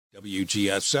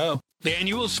WGSO. The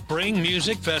annual Spring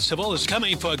Music Festival is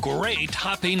coming for a great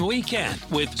hopping weekend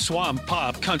with swamp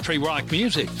pop country rock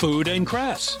music, Food and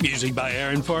Cress, music by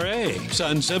Aaron Foray,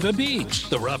 Sons of a Beach,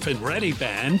 the Rough and Ready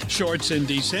Band, Shorts in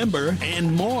December,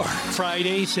 and more.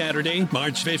 Friday, Saturday,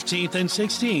 March 15th and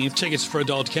 16th. Tickets for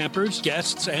adult campers,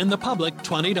 guests, and the public,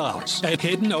 $20 at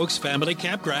Hidden Oaks Family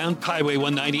Campground, Highway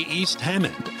 190 East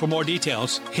Hammond. For more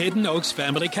details,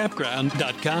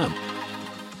 hiddenoaksfamilycampground.com.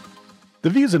 The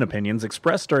views and opinions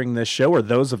expressed during this show are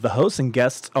those of the hosts and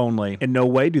guests only. In no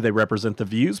way do they represent the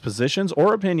views, positions,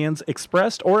 or opinions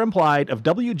expressed or implied of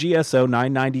WGSO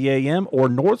 990 AM or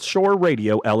North Shore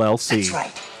Radio, LLC. That's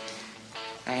right.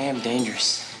 I am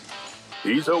dangerous.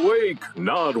 He's awake,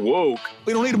 not woke.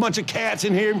 We don't need a bunch of cats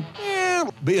in here. Yeah,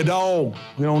 be a dog.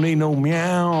 We don't need no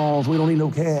meows. We don't need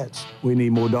no cats. We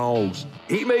need more dogs.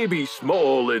 He may be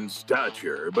small in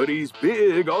stature, but he's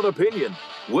big on opinion.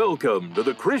 Welcome to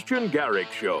the Kristian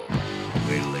Garic Show.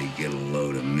 Wait till they get a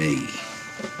load of me.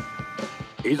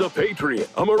 He's a patriot,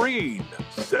 a Marine,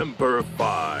 Semper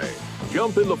Fi.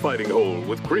 Jump in the fighting hole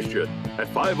with Kristian at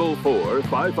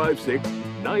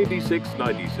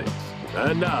 504-556-9696.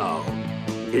 And now,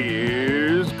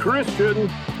 here's Kristian.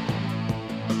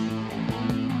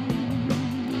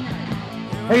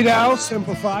 Hey now,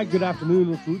 Simplify. Good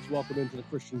afternoon, recruits. Welcome into the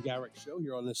Kristian Garic Show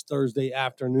here on this Thursday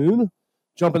afternoon.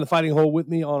 Jump in the fighting hole with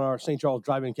me on our St. Charles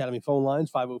Driving Academy phone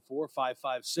lines,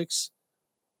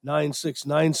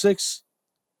 504-556-9696.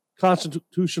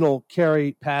 Constitutional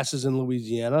carry passes in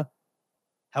Louisiana.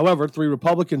 However, 3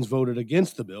 Republicans voted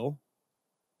against the bill.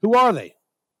 Who are they?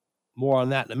 More on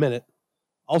that in a minute.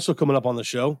 Also coming up on the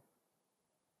show,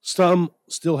 some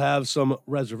still have some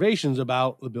reservations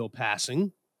about the bill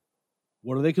passing.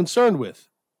 What are they concerned with?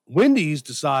 Wendy's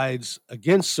decides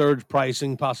against surge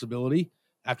pricing possibility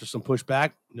after some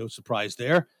pushback. No surprise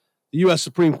there. The U.S.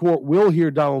 Supreme Court will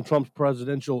hear Donald Trump's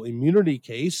presidential immunity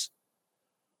case.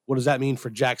 What does that mean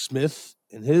for Jack Smith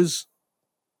in his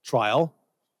trial?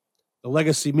 The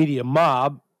legacy media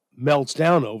mob melts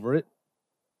down over it.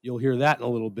 You'll hear that in a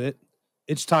little bit.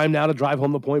 It's time now to drive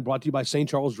home the point, brought to you by St.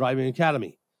 Charles Driving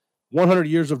Academy. 100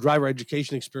 years of driver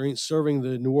education experience serving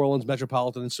the New Orleans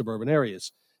metropolitan and suburban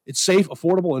areas. It's safe,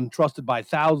 affordable, and trusted by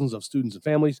thousands of students and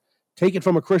families. Take it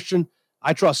from a Kristian.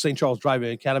 I trust St. Charles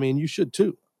Driving Academy, and you should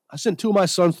too. I sent 2 of my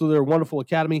sons through their wonderful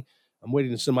academy. I'm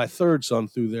waiting to send my 3rd son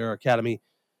through their academy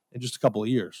in just a couple of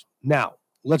years. Now,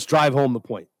 let's drive home the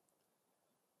point.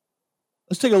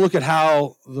 Let's take a look at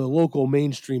how the local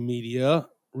mainstream media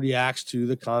reacts to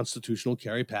the constitutional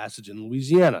carry passage in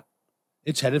Louisiana.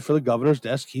 It's headed for the governor's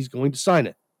desk. He's going to sign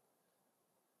it.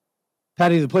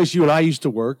 Patty, the place you and I used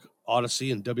to work, Odyssey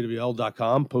and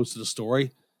WWL.com, posted a story.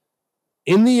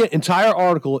 In the entire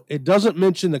article, it doesn't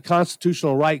mention the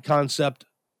constitutional right concept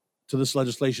to this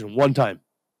legislation one time.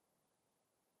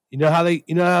 You know how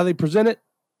they present it?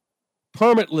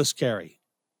 Permitless carry.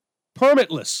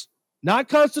 Permitless. Not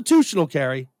constitutional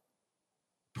carry.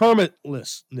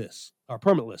 Permitless,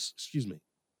 excuse me.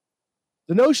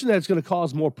 The notion that it's going to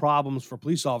cause more problems for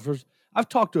police officers, I've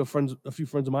talked to a few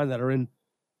friends of mine that are in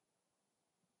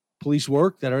police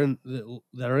work, that are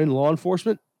in law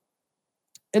enforcement,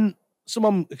 and some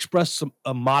of them expressed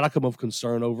a modicum of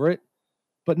concern over it,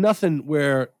 but nothing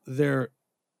where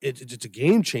it's a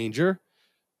game changer.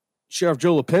 Sheriff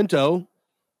Joe Lapinto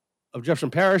of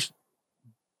Jefferson Parish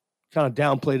kind of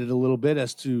downplayed it a little bit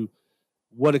as to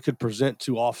what it could present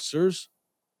to officers.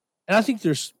 And I think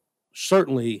there's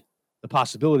certainly the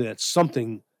possibility that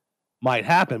something might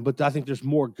happen, but I think there's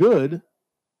more good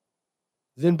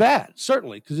than bad,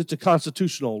 certainly, because it's a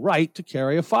constitutional right to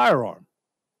carry a firearm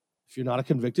if you're not a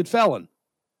convicted felon.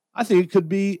 I think it could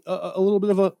be a little bit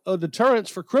of a deterrence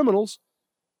for criminals.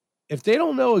 If they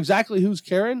don't know exactly who's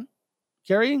carrying,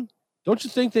 don't you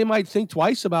think they might think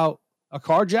twice about a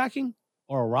carjacking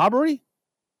or a robbery?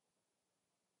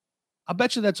 I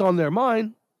bet you that's on their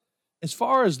mind. As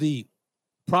far as the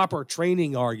proper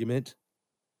training argument,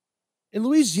 in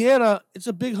Louisiana, it's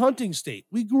a big hunting state.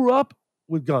 We grew up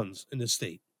with guns in this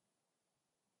state.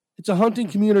 It's a hunting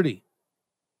community.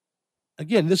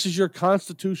 Again, this is your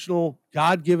constitutional,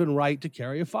 God-given right to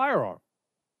carry a firearm.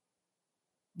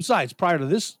 Besides, prior to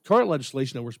this current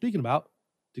legislation that we're speaking about,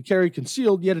 to carry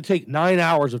concealed, you had to take 9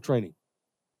 hours of training.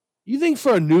 You think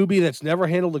for a newbie that's never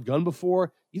handled a gun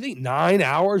before, you think 9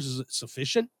 hours is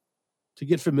sufficient to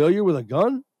get familiar with a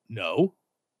gun? No.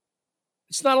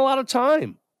 It's not a lot of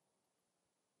time.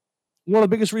 One of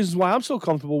the biggest reasons why I'm so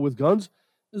comfortable with guns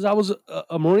is I was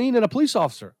a Marine and a police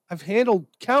officer. I've handled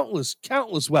countless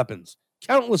weapons,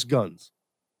 countless guns.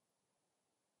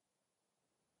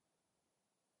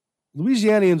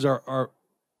 Louisianians are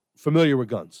familiar with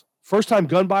guns. First-time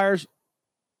gun buyers,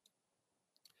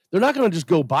 they're not going to just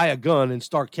go buy a gun and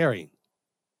start carrying.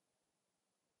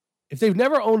 If they've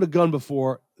never owned a gun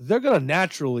before, they're going to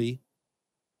naturally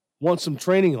want some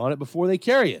training on it before they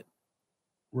carry it.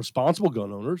 Responsible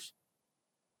gun owners.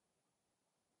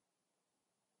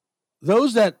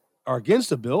 Those that are against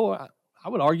the bill, I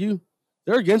would argue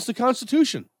they're against the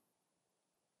Constitution.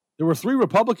 There were 3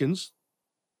 Republicans,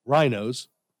 rhinos,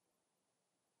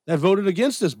 that voted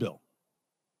against this bill.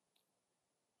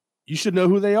 You should know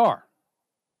who they are.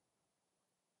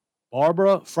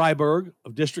 Barbara Freiberg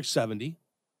of District 70,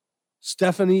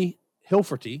 Stephanie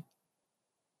Hilferty,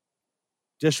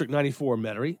 District 94 in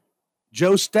Metairie,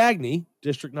 Joe Stagney,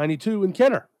 District 92 in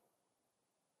Kenner.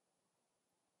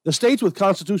 The states with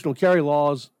constitutional carry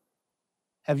laws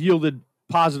have yielded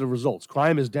positive results.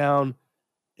 Crime is down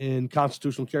in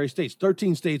constitutional carry states.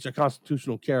 13 states are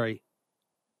constitutional carry,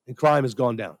 and crime has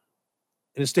gone down.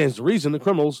 And it stands to reason the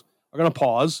criminals are going to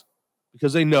pause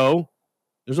because they know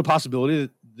there's a possibility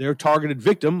that their targeted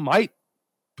victim might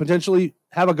potentially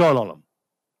have a gun on them.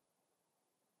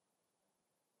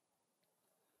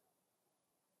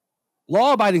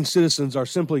 Law-abiding citizens are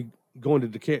simply going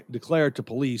to declare to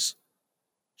police,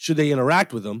 should they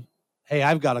interact with them, hey,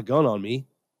 I've got a gun on me,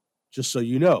 just so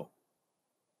you know.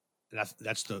 And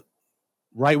that's the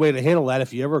right way to handle that.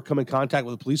 If you ever come in contact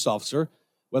with a police officer,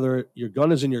 whether your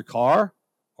gun is in your car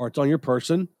or it's on your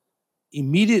person,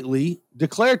 immediately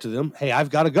declare to them, hey, I've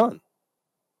got a gun.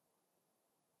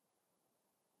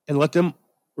 And let them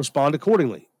respond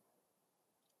accordingly.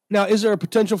 Now, is there a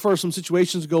potential for some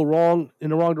situations to go wrong in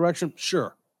the wrong direction?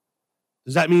 Sure.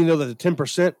 Does that mean, though, that the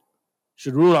 10%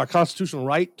 should ruin our constitutional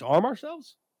right to arm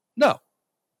ourselves? No.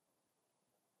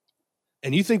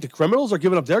 And you think the criminals are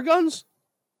giving up their guns?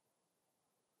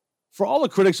 For all the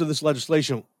critics of this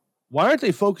legislation, why aren't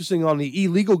they focusing on the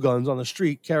illegal guns on the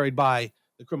street carried by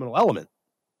the criminal element?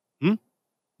 There's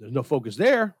no focus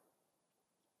there.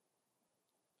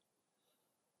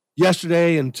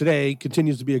 Yesterday and today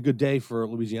continues to be a good day for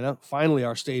Louisiana. Finally,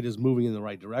 our state is moving in the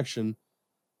right direction,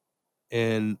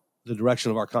 in the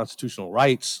direction of our constitutional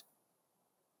rights.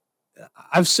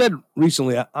 I've said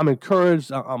recently, I'm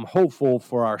encouraged, I'm hopeful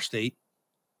for our state.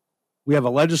 We have a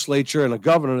legislature and a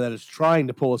governor that is trying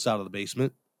to pull us out of the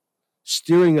basement,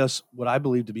 steering us what I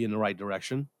believe to be in the right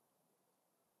direction.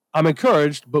 I'm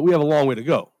encouraged, but we have a long way to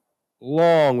go.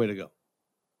 Long way to go.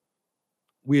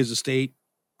 We as a state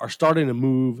are starting to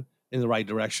move in the right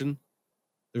direction.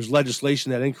 There's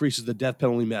legislation that increases the death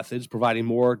penalty methods, providing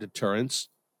more deterrence.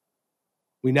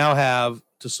 We now have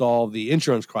to solve the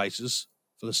insurance crisis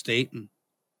for the state, and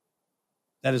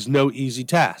that is no easy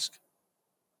task.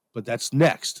 But that's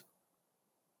next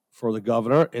for the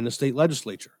governor and the state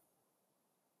legislature.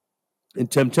 And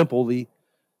Tim Temple, the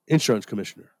insurance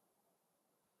commissioner.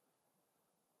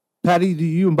 Patty, do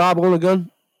you and Bob own a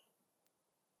gun?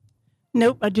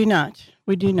 Nope, I do not.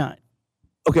 We do not.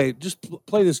 Okay, just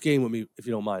play this game with me if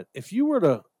you don't mind. If you were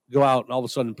to go out and all of a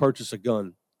sudden purchase a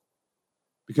gun,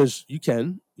 because you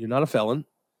can, you're not a felon,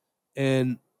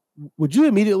 and would you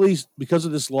immediately, because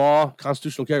of this law,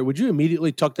 constitutional carry, would you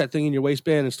immediately tuck that thing in your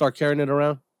waistband and start carrying it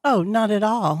around? Oh, not at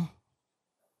all.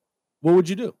 What would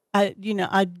you do? I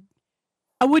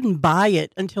wouldn't buy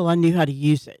it until I knew how to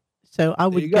use it. So I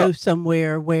would go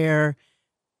somewhere where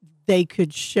they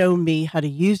could show me how to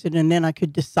use it, and then I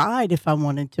could decide if I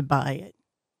wanted to buy it.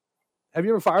 Have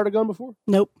you ever fired a gun before?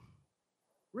 Nope.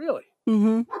 Really?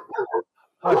 Mm-hmm.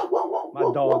 Hush. My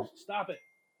dog. Stop it.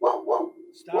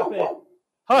 Stop it.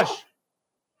 Hush.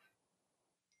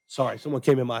 Sorry, someone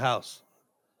came in my house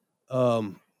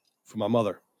for my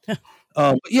mother.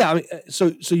 Yeah, I mean,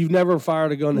 so you've never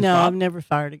fired a gun? No, I've never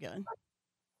fired a gun.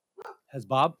 Has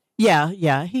Bob? Yeah.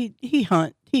 He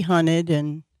hunted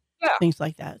and things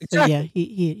like that. Exactly. So yeah,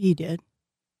 he did.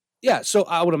 Yeah, so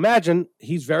I would imagine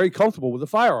he's very comfortable with a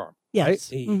firearm.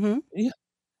 Yes. Right? Yeah,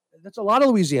 that's a lot of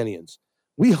Louisianians.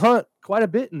 We hunt quite a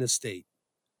bit in this state.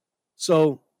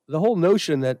 So the whole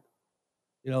notion that,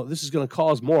 this is going to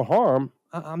cause more harm,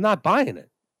 I'm not buying it.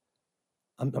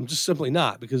 I'm just simply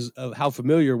not, because of how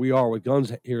familiar we are with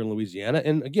guns here in Louisiana.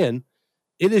 And again,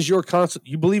 it is your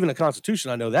you believe in the Constitution.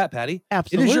 I know that, Patty.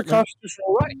 Absolutely. It is your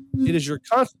constitutional right. It is your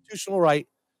constitutional right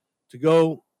to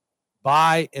go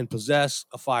buy and possess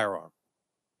a firearm.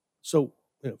 So,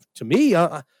 to me,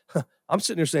 I'm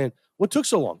sitting there saying, what took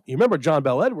so long? You remember John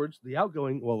Bell Edwards,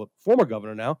 the former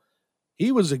governor now,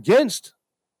 he was against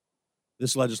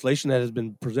this legislation that has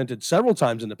been presented several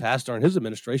times in the past during his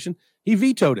administration. He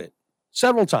vetoed it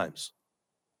several times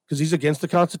because he's against the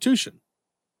Constitution.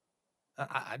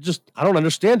 I don't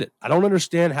understand it. I don't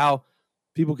understand how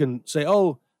people can say,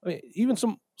 even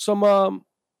some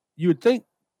you would think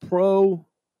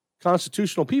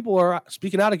pro-constitutional people are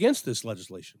speaking out against this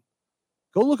legislation.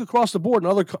 Go look across the board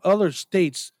in other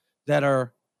states that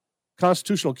are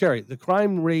constitutional carry. The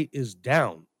crime rate is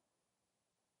down.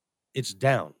 It's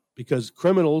down because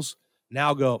criminals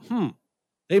now go,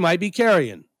 they might be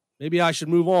carrying. Maybe I should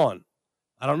move on.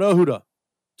 I don't know who to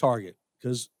target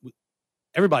because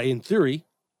everybody, in theory,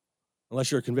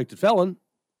 unless you're a convicted felon,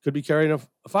 could be carrying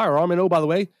a firearm. And oh, by the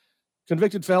way,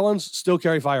 convicted felons still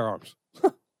carry firearms.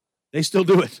 They still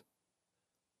do it.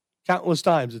 Countless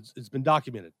times. It's been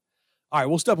documented. All right,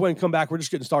 we'll step away and come back. We're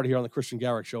just getting started here on the Kristian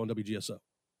Garic Show on WGSO.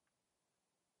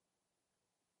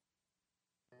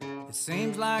 It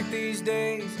seems like these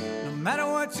days, no matter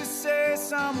what you say,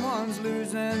 someone's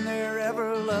losing their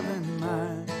ever-loving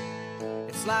mind.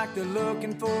 It's like they're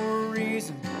looking for a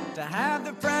reason to have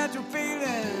their fragile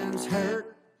feelings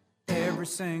hurt every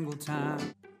single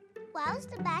time. Why was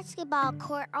the basketball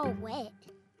court all wet?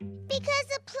 Because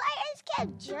the players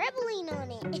kept dribbling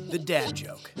on it. The dad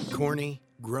joke. Corny,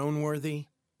 groan-worthy,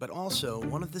 but also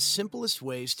one of the simplest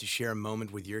ways to share a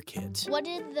moment with your kids. What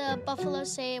did the buffalo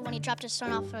say when he dropped his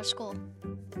son off for school?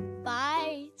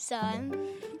 Bye, son.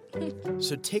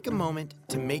 So take a moment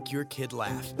to make your kid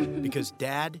laugh, because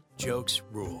dad jokes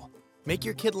rule. Make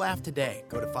your kid laugh today.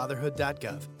 Go to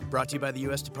fatherhood.gov. Brought to you by the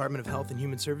U.S. Department of Health and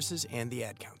Human Services and the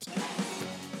Ad Council.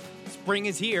 Spring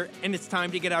is here, and it's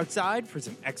time to get outside for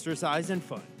some exercise and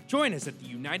fun. Join us at the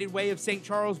United Way of St.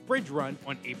 Charles Bridge Run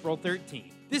on April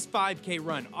 13th. This 5K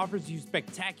run offers you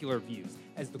spectacular views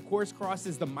as the course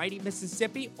crosses the mighty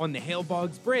Mississippi on the Hale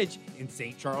Boggs Bridge in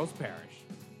St. Charles Parish.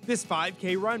 This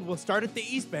 5K run will start at the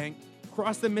East Bank,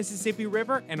 cross the Mississippi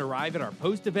River, and arrive at our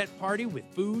post-event party with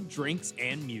food, drinks,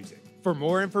 and music. For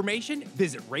more information,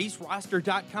 visit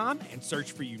raceroster.com and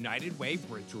search for United Way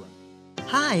Bridge Run.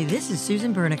 Hi, this is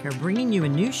Susan Bernicker bringing you a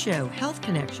new show, Health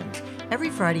Connections, every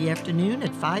Friday afternoon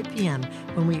at 5 p.m.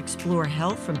 when we explore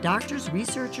health from doctors,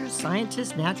 researchers,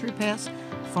 scientists, naturopaths,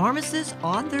 pharmacists,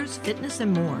 authors, fitness,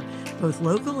 and more. Both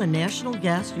local and national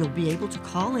guests, you'll be able to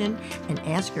call in and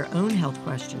ask your own health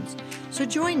questions. So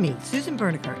join me, Susan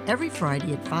Bernicker, every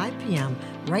Friday at 5 p.m.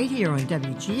 right here on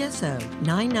WGSO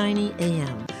 990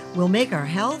 AM. We'll make our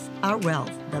health our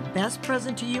wealth. The best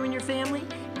present to you and your family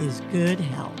is good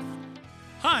health.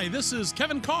 Hi, this is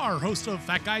Kevin Carr, host of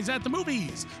Fat Guys at the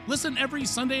Movies. Listen every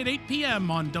Sunday at 8 p.m.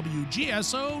 on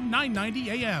WGSO 990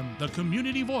 AM, the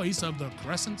community voice of the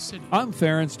Crescent City. I'm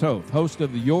Ference Toth, host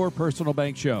of the Your Personal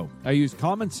Bank Show. I use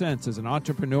common sense as an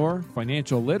entrepreneur,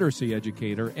 financial literacy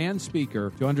educator, and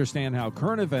speaker to understand how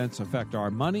current events affect our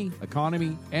money,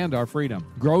 economy, and our freedom.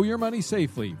 Grow your money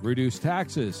safely, reduce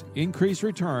taxes, increase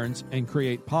returns, and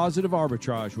create positive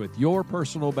arbitrage with Your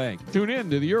Personal Bank. Tune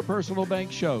in to the Your Personal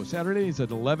Bank Show, Saturdays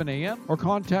at 11 a.m. or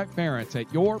contact Ference at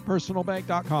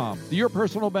yourpersonalbank.com. The Your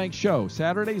Personal Bank Show,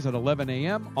 Saturdays at 11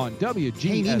 a.m. on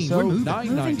WGSO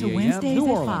 990 AM, New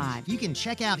Orleans. 5. You can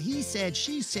check out He Said,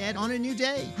 She Said on a new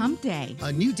day. Hump Day.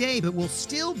 A new day, but we'll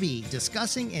still be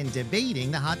discussing and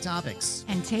debating the hot topics.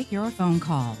 And take your phone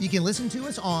call. You can listen to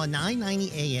us on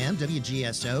 990 AM,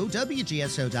 WGSO,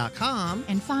 WGSO.com.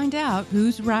 And find out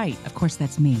who's right. Of course,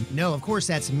 that's me. No, of course,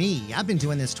 that's me. I've been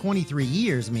doing this 23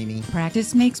 years, Mimi.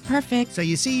 Practice makes perfect. So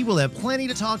you see, we'll have plenty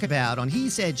to talk about on He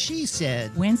Said, She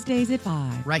Said. Wednesdays at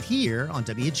 5. Right here on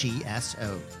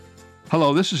WGSO.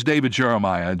 Hello, this is David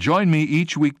Jeremiah. Join me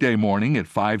each weekday morning at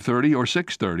 5:30 or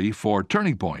 6:30 for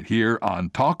Turning Point here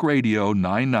on Talk Radio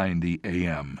 990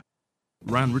 AM.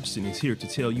 Ron Richardson is here to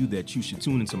tell you that you should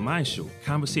tune into my show,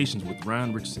 Conversations with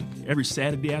Ron Richardson, every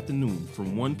Saturday afternoon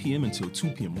from 1 p.m. until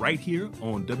 2 p.m. right here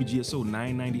on WGSO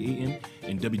 990 AM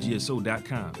and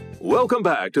WGSO.com. Welcome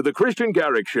back to the Kristian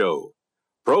Garic Show.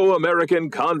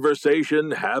 Pro-American conversation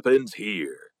happens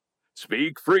here.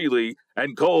 Speak freely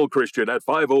and call Kristian at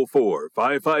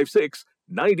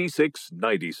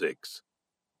 504-556-9696.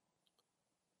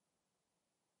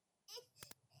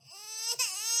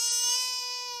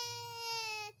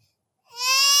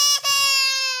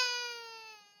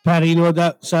 Patty, you know what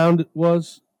that sound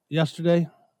was yesterday?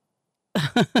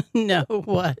 No,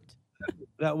 what?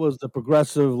 That was the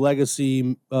progressive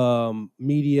legacy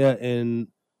media and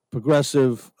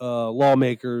progressive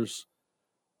lawmakers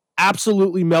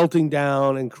absolutely melting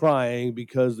down and crying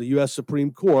because the U.S.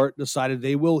 Supreme Court decided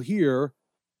they will hear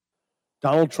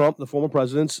Donald Trump, the former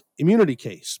president's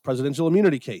presidential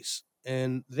immunity case.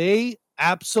 And they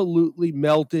absolutely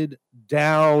melted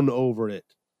down over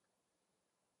it,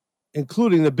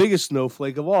 including the biggest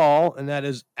snowflake of all, and that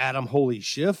is Adam Holy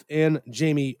Schiff and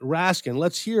Jamie Raskin.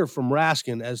 Let's hear from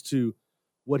Raskin as to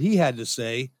what he had to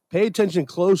say. Pay attention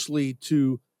closely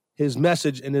to his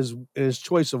message and his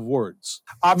choice of words.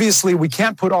 Obviously, we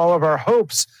can't put all of our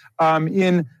hopes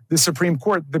in the Supreme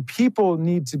Court. The people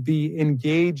need to be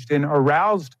engaged and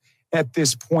aroused at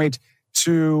this point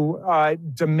to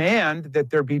demand that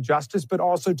there be justice, but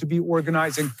also to be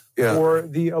organizing for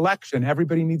the election.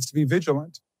 Everybody needs to be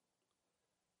vigilant.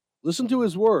 Listen to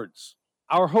his words.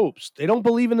 Our hopes. They don't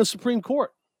believe in the Supreme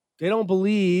Court. They don't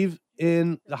believe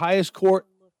in the highest court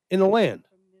in the land.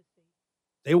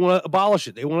 They want to abolish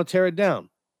it. They want to tear it down.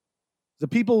 The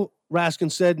people,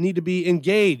 Raskin said, need to be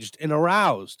engaged and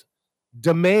aroused,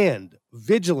 demand,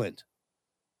 vigilant.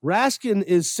 Raskin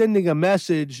is sending a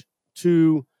message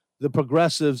to the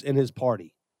progressives in his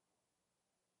party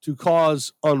to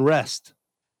cause unrest,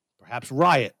 perhaps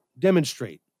riot,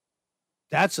 demonstrate.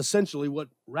 That's essentially what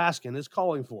Raskin is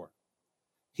calling for.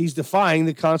 He's defying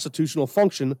the constitutional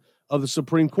function of the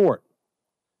Supreme Court.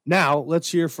 Now,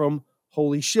 let's hear from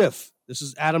Holy Schiff. This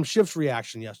is Adam Schiff's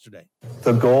reaction yesterday.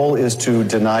 The goal is to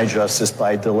deny justice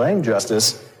by delaying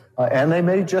justice, and they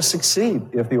may just succeed.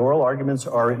 If the oral arguments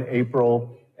are in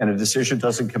April and a decision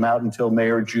doesn't come out until May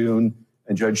or June,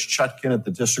 and Judge Chutkin at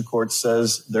the district court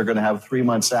says they're going to have 3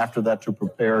 months after that to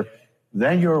prepare,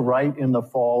 then you're right in the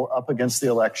fall up against the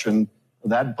election.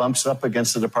 That bumps up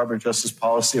against the Department of Justice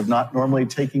policy of not normally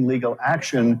taking legal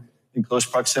action in close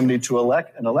proximity to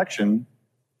an election.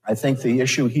 I think the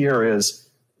issue here is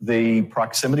the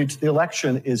proximity to the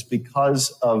election is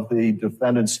because of the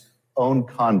defendant's own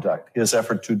conduct, his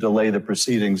effort to delay the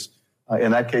proceedings.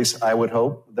 In that case, I would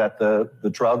hope that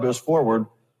the trial goes forward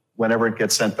whenever it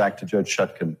gets sent back to Judge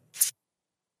Chutkin.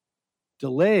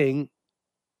 Delaying,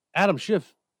 Adam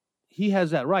Schiff, he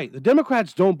has that right. The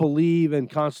Democrats don't believe in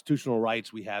constitutional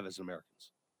rights we have as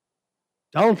Americans.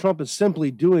 Donald Trump is simply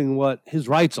doing what his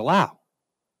rights allow.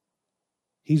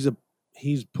 He's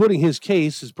putting his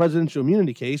case, his presidential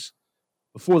immunity case,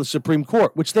 before the Supreme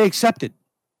Court, which they accepted.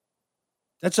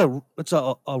 That's a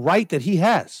right that he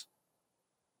has.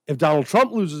 If Donald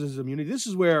Trump loses his immunity, this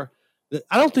is where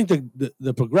I don't think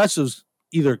the progressives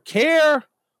either care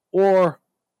or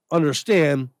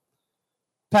understand.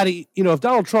 Patty, if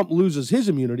Donald Trump loses his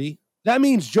immunity, that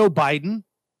means Joe Biden,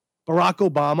 Barack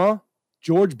Obama,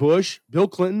 George Bush, Bill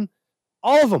Clinton,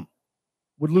 all of them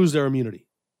would lose their immunity.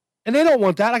 And they don't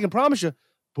want that. I can promise you,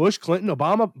 Bush, Clinton,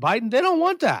 Obama, Biden, they don't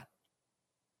want that.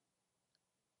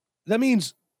 That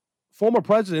means former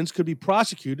presidents could be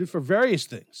prosecuted for various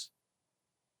things.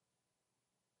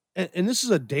 And this is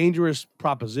a dangerous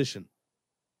proposition.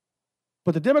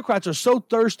 But the Democrats are so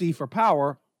thirsty for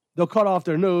power, they'll cut off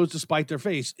their nose to spite their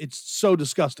face. It's so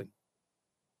disgusting.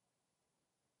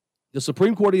 The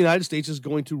Supreme Court of the United States is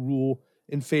going to rule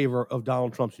in favor of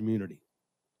Donald Trump's immunity.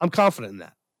 I'm confident in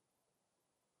that.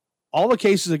 All the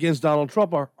cases against Donald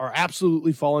Trump are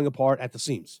absolutely falling apart at the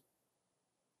seams.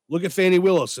 Look at Fani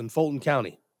Willis in Fulton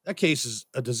County. That case is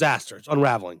a disaster. It's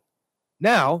unraveling.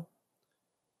 Now,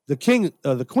 the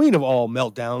queen of all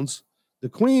meltdowns, the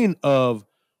queen of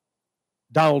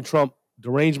Donald Trump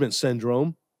derangement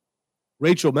syndrome,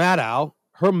 Rachel Maddow,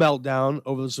 her meltdown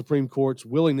over the Supreme Court's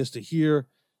willingness to hear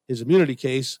his immunity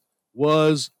case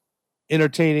was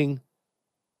entertaining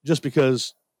just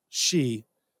because she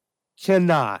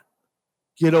cannot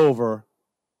get over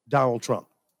Donald Trump.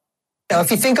 Now, if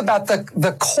you think about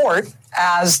the court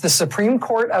as the Supreme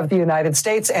Court of the United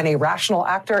States and a rational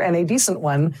actor and a decent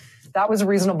one, that was a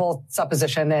reasonable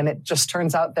supposition, and it just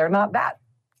turns out they're not that.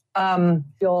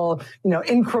 Incremental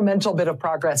bit of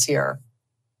progress here.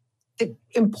 The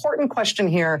important question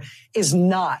here is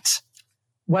not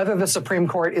whether the Supreme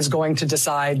Court is going to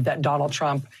decide that Donald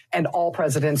Trump and all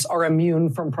presidents are immune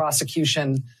from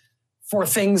prosecution for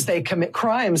crimes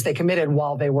they committed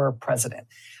while they were president.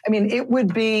 I mean, it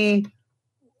would be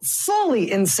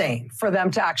fully insane for them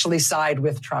to actually side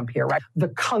with Trump here, right? The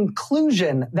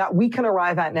conclusion that we can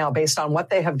arrive at now based on what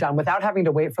they have done without having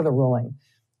to wait for the ruling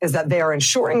is that they are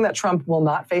ensuring that Trump will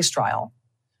not face trial.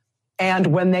 And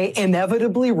when they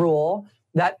inevitably rule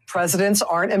that presidents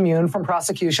aren't immune from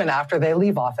prosecution after they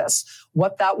leave office,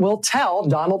 what that will tell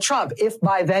Donald Trump, if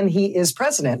by then he is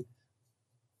president,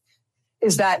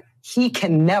 is that he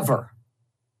can never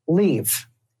leave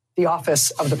the office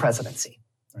of the presidency.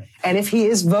 Right. And if he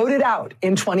is voted out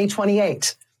in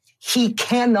 2028, he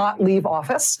cannot leave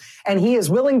office, and he is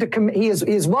willing to he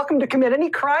is welcome to commit any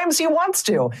crimes he wants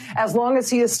to, as long as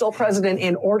he is still president,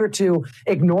 in order to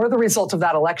ignore the result of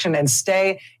that election and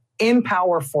stay in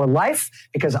power for life,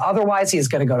 because otherwise he is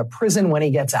going to go to prison when he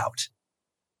gets out.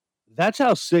 That's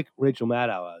how sick Rachel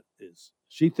Maddow is.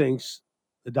 She thinks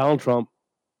that Donald Trump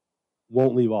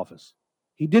won't leave office.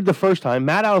 He did the first time.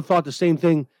 Maddow thought the same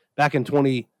thing back in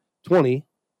 2020,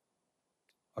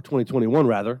 or 2021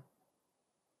 rather.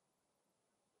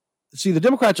 See, the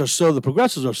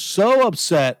progressives are so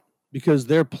upset because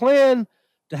their plan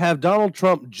to have Donald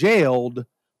Trump jailed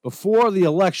before the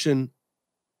election,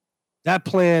 that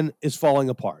plan is falling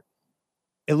apart.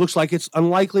 It looks like it's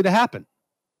unlikely to happen.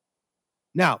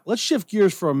 Now, let's shift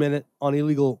gears for a minute on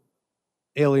illegal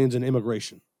aliens and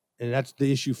immigration, and that's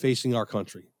the issue facing our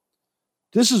country.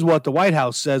 This is what the White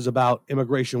House says about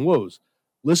immigration woes.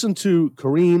 Listen to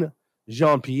Karine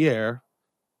Jean-Pierre,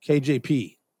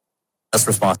 KJP. That's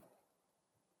response.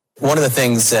 One of the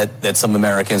things that some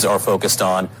Americans are focused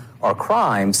on are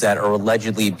crimes that are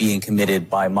allegedly being committed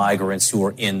by migrants who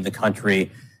are in the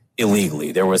country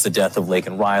illegally. There was the death of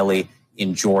Laken Riley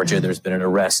in Georgia. There's been an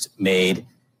arrest made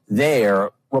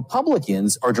there.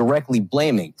 Republicans are directly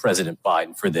blaming President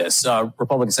Biden for this.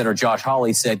 Republican Senator Josh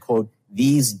Hawley said, quote,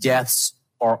 "These deaths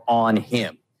are on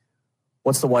him."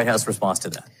 What's the White House response to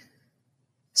that?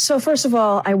 So first of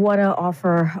all, I want to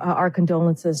offer our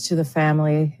condolences to the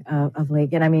family of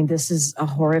Laken. I mean, this is a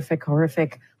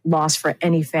horrific loss for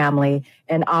any family.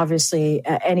 And obviously,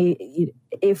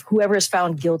 if whoever is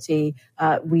found guilty,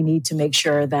 we need to make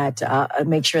sure that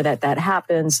that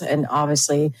happens. And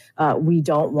obviously, we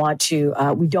don't want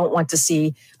to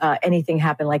see anything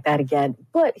happen like that again.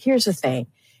 But here's the thing: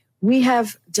 we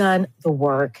have done the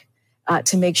work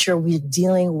to make sure we're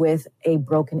dealing with a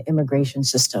broken immigration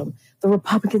system. The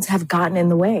Republicans have gotten in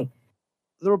the way.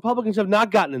 The Republicans have not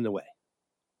gotten in the way.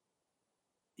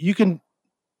 You can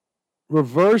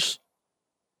reverse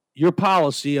your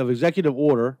policy of executive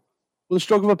order with a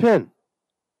stroke of a pen.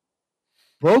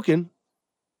 Broken.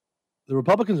 The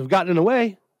Republicans have gotten in the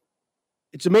way.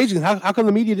 It's amazing. How come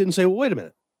the media didn't say, well, wait a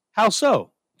minute. How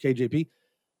so, KJP?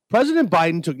 President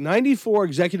Biden took 94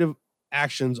 executive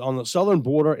actions on the southern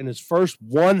border in his first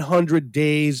 100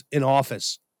 days in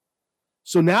office.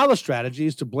 So now the strategy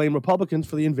is to blame Republicans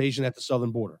for the invasion at the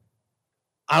southern border.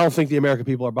 I don't think the American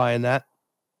people are buying that.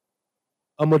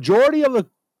 A majority of the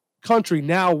country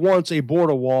now wants a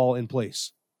border wall in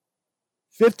place.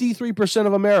 53%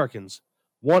 of Americans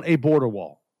want a border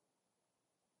wall.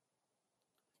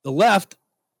 The left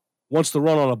wants to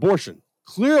run on abortion.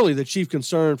 Clearly, the chief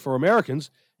concern for Americans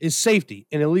is safety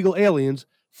and illegal aliens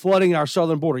flooding our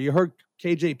southern border. You heard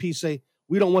KJP say,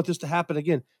 we don't want this to happen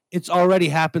again. It's already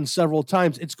happened several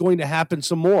times. It's going to happen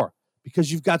some more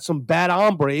because you've got some bad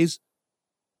hombres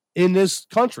in this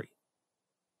country.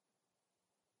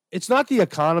 It's not the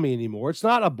economy anymore. It's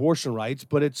not abortion rights,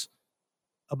 but it's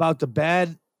about the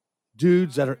bad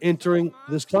dudes that are entering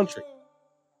this country.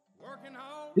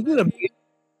 Isn't it amazing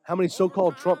how many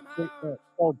so-called Trump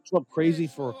crazy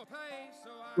for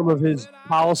some of his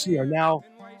policy are now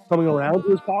coming around to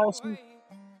his policy?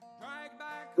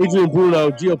 Adrian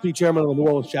Bruno, GOP chairman of the New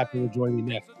Orleans chapter, will join me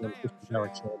next on the Kristian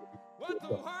Garic Show.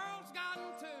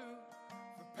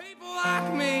 People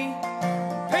like me,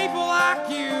 people like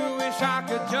you, wish I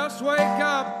could just wake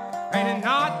up and it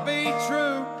not be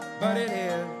true, but it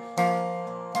is.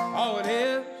 Oh, it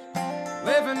is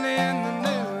living in the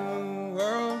new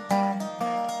world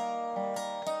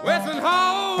with an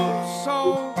whole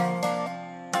soul.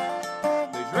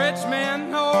 These rich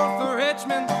men north of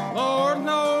Richmond, Lord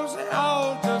knows they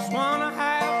all just wanna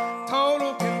have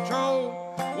total control.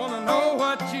 Wanna know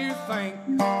what you think,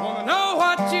 wanna know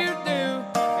what you do,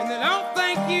 and they don't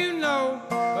think you know,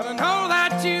 but I know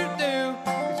that you do.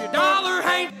 'Cause your dollar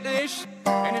ain't dish,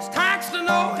 and it's taxed to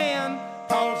no end,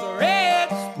 'cause the rich.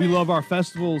 We love our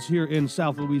festivals here in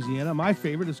South Louisiana. My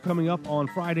favorite is coming up on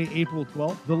Friday, April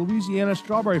 12th, the Louisiana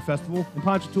Strawberry Festival in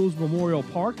Ponchatoula's Memorial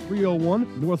Park,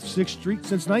 301 North 6th Street.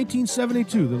 Since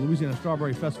 1972, the Louisiana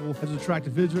Strawberry Festival has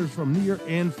attracted visitors from near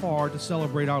and far to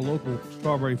celebrate our local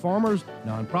strawberry farmers,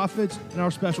 nonprofits, and our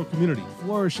special community,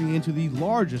 flourishing into the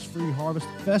largest free harvest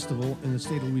festival in the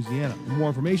state of Louisiana. For more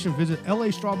information, visit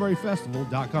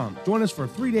lastrawberryfestival.com. Join us for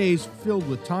 3 days filled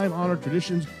with time-honored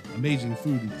traditions, amazing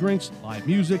food and drinks, live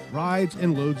music, rides,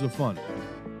 and loads of fun.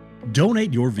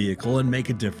 Donate your vehicle and make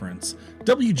a difference.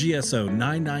 WGSO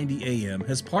 990 AM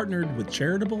has partnered with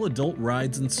Charitable Adult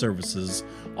Rides and Services,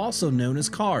 also known as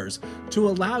CARS, to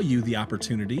allow you the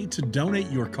opportunity to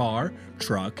donate your car,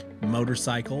 truck,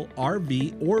 motorcycle,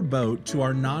 RV, or boat to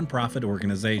our nonprofit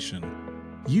organization.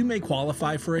 You may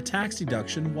qualify for a tax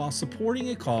deduction while supporting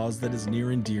a cause that is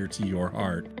near and dear to your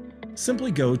heart.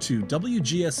 Simply go to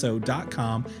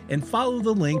WGSO.com and follow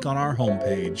the link on our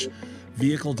homepage.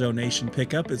 Vehicle donation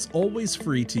pickup is always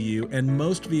free to you, and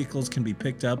most vehicles can be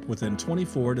picked up within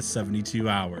 24 to 72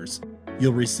 hours.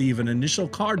 You'll receive an initial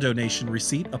car donation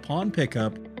receipt upon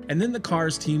pickup, and then the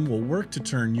CARS team will work to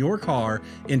turn your car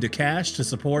into cash to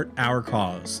support our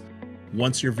cause.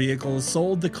 Once your vehicle is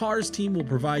sold, the CARS team will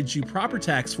provide you proper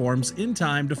tax forms in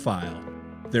time to file.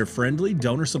 Their friendly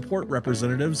donor support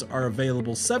representatives are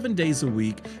available 7 days a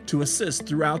week to assist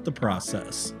throughout the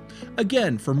process.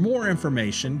 Again, for more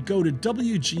information, go to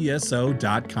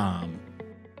WGSO.com.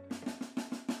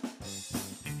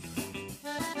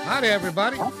 Howdy,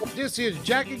 everybody. This is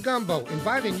Jackie Gumbo,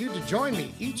 inviting you to join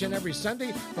me each and every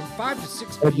Sunday from 5 to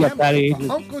 6 p.m.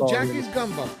 for Uncle Jackie's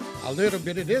Gumbo. A little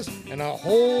bit of this and a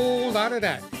whole lot of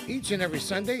that. Each and every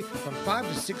Sunday from 5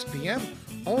 to 6 p.m.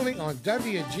 only on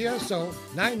WGSO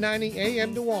 990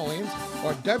 AM New Orleans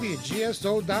or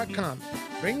WGSO.com.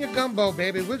 Bring your gumbo,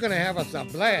 baby. We're going to have us a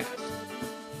blast.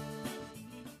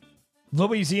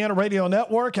 Louisiana Radio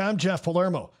Network, I'm Jeff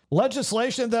Palermo.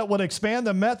 Legislation that would expand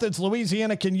the methods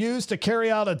Louisiana can use to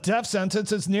carry out a death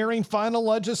sentence is nearing final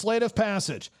legislative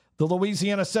passage. The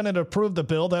Louisiana Senate approved the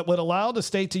bill that would allow the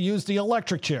state to use the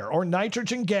electric chair or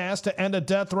nitrogen gas to end a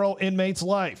death row inmate's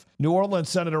life. New Orleans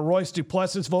Senator Royce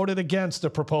Duplessis voted against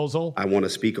the proposal. I want to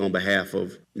speak on behalf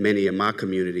of many in my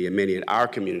community and many in our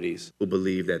communities who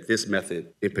believe that this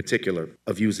method, in particular,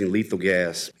 of using lethal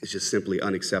gas is just simply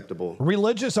unacceptable.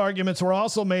 Religious arguments were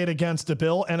also made against the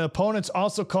bill, and opponents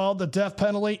also called the death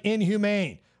penalty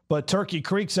inhumane. But Turkey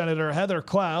Creek Senator Heather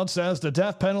Cloud says the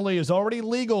death penalty is already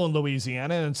legal in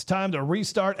Louisiana, and it's time to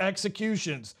restart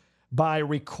executions by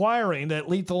requiring that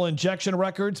lethal injection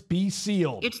records be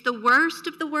sealed. It's the worst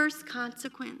of the worst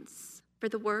consequence for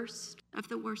the worst of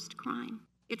the worst crime.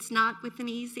 It's not with an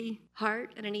easy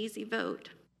heart and an easy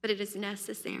vote, but it is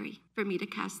necessary for me to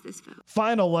cast this vote.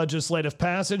 Final legislative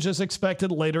passage is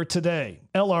expected later today.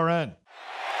 LRN.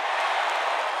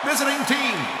 Visiting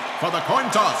team. For the coin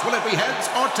toss, will it be heads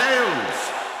or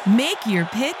tails? Make your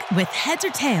pick with Heads or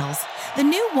Tails, the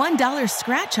new $1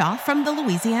 scratch-off from the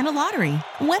Louisiana Lottery.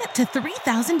 Win up to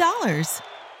 $3,000.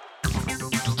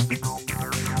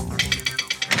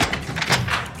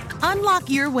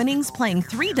 Unlock your winnings playing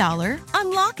 $3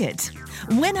 Unlock It.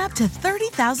 Win up to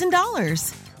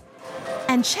 $30,000.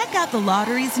 And check out the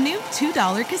lottery's new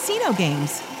 $2 casino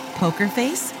games. Poker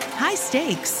Face, High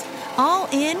Stakes, All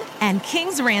In, and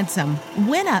King's Ransom.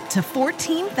 Win up to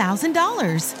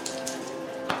 $14,000.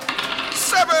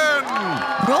 7!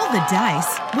 Roll the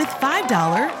dice with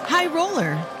 $5 High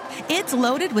Roller. It's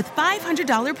loaded with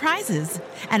 $500 prizes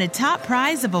and a top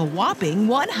prize of a whopping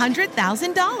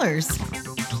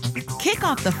 $100,000. Kick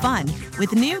off the fun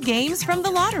with new games from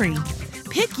the lottery.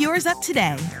 Pick yours up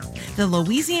today. The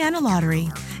Louisiana Lottery,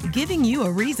 giving you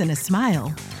a reason to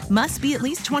smile. Must be at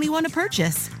least 21 to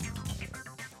purchase.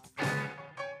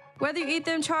 Whether you eat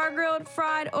them char-grilled,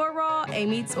 fried, or raw,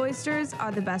 Amy's oysters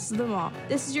are the best of them all.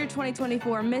 This is your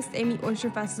 2024 Miss Amy Oyster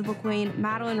Festival Queen,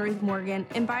 Madeline Ruth Morgan,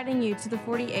 inviting you to the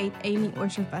 48th Amy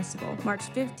Oyster Festival, March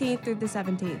 15th through the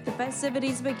 17th. The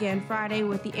festivities begin Friday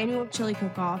with the annual chili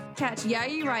cook-off. Catch Yeah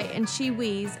You Right and She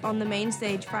Wheeze on the main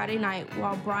stage Friday night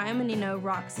while Brian Menino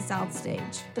rocks the South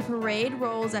Stage. The parade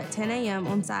rolls at 10 a.m.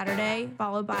 on Saturday,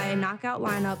 followed by a knockout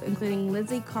lineup including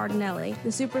Lizzie Cardinelli,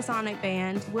 the Supersonic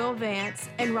Band, Will Vance,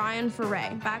 and Ryan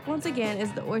Foray. Back once again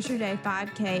is the Oyster Day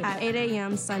 5K at 8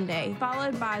 a.m. Sunday,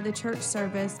 followed by the church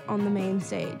service on the main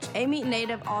stage. Amy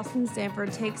native Austin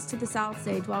Stanford takes to the South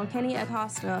Stage while Kenny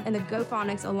Acosta and the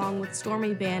Gophonics along with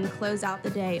Stormy Band close out the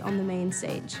day on the main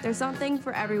stage. There's something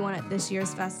for everyone at this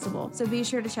year's festival, so be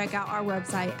sure to check out our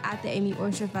website at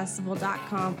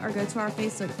theamyoysterfestival.com or go to our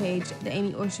Facebook page, The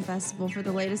Amy Oyster Festival, for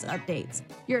the latest updates.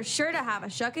 You're sure to have a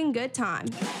shucking good time.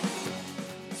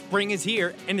 Spring is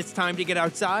here, and it's time to get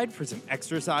outside for some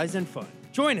exercise and fun.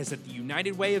 Join us at the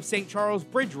United Way of St. Charles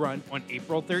Bridge Run on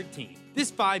April 13th.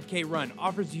 This 5K run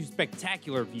offers you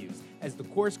spectacular views as the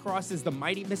course crosses the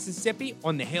mighty Mississippi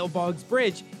on the Hale Boggs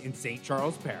Bridge in St.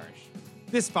 Charles Parish.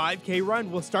 This 5K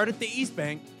run will start at the East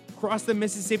Bank, cross the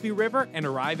Mississippi River, and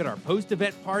arrive at our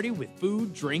post-event party with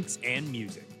food, drinks, and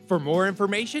music. For more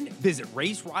information, visit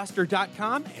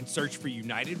raceroster.com and search for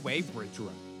United Way Bridge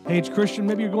Run. Hey, it's Kristian.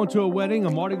 Maybe you're going to a wedding, a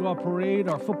Mardi Gras parade,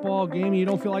 or a football game, and you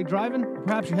don't feel like driving? Or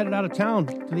perhaps you're headed out of town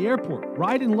to the airport.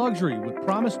 Ride in luxury with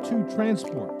Promise 2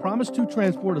 Transport. Promise 2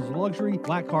 Transport is a luxury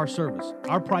black car service.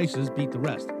 Our prices beat the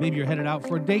rest. Maybe you're headed out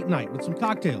for a date night with some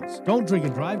cocktails. Don't drink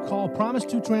and drive. Call Promise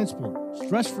 2 Transport.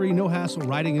 Stress-free, no hassle,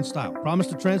 riding in style. Promise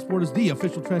 2 Transport is the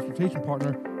official transportation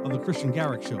partner of the Kristian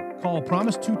Garic Show. Call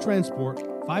Promise 2 Transport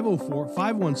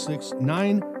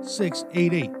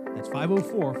 504-516-9688. That's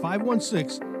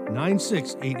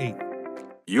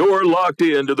 504-516-9688. You're locked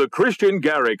into the Kristian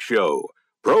Garic Show.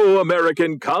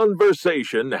 Pro-American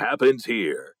conversation happens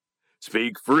here.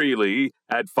 Speak freely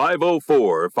at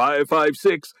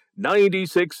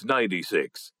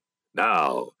 504-556-9696.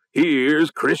 Now,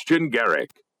 here's Kristian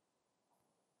Garic.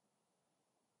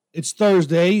 It's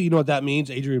Thursday. You know what that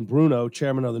means. Adrian Bruno,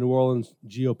 chairman of the New Orleans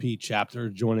GOP chapter,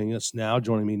 joining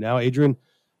me now. Adrian,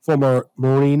 former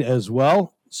Marine as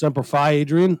well. Semper Fi,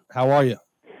 Adrian. How are you?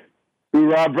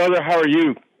 Hoorah, brother. How are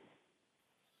you?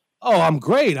 Oh, I'm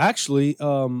great, actually.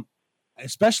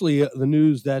 Especially the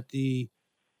news that the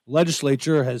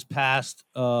legislature has passed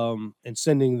and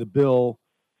sending the bill,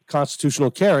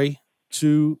 constitutional carry,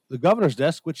 to the governor's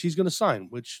desk, which he's going to sign,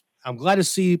 which I'm glad to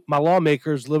see my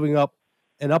lawmakers living up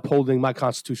and upholding my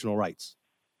constitutional rights.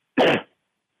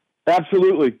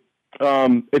 Absolutely.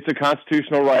 It's a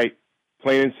constitutional right,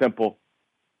 plain and simple.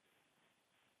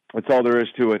 That's all there is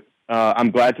to it. I'm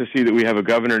glad to see that we have a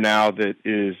governor now that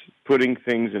is putting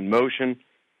things in motion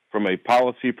from a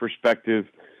policy perspective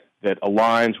that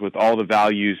aligns with all the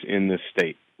values in this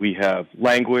state. We have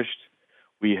languished,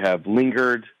 we have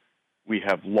lingered, we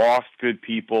have lost good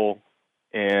people,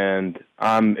 and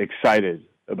I'm excited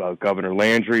about Governor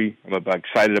Landry. I'm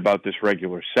excited about this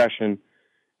regular session,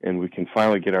 and we can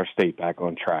finally get our state back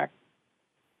on track.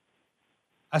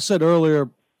 I said earlier,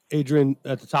 Adrian,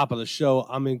 at the top of the show,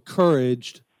 I'm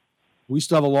encouraged. We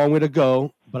still have a long way to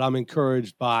go, but I'm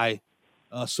encouraged by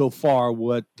so far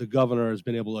what the governor has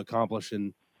been able to accomplish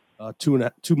in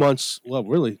 2 months. Well,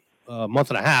 really, a month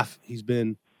and a half he's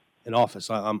been in office.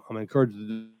 I'm encouraged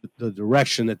the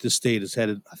direction that this state is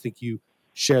headed. I think you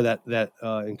share that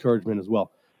encouragement as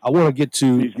well. I want to get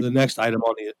to the next item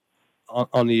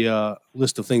on the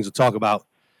list of things to talk about.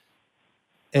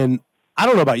 And I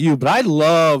don't know about you, but I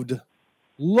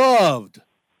loved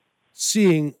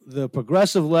seeing the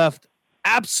progressive left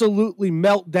absolutely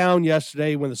melt down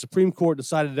yesterday when the Supreme Court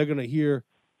decided they're going to hear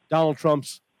Donald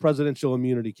Trump's presidential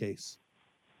immunity case.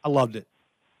 I loved it.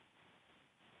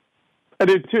 I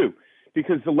did too,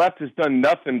 because the left has done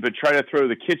nothing but try to throw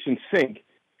the kitchen sink,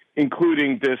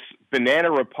 including this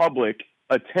banana republic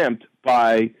attempt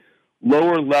by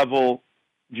lower-level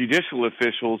judicial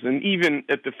officials and even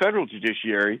at the federal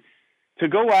judiciary to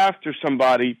go after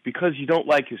somebody because you don't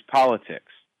like his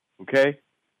politics, okay?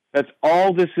 That's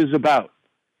all this is about.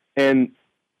 And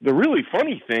the really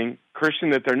funny thing,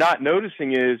 Kristian, that they're not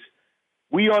noticing is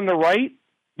we on the right,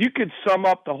 you could sum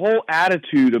up the whole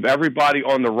attitude of everybody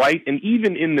on the right and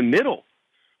even in the middle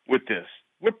with this.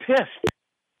 We're pissed.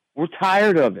 We're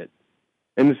tired of it.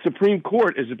 And the Supreme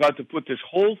Court is about to put this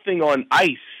whole thing on ice,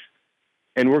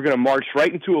 and we're going to march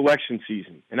right into election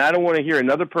season. And I don't want to hear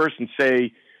another person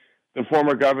say the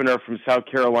former governor from South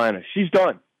Carolina. She's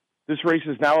done. This race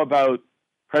is now about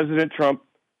President Trump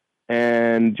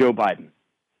and Joe Biden.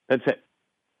 That's it.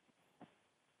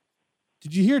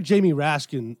 Did you hear Jamie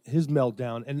Raskin, his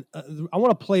meltdown? And I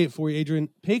want to play it for you, Adrian.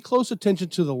 Pay close attention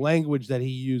to the language that he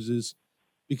uses,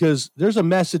 because there's a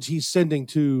message he's sending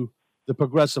to the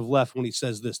progressive left when he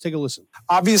says this. Take a listen.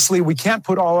 Obviously, we can't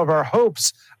put all of our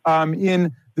hopes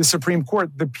in the Supreme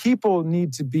Court. The people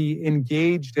need to be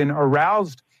engaged and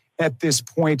aroused at this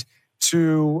point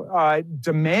to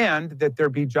demand that there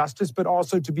be justice, but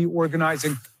also to be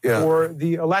organizing for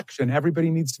the election. Everybody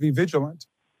needs to be vigilant.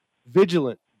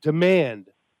 Vigilant, demand.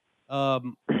 I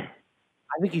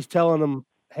think he's telling them,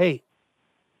 hey,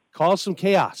 cause some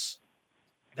chaos.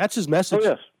 That's his message. Oh,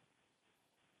 yes.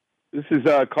 This is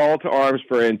a call to arms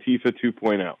for Antifa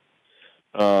 2.0.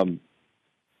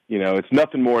 It's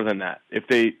nothing more than that.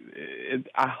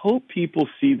 I hope people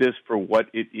see this for what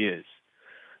it is.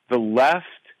 The left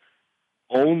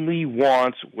only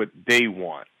wants what they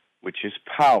want, which is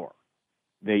power.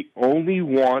 They only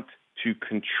want to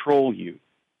control you.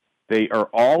 They are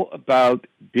all about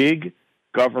big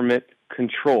government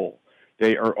control.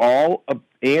 They are all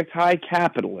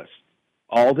anti-capitalist.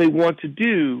 All they want to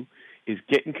do is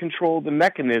get in control of the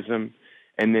mechanism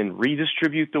and then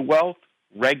redistribute the wealth,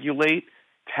 regulate,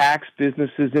 tax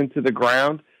businesses into the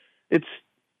ground. It's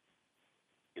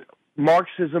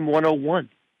Marxism 101.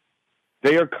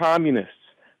 They are communists.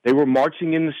 They were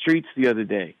marching in the streets the other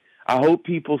day. I hope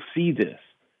people see this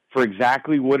for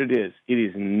exactly what it is. It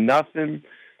is nothing,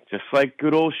 just like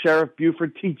good old Sheriff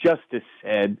Buford T. Justice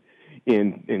said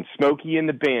in Smokey and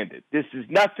the Bandit. This is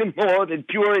nothing more than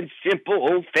pure and simple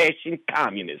old-fashioned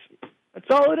communism. That's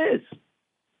all it is.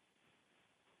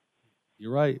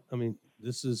 You're right. I mean,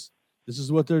 this is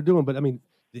what they're doing. But I mean,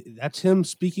 that's him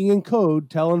speaking in code,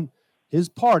 telling his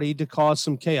party to cause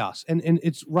some chaos, and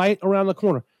it's right around the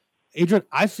corner. Adrian,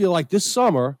 I feel like this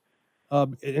summer,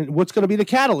 and what's going to be the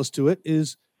catalyst to it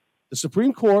is the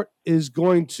Supreme Court is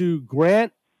going to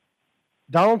grant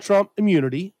Donald Trump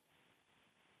immunity,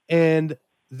 and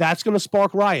that's going to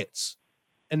spark riots,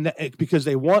 and because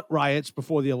they want riots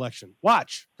before the election.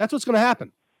 Watch, that's what's going to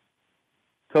happen.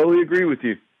 Totally agree with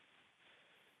you.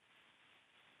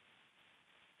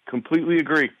 Completely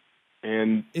agree.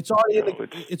 And it's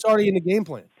already in the game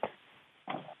plan.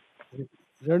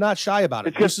 They're not shy about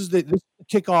it. This is the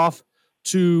kickoff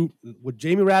to what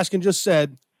Jamie Raskin just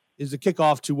said is the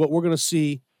kickoff to what we're going to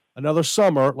see another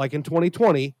summer, like in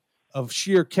 2020, of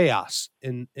sheer chaos.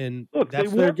 And look,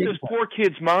 that's they warped this poor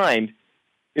kid's mind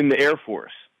in the Air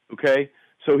Force. Okay,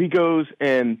 so he goes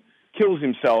and kills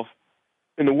himself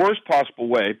in the worst possible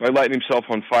way by lighting himself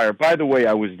on fire. By the way,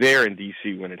 I was there in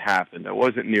D.C. when it happened. I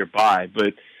wasn't nearby,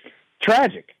 but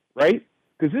tragic, right?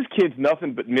 Because this kid's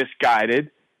nothing but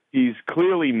misguided. He's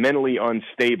clearly mentally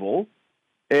unstable.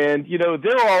 And,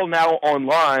 they're all now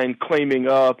online claiming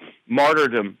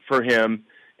martyrdom for him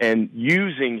and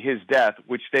using his death,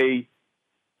 which they,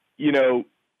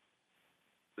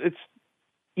 it's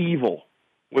evil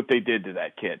what they did to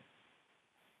that kid.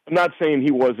 I'm not saying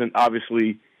he wasn't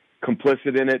obviously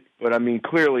complicit in it, but,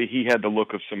 clearly he had the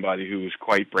look of somebody who was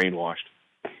quite brainwashed.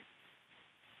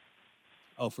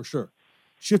 Oh, for sure.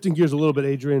 Shifting gears a little bit,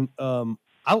 Adrian,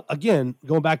 again,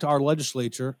 going back to our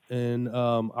legislature and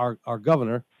our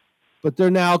governor, but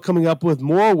they're now coming up with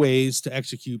more ways to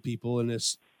execute people in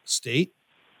this state.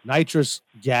 Nitrous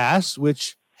gas,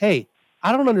 which, hey,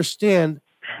 I don't understand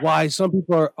why some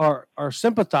people are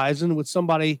sympathizing with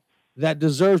somebody that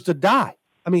deserves to die.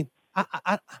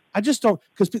 I just don't,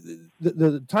 because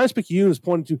the Times-Picayune is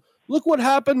pointing to, look what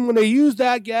happened when they used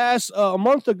that gas a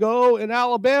month ago in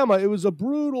Alabama. It was a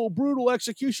brutal, brutal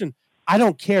execution. I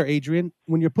don't care, Adrian.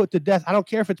 When you're put to death, I don't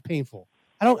care if it's painful.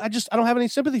 I don't have any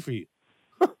sympathy for you.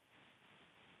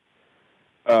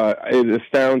 It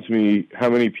astounds me how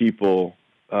many people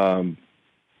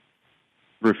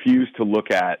refuse to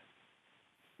look at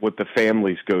what the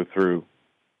families go through,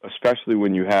 especially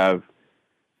when you have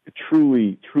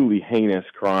truly, truly heinous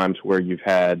crimes where you've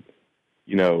had,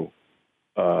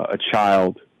 a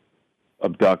child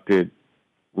abducted,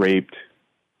 raped,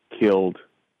 killed,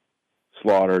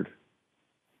 slaughtered,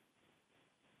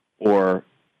 or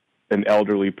an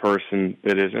elderly person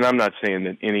that is, and I'm not saying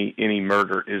that any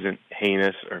murder isn't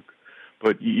heinous,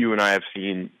 but you and I have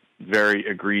seen very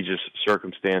egregious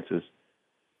circumstances.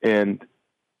 And,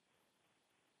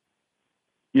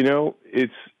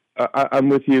 I'm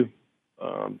with you.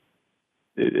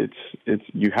 It's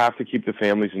you have to keep the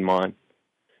families in mind.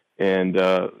 And,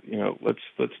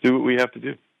 let's do what we have to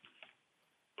do.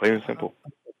 Plain and simple.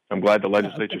 I'm glad the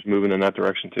legislature's moving in that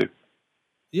direction too.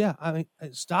 Yeah,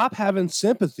 stop having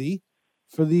sympathy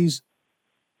for these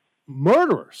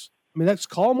murderers. Let's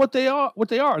call them what they are.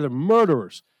 They're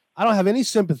murderers. I don't have any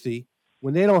sympathy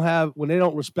when they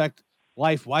don't respect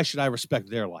life. Why should I respect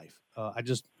their life?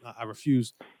 I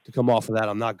refuse to come off of that.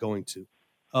 I'm not going to.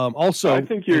 Also, I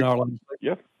think in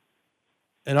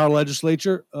our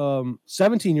legislature,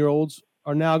 17-year-olds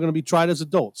are now going to be tried as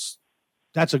adults.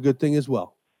 That's a good thing as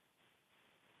well.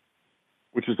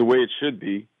 Which is the way it should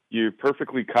be. You're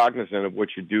perfectly cognizant of what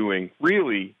you're doing.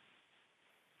 Really,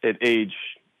 at age,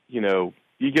 you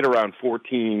get around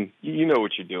 14, you know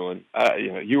what you're doing.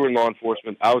 You were in law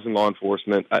enforcement. I was in law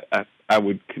enforcement. I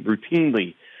would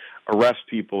routinely arrest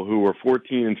people who were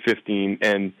 14 and 15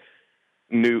 and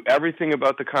knew everything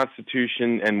about the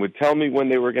Constitution and would tell me when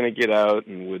they were going to get out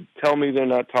and would tell me they're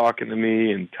not talking to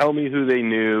me and tell me who they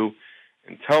knew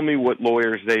and tell me what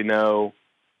lawyers they know.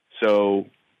 So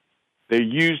they're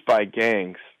used by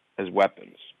gangs as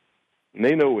weapons, and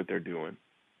they know what they're doing.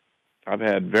 I've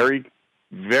had very,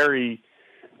 very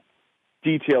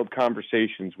detailed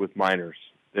conversations with minors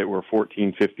that were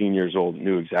 14, 15 years old and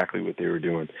knew exactly what they were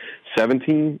doing.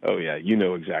 17, oh yeah, you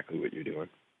know exactly what you're doing.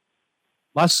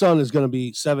 My son is going to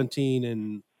be 17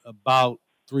 in about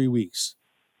 3 weeks.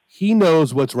 He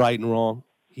knows what's right and wrong.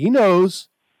 He knows.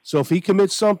 So if he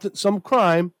commits some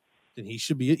crime, then he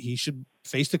should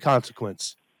face the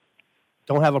consequence.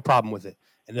 Don't have a problem with it.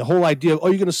 And the whole idea of,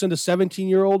 you're going to send a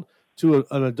 17-year-old to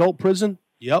an adult prison?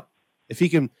 Yep. If he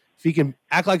can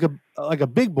act like a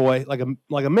big boy, like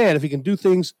a man, if he can do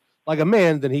things like a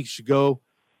man, then he should go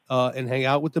and hang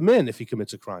out with the men if he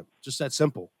commits a crime. Just that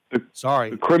simple. Sorry.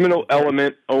 The criminal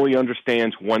element only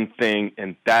understands one thing,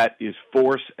 and that is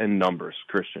force and numbers,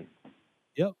 Kristian.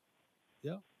 Yep.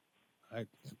 I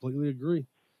completely agree.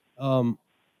 How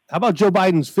about Joe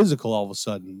Biden's physical all of a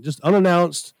sudden? Just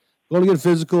unannounced, going to get a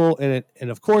physical, and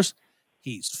of course,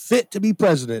 he's fit to be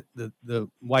president, the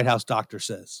White House doctor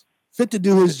says. Fit to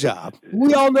do his job.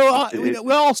 We all know, we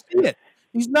all see it.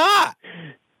 He's not.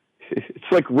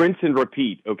 It's like rinse and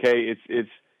repeat, okay?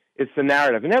 It's the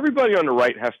narrative. And everybody on the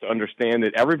right has to understand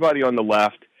that everybody on the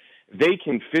left, they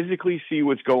can physically see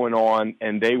what's going on,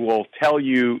 and they will tell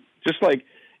you, just like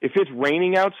if it's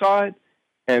raining outside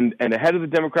and the head of the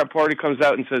Democrat Party comes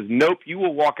out and says, nope, you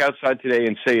will walk outside today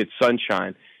and say it's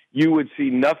sunshine. you would see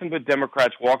nothing but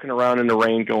Democrats walking around in the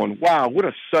rain going, wow, what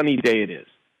a sunny day it is.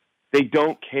 They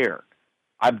don't care.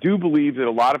 I do believe that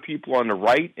a lot of people on the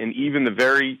right and even the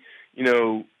very,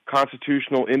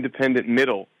 constitutional independent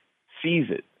middle sees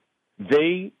it.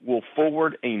 They will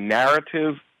forward a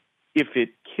narrative if it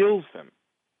kills them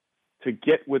to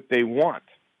get what they want.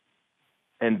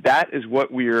 And that is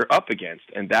what we are up against.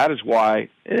 And that is why,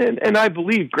 and I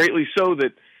believe greatly so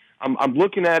that I'm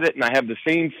looking at it and I have the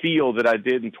same feel that I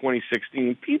did in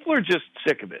 2016. People are just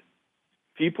sick of it.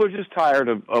 People are just tired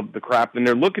of the crap, and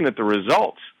they're looking at the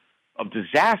results of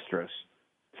disastrous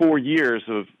 4 years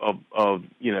of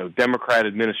Democrat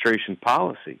administration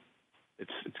policy.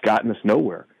 It's gotten us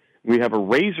nowhere. We have a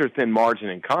razor-thin margin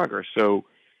in Congress. So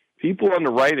people on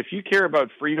the right, if you care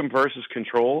about freedom versus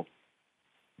control,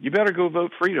 you better go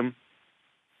vote freedom.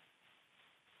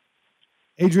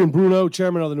 Adrian Bruno,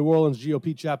 chairman of the New Orleans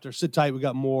GOP chapter. Sit tight. We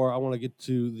got more. I want to get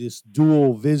to this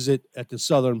dual visit at the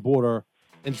southern border.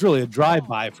 And it's really a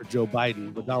drive-by for Joe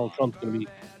Biden, but Donald Trump's going to be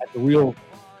at the real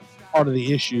part of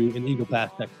the issue in Eagle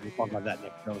Pass, Texas. We'll talk about that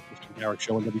next on the Kristian Garic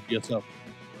Show on WGSO.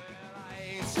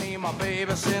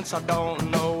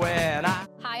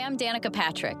 Hi, I'm Danica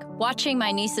Patrick. Watching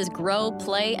my nieces grow,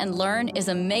 play, and learn is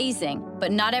amazing,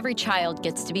 but not every child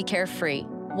gets to be carefree.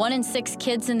 1 in 6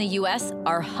 kids in the U.S.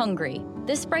 are hungry.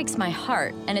 This breaks my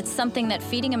heart, and it's something that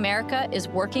Feeding America is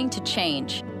working to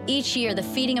change. Each year, the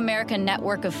Feeding America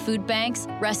network of food banks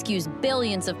rescues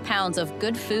billions of pounds of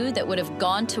good food that would have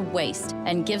gone to waste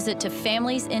and gives it to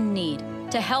families in need.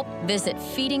 To help, visit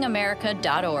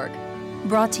feedingamerica.org.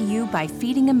 Brought to you by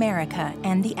Feeding America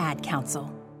and the Ad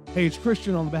Council. Hey, it's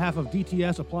Kristian on behalf of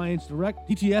DTS Appliance Direct.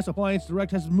 DTS Appliance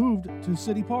Direct has moved to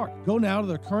City Park. Go now to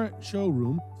their current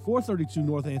showroom, 432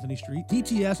 North Anthony Street.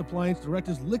 DTS Appliance Direct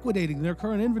is liquidating their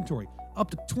current inventory,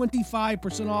 up to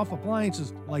 25% off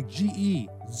appliances like GE,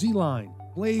 Z-Line,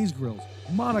 Blaze Grills,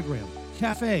 Monogram,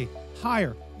 Cafe,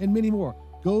 Hire, and many more.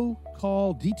 Go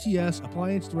call DTS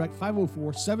Appliance Direct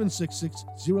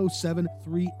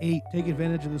 504-766-0738. Take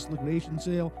advantage of this liquidation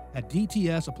sale at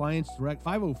DTS Appliance Direct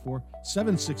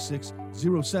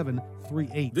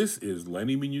 504-766-0738. This is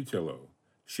Lenny Minutillo,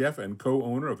 chef and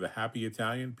co-owner of the Happy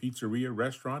Italian Pizzeria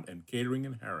Restaurant and Catering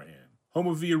in Harahan, home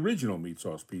of the original meat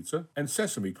sauce pizza and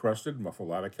sesame-crusted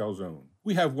muffalata calzone.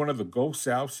 We have one of the Gulf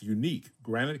South's unique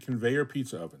granite conveyor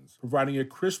pizza ovens, providing a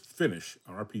crisp finish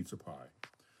on our pizza pie.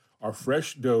 Our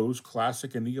fresh doughs,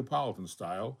 classic and Neapolitan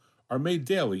style, are made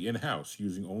daily in-house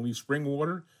using only spring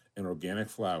water and organic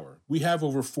flour. We have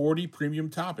over 40 premium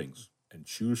toppings and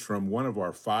choose from one of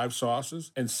our 5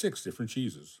 sauces and 6 different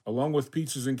cheeses. Along with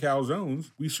pizzas and calzones,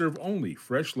 we serve only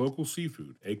fresh local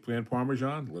seafood, eggplant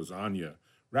parmesan, lasagna,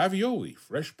 ravioli,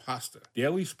 fresh pasta,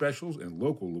 daily specials, and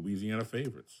local Louisiana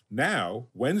favorites. Now,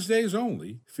 Wednesdays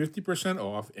only, 50%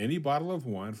 off any bottle of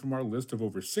wine from our list of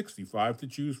over 65 to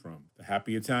choose from. The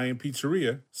Happy Italian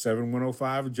Pizzeria,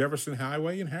 7105 Jefferson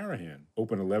Highway in Harahan.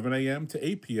 Open 11 a.m. to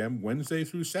 8 p.m. Wednesday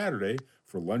through Saturday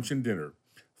for lunch and dinner.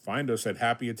 Find us at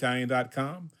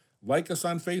happyitalian.com, like us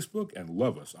on Facebook, and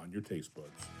love us on your taste buds.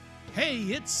 Hey,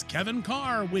 it's Kevin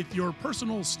Carr with your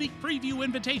personal sneak preview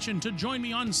invitation to join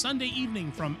me on Sunday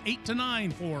evening from 8 to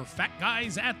 9 for Fat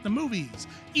Guys at the Movies.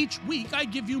 Each week, I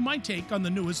give you my take on the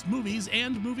newest movies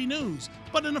and movie news,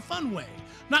 but in a fun way.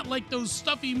 Not like those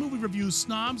stuffy movie review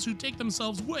snobs who take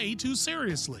themselves way too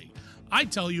seriously. I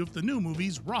tell you if the new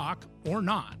movies rock or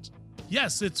not.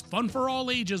 Yes, it's fun for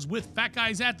all ages with Fat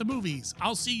Guys at the Movies.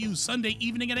 I'll see you Sunday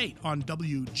evening at 8 on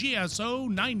WGSO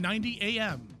 990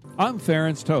 AM. I'm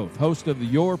Ference Toth, host of the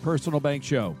Your Personal Bank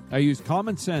Show. I use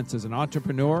common sense as an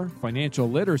entrepreneur,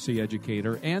 financial literacy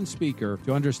educator, and speaker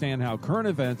to understand how current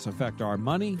events affect our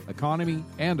money, economy,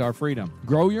 and our freedom.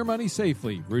 Grow your money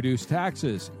safely, reduce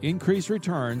taxes, increase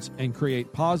returns, and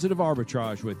create positive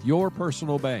arbitrage with Your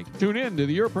Personal Bank. Tune in to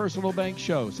the Your Personal Bank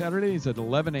Show, Saturdays at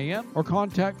 11 a.m. or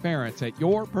contact Ference at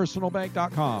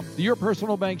yourpersonalbank.com. The Your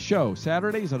Personal Bank Show,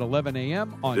 Saturdays at 11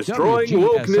 a.m. on Destroying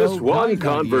WGSO wokeness one 990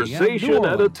 conversation AM,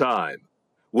 at a time.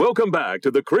 Welcome back to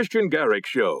the Kristian Garic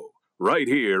Show, right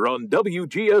here on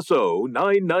WGSO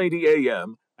 990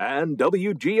 AM and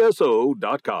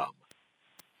WGSO.com.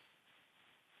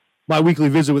 My weekly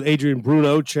visit with Adrian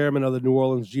Bruno, chairman of the New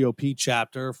Orleans GOP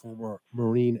chapter, former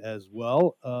Marine as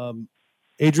well.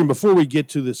 Adrian, before we get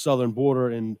to the southern border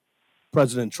and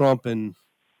President Trump and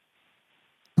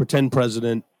pretend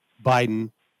President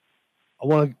Biden, I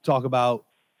want to talk about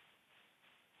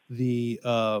the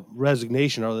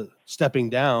resignation or the stepping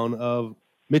down of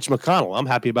Mitch McConnell. I'm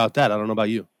happy about that. I don't know about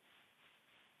you.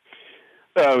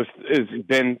 It's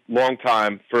been a long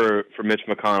time for Mitch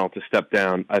McConnell to step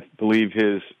down. I believe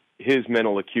his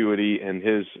mental acuity and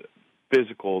his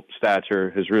physical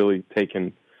stature has really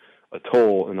taken a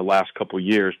toll in the last couple of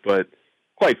years. But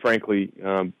quite frankly,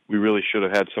 we really should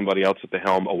have had somebody else at the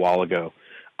helm a while ago.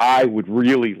 I would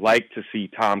really like to see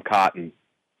Tom Cotton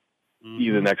be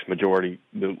the next majority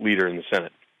leader in the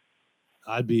Senate.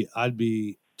 I'd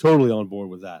be totally on board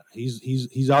with that.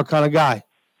 He's our kind of guy.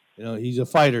 You know, he's a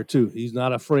fighter too. He's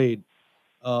not afraid.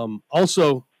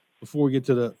 Also, before we get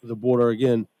to the border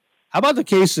again, how about the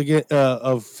case again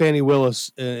of Fannie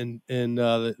Willis and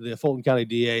the Fulton County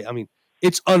DA? I mean,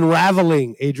 it's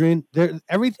unraveling, Adrian.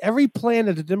 Every plan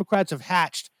that the Democrats have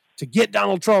hatched to get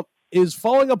Donald Trump is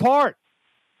falling apart.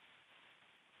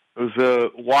 There was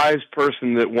a wise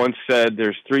person that once said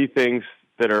there's three things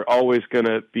that are always going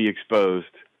to be exposed: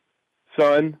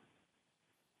 sun,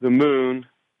 the moon,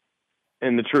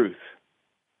 and the truth.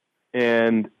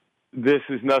 And this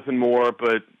is nothing more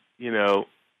but, you know,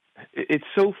 it's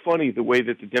so funny the way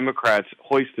that the Democrats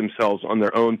hoist themselves on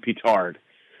their own petard.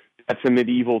 That's a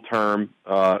medieval term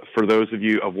for those of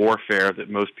you of warfare that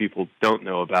most people don't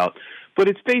know about. But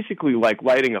it's basically like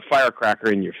lighting a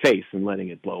firecracker in your face and letting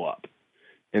it blow up.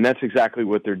 And that's exactly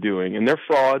what they're doing. And they're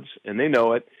frauds, and they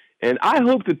know it. And I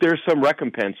hope that there's some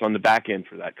recompense on the back end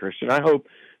for that, Kristian. I hope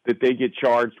that they get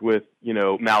charged with, you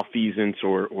know, malfeasance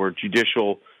or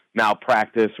judicial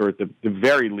malpractice, or at the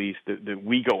very least that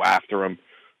we go after them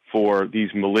for these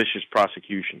malicious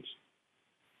prosecutions.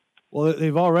 Well,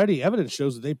 they've already, evidence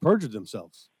shows that they perjured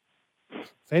themselves.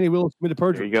 Fannie Willis committed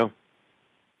perjury. There you go.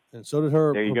 And so did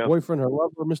her boyfriend, her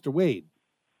lover, Mr. Wade.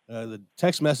 The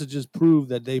text messages prove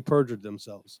that they perjured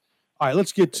themselves. All right,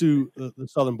 let's get to the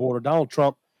southern border. Donald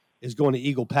Trump is going to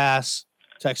Eagle Pass,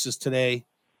 Texas today.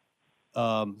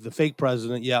 The fake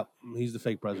president, he's the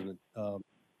fake president.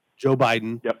 Joe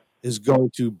Biden is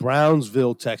going to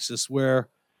Brownsville, Texas, where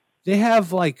they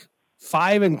have like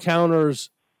 5 encounters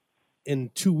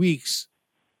in 2 weeks,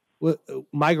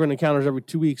 migrant encounters every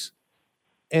 2 weeks.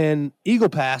 And Eagle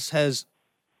Pass has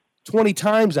 20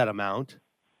 times that amount.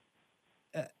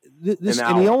 And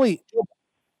he only,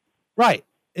 right.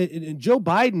 And Joe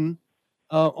Biden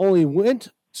only went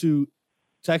to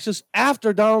Texas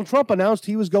after Donald Trump announced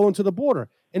he was going to the border.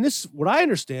 And this, what I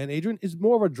understand, Adrian, is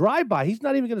more of a drive-by. He's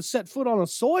not even going to set foot on a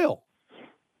soil.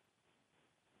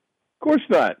 Of course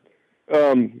not.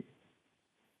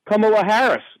 Kamala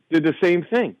Harris did the same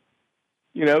thing.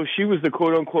 You know, she was the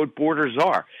quote-unquote border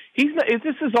czar. He's not.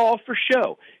 This is all for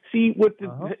show. See,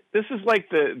 this is like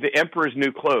the emperor's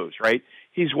new clothes, right?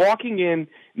 He's walking in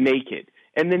naked,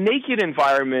 and the naked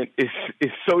environment is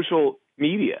social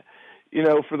media. You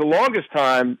know, for the longest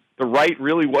time, the right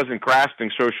really wasn't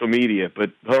grasping social media,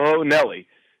 but oh, Nelly,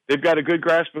 they've got a good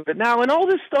grasp of it now, and all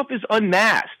this stuff is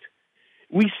unmasked.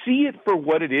 We see it for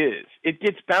what it is. It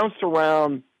gets bounced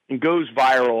around and goes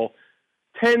viral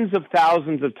tens of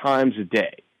thousands of times a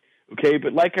day. Okay,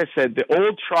 but like I said, the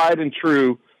old tried and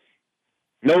true,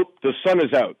 nope, the sun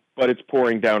is out, but it's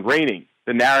pouring down raining.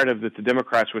 The narrative that the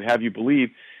Democrats would have you believe,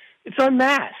 it's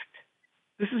unmasked.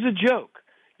 This is a joke.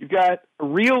 You've got a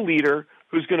real leader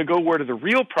who's going to go where the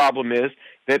real problem is,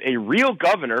 that a real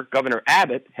governor, Governor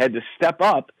Abbott, had to step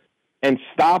up and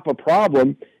stop a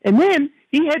problem. And then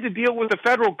he had to deal with the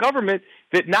federal government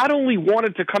that not only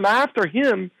wanted to come after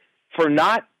him for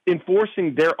not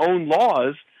enforcing their own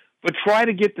laws, but try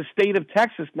to get the state of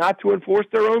Texas not to enforce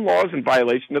their own laws in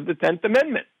violation of the 10th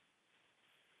Amendment.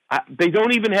 They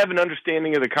don't even have an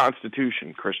understanding of the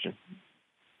Constitution, Kristian.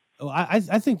 Oh, I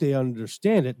think they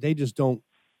understand it. They just don't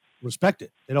respect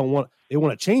it. They want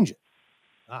to change it.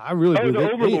 I really do.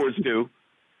 The overlords do.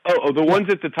 The ones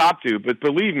at the top do. But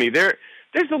believe me, there's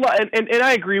a lot, and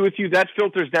I agree with you. That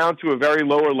filters down to a very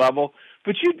lower level.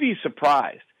 But you'd be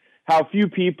surprised how few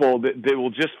people that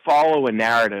will just follow a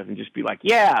narrative and just be like,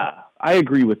 "Yeah, I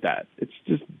agree with that." It's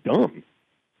just dumb.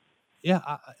 Yeah,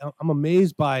 I'm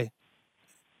amazed by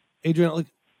Adrian. Like,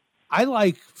 I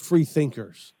like free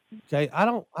thinkers. Okay, I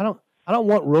don't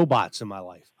want robots in my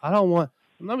life. I don't want.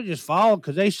 Let me just follow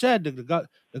because they said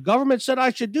the government said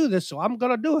I should do this, so I'm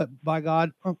going to do it. By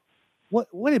God,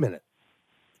 wait a minute.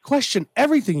 Question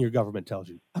everything your government tells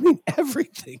you. I mean,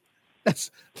 everything. That's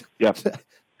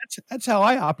how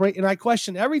I operate, and I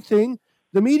question everything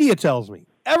the media tells me.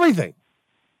 Everything.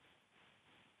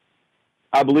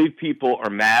 I believe people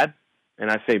are mad, and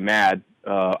I say mad.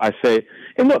 I say,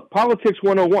 and look, politics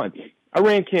 101. I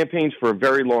ran campaigns for a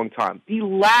very long time. The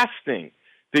last thing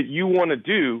that you want to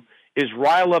do is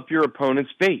rile up your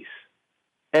opponent's base.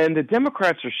 And the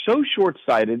Democrats are so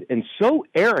short-sighted and so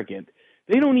arrogant,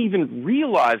 they don't even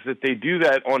realize that they do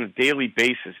that on a daily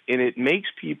basis. And it makes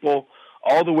people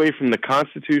all the way from the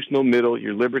constitutional middle,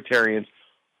 your libertarians,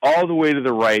 all the way to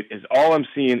the right, is all I'm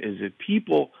seeing is that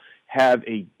people have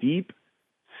a deep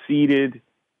deep-seated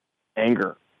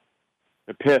anger.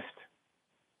 They're pissed.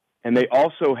 And they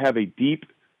also have a deep,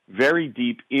 very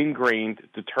deep, ingrained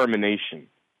determination.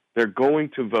 They're going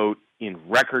to vote in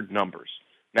record numbers.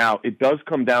 Now, it does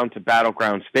come down to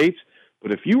battleground states,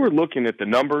 but if you were looking at the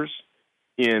numbers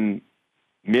in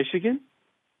Michigan,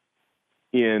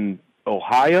 in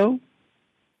Ohio,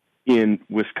 in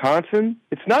Wisconsin,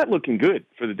 it's not looking good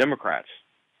for the Democrats.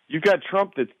 You've got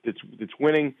Trump that's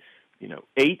winning,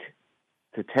 8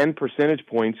 to 10 percentage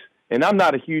points, and I'm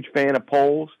not a huge fan of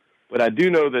polls, but I do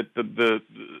know that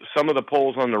some of the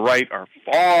polls on the right are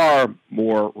far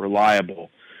more reliable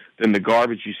than the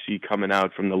garbage you see coming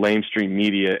out from the mainstream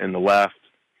media and the left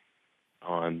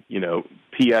on,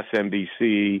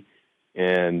 PSNBC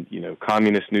and,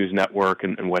 Communist News Network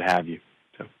and what have you.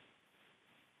 So,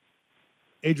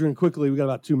 Adrian, quickly, we got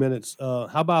about 2 minutes. How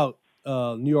about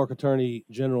New York Attorney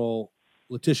General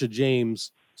Letitia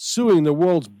James suing the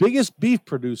world's biggest beef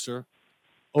producer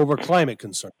over climate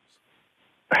concerns?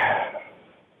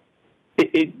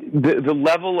 The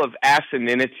level of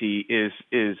asininity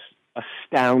is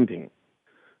astounding.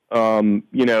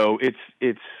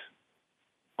 It's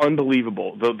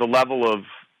unbelievable. The level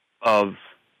of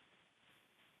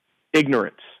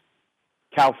ignorance.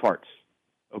 Cow farts.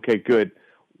 Okay, good.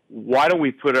 Why don't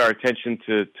we put our attention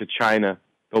to China,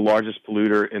 the largest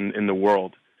polluter in the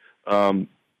world?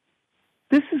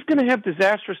 This is going to have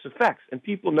disastrous effects, and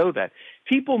people know that.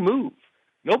 People move.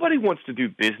 Nobody wants to do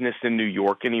business in New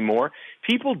York anymore.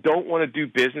 People don't want to do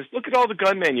business. Look at all the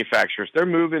gun manufacturers. They're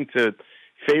moving to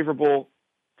favorable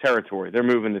territory. They're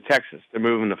moving to Texas. They're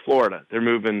moving to Florida. They're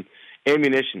moving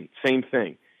ammunition. Same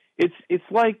thing. It's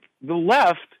like the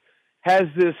left has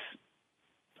this,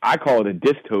 I call it a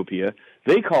dystopia.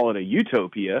 They call it a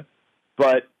utopia,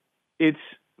 but it's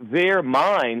their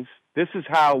minds. This is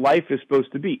how life is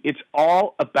supposed to be. It's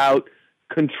all about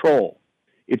control.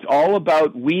 It's all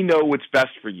about we know what's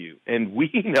best for you, and we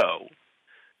know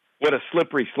what a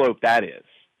slippery slope that is.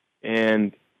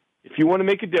 And if you want to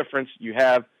make a difference, you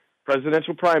have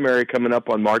presidential primary coming up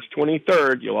on March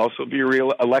 23rd. You'll also be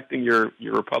electing your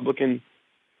Republican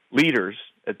leaders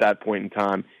at that point in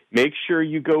time. Make sure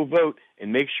you go vote,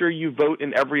 and make sure you vote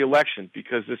in every election,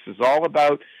 because this is all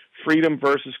about freedom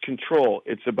versus control.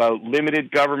 It's about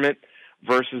limited government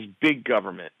versus big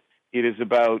government. It is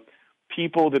about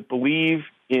people that believe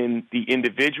in the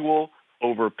individual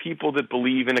over people that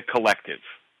believe in a collective.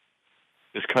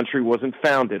 This country wasn't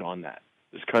founded on that.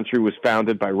 This country was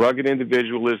founded by rugged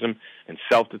individualism and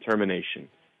self-determination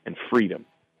and freedom.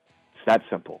 It's that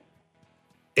simple.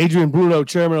 Adrian Bruno,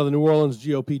 chairman of the New Orleans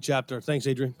GOP chapter. Thanks,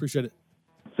 Adrian. Appreciate it.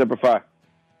 Semper Fi.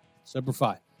 Semper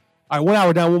Fi. All right, 1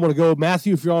 hour down, 1 more to go.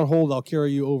 Matthew, if you're on hold, I'll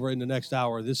carry you over in the next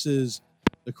hour. This is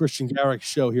the Kristian Garic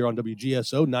Show here on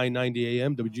WGSO, 990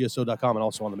 AM, WGSO.com, and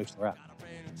also on the Mixler app.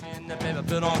 Baby,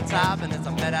 put on top, and it's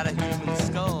a made out of human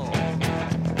skull.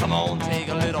 Come on, take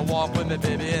a little walk with me,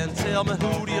 baby, and tell me,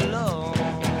 who do you love?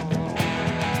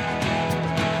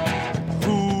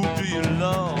 Who do you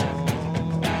love?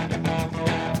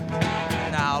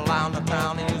 Now, around the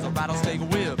town and use a rattlesnake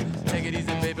whip. Take it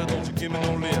easy, baby, don't you give me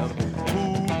no lip.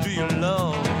 Who do you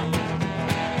love?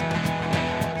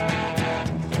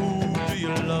 Who do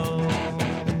you love?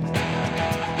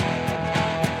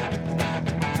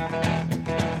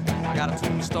 I got a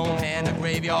tombstone hand, a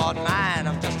graveyard mind.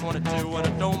 I'm just 22 and I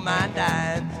don't mind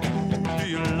dying. Who do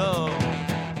you love?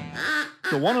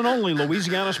 The one and only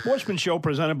Louisiana Sportsman Show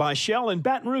presented by Shell in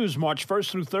Baton Rouge, March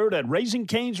 1st through 3rd at Raising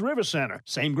Cane's River Center.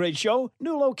 Same great show,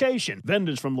 new location.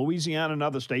 Vendors from Louisiana and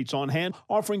other states on hand,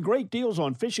 offering great deals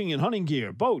on fishing and hunting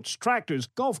gear, boats, tractors,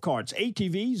 golf carts,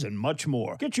 ATVs, and much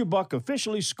more. Get your buck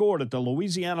officially scored at the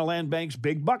Louisiana Land Bank's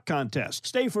Big Buck Contest.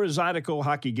 Stay for a Zydeco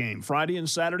hockey game Friday and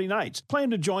Saturday nights. Plan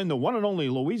to join the one and only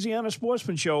Louisiana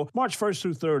Sportsman Show, March 1st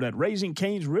through 3rd at Raising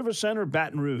Cane's River Center,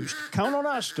 Baton Rouge. Count on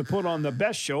us to put on the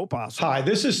best show possible. Hi,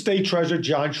 this is State Treasurer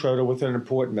John Schroeder with an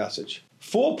important message.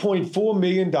 $4.4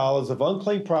 million of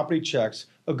unclaimed property checks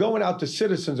are going out to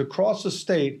citizens across the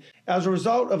state as a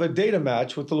result of a data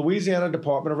match with the Louisiana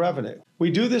Department of Revenue. We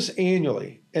do this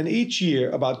annually, and each year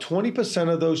about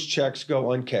 20% of those checks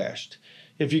go uncashed.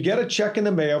 If you get a check in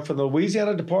the mail from the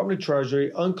Louisiana Department of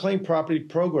Treasury Unclaimed Property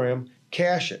Program,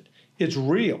 cash it. It's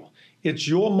real. It's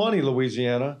your money,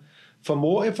 Louisiana. For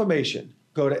more information,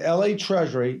 go to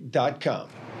latreasury.com.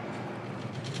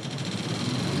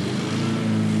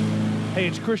 Hey,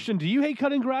 it's Kristian. Do you hate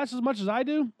cutting grass as much as I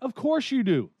do? Of course you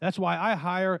do. That's why I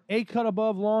hire A Cut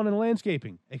Above Lawn and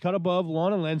Landscaping. A Cut Above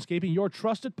Lawn and Landscaping, your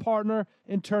trusted partner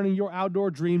in turning your outdoor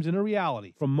dreams into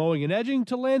reality. From mowing and edging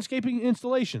to landscaping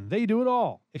installation, they do it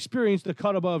all. Experience the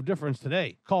Cut Above difference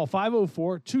today. Call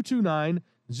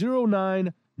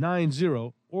 504-229-0999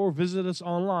 or visit us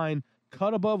online,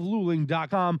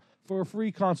 cutaboveluling.com, for a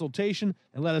free consultation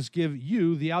and let us give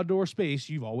you the outdoor space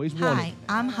you've always wanted. Hi,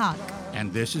 I'm Huck.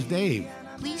 And this is Dave.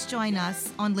 Please join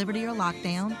us on Liberty or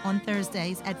Lockdown on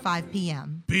Thursdays at 5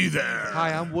 p.m. Be there.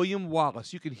 Hi, I'm William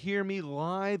Wallace. You can hear me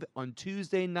live on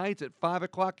Tuesday nights at 5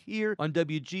 o'clock here on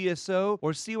WGSO,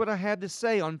 or see what I had to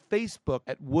say on Facebook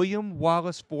at William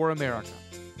Wallace for America.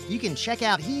 You can check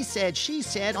out He Said, She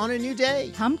Said on a new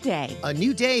day. Hump Day. A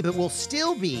new day, but we'll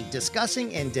still be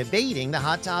discussing and debating the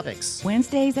hot topics.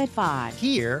 Wednesdays at 5.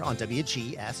 Here on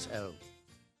WGSO.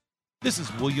 This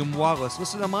is William Wallace.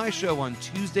 Listen to my show on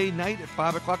Tuesday night at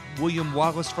 5 o'clock, William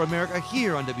Wallace for America,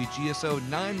 here on WGSO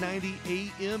 990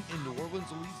 AM in New Orleans,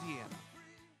 Louisiana.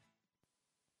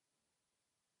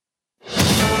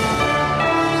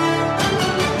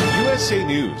 USA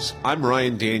News, I'm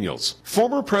Ryan Daniels.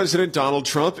 Former President Donald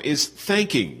Trump is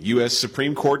thanking U.S.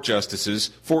 Supreme Court justices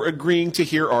for agreeing to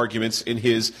hear arguments in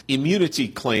his immunity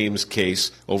claims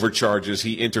case over charges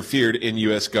he interfered in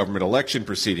U.S. government election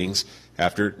proceedings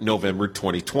after November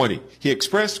 2020. He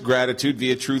expressed gratitude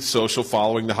via Truth Social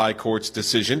following the High Court's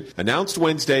decision, announced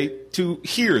Wednesday, to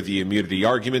hear the immunity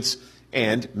arguments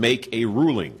and make a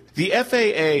ruling. The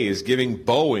FAA is giving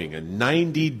Boeing a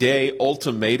 90-day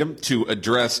ultimatum to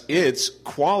address its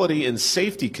quality and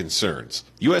safety concerns.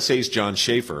 USA's John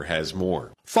Schaefer has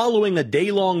more. Following a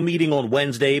day-long meeting on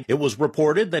Wednesday, it was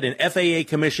reported that an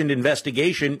FAA-commissioned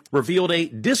investigation revealed a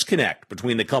disconnect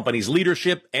between the company's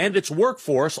leadership and its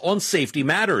workforce on safety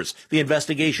matters. The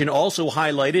investigation also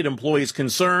highlighted employees'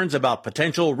 concerns about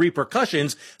potential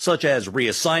repercussions, such as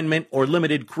reassignment or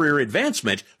limited career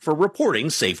advancement for reporting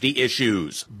safety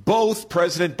issues. Both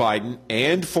President Biden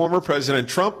and former President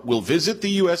Trump will visit the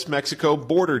U.S.-Mexico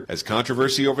border as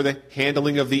controversy over the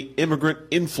handling of the immigrant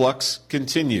influx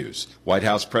continues. White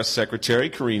House Press Secretary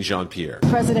Karine Jean-Pierre.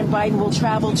 President Biden will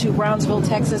travel to Brownsville,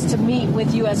 Texas to meet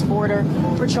with U.S. Border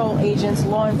Patrol agents,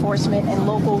 law enforcement, and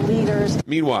local leaders.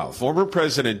 Meanwhile, former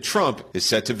President Trump is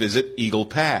set to visit Eagle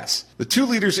Pass. The two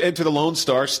leaders enter the Lone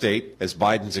Star State as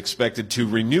Biden's expected to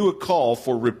renew a call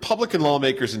for Republican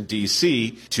lawmakers in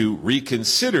D.C. to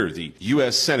reconsider the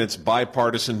U.S. Senate's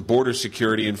bipartisan border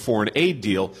security and foreign aid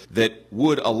deal that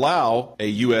would allow a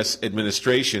U.S.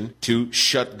 administration to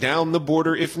shut down the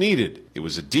border if needed. It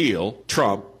was a deal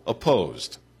Trump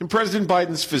opposed. And President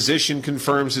Biden's physician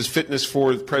confirms his fitness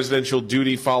for presidential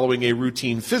duty following a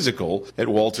routine physical at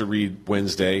Walter Reed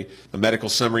Wednesday. The medical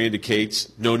summary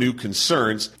indicates no new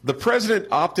concerns. The president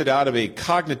opted out of a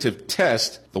cognitive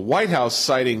test, the White House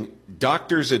citing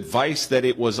doctors' advice that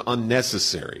it was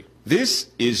unnecessary. This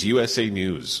is USA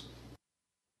News.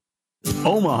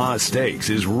 Omaha Steaks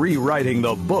is rewriting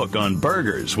the book on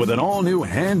burgers with an all-new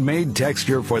handmade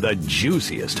texture for the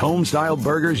juiciest home-style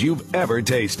burgers you've ever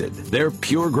tasted. Their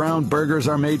pure ground burgers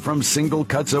are made from single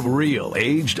cuts of real,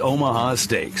 aged Omaha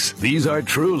steaks. These are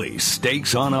truly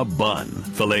steaks on a bun.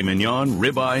 Filet mignon,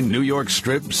 ribeye, New York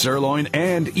strip, sirloin,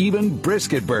 and even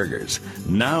brisket burgers.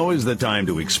 Now is the time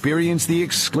to experience the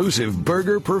exclusive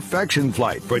Burger Perfection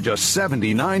Flight for just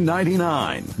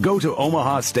 $79.99. Go to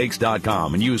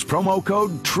omahasteaks.com and use promo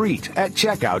code TREAT at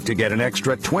checkout to get an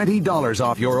extra $20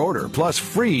 off your order, plus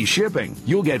free shipping.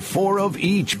 You'll get 4 of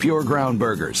each pure ground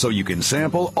burger, so you can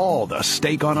sample all the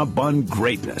steak on a bun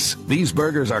greatness. These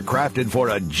burgers are crafted for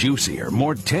a juicier,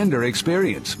 more tender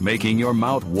experience, making your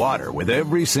mouth water with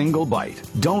every single bite.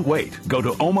 Don't wait. Go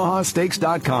to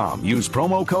omahasteaks.com, use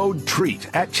promo code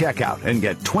TREAT at checkout, and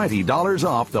get $20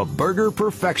 off the Burger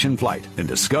Perfection Flight and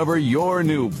discover your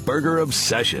new burger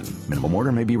obsession. Minimum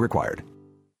order may be required.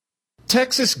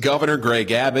 Texas Governor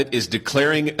Greg Abbott is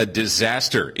declaring a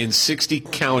disaster in 60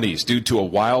 counties due to a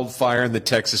wildfire in the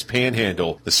Texas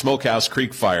Panhandle. The Smokehouse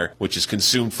Creek Fire, which has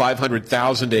consumed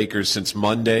 500,000 acres since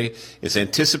Monday, is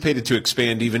anticipated to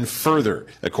expand even further.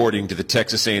 According to the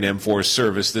Texas A&M Forest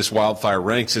Service, this wildfire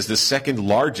ranks as the second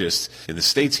largest in the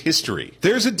state's history.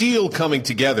 There's a deal coming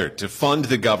together to fund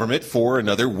the government for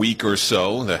another week or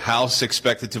so. The House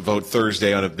expected to vote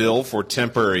Thursday on a bill for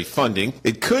temporary funding.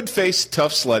 It could face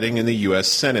tough sledding in the U.S.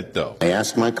 Senate, though. I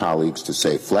ask my colleagues to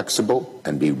stay flexible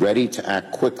and be ready to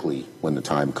act quickly when the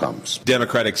time comes.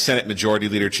 Democratic Senate Majority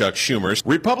Leader Chuck Schumer.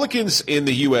 Republicans in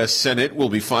the U.S. Senate will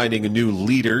be finding a new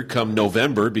leader come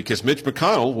November because Mitch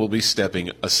McConnell will be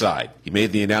stepping aside. He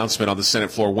made the announcement on the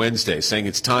Senate floor Wednesday, saying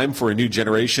it's time for a new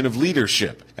generation of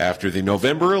leadership. After the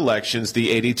November elections, the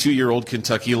 82-year-old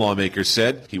Kentucky lawmaker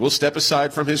said he will step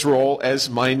aside from his role as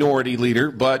minority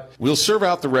leader, but will serve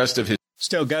out the rest of his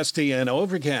Still gusty and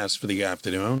overcast for the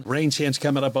afternoon. Rain chance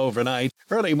coming up overnight.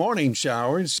 Early morning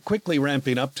showers quickly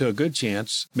ramping up to a good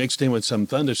chance, mixed in with some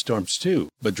thunderstorms too.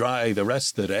 But dry the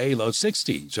rest of the day, low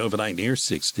 60s, overnight near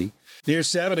 60. Near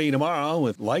 70 tomorrow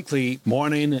with likely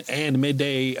morning and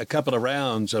midday a couple of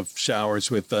rounds of showers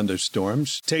with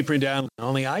thunderstorms. Tapering down,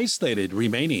 only isolated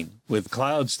remaining with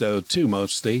clouds though too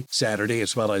mostly. Saturday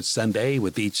as well as Sunday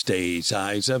with each day's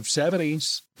highs of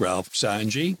 70s. Ralph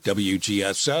Sanji,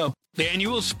 WGSO. The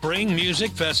annual Spring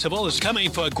Music Festival is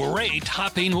coming for a great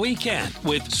hopping weekend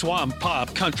with swamp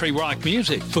pop country rock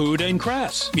music, food and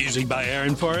crafts, music by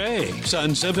Aaron Foray,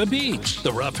 Sons of a Beach,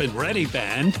 the Rough and Ready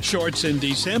Band, Shorts in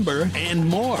December, and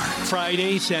more.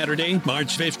 Friday, Saturday,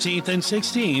 March 15th and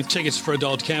 16th. Tickets for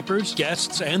adult campers,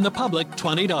 guests, and the public,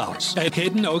 $20 at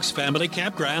Hidden Oaks Family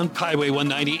Campground, Highway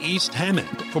 190 East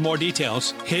Hammond. For more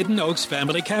details,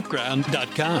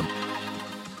 hiddenoaksfamilycampground.com.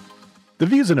 The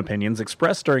views and opinions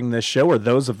expressed during this show are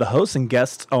those of the hosts and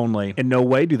guests only. In no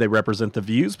way do they represent the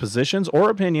views, positions, or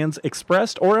opinions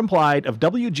expressed or implied of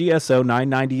WGSO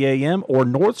 990 AM or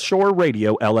North Shore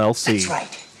Radio, LLC. That's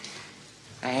right.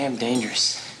 I am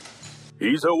dangerous.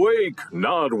 He's awake,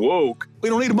 not woke. We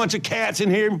don't need a bunch of cats in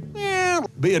here. Meow.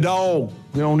 Be a dog.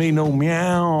 We don't need no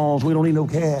meows. We don't need no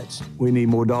cats. We need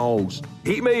more dogs.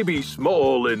 He may be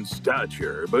small in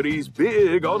stature, but he's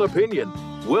big on opinion.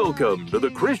 Welcome to the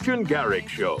Kristian Garic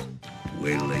Show.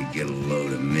 Wait till they get a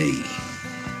load of me.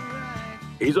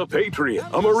 He's a patriot,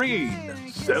 a Marine,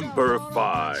 Semper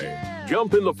Fi.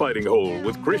 Jump in the fighting hole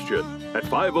with Kristian at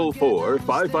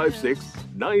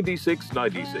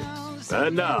 504-556-9696.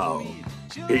 And now,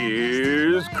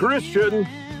 here's Kristian.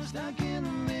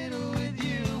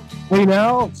 Hey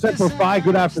now, Semper Fi,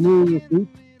 good afternoon.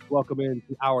 Welcome in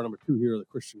to hour number 2 here of the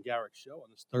Kristian Garic Show on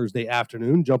this Thursday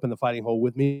afternoon. Jump in the fighting hole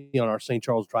with me on our St.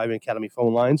 Charles Driving Academy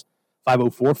phone lines,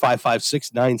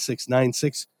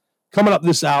 504-556-9696. Coming up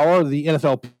this hour, the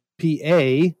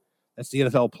NFLPA, that's the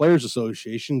NFL Players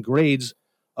Association, grades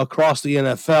across the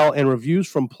NFL and reviews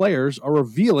from players are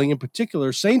revealing, in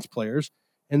particular, Saints players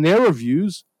and their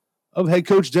reviews of head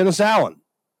coach Dennis Allen.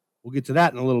 We'll get to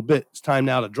that in a little bit. It's time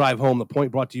now to drive home the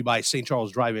point, brought to you by St.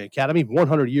 Charles Driving Academy.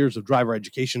 100 years of driver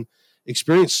education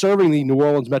experience serving the New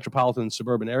Orleans metropolitan and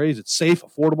suburban areas. It's safe,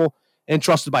 affordable, and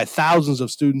trusted by thousands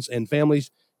of students and families.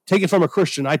 Take it from a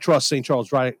Kristian. I trust St.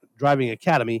 Charles Driving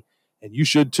Academy, and you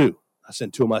should too. I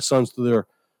sent 2 of my sons to their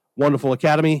wonderful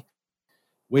academy,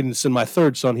 waiting to send my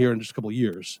 3rd son here in just a couple of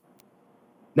years.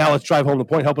 Now let's drive home the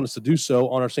point. Helping us to do so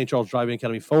on our St. Charles Driving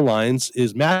Academy phone lines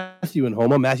is Matthew in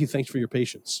Houma. Matthew, thanks for your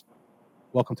patience.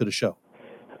 Welcome to the show.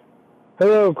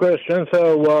 Hello, Kristian.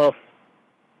 So,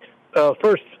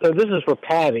 first, this is for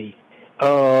Patty.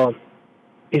 If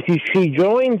she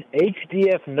joins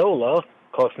HDF NOLA,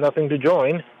 costs nothing to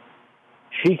join,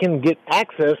 she can get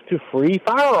access to free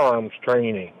firearms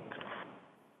training.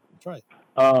 That's right.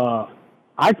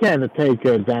 I can't take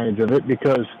advantage of it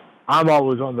because I'm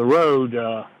always on the road.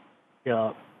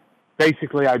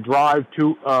 Basically, I drive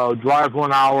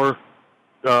 1 hour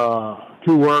to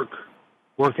work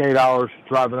 8 hours,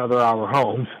 drive another hour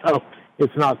home. So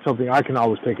it's not something I can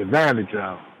always take advantage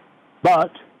of.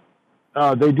 But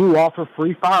they do offer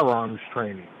free firearms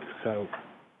training. So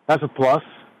that's a plus.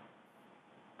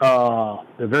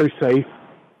 They're very safe.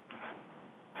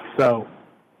 So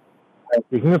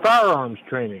speaking of firearms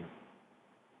training,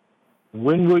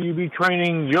 when will you be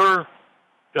training your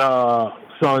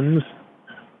sons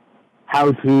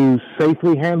how to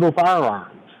safely handle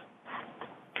firearms?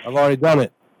 I've already done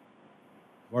it.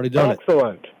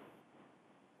 Excellent.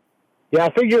 Yeah,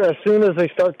 I figure as soon as they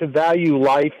start to value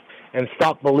life and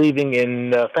stop believing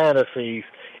in fantasies,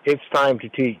 it's time to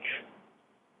teach.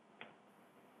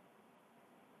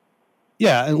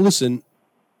 Yeah, and listen,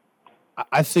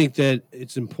 I think that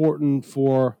it's important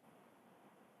for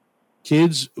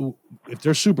kids, if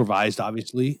they're supervised,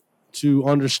 obviously, to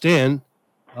understand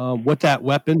what that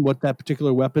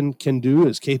particular weapon can do,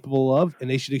 is capable of, and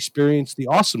they should experience the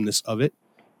awesomeness of it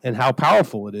and how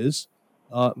powerful it is,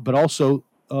 but also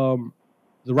the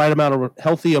right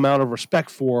healthy amount of respect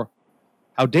for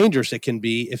how dangerous it can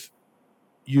be if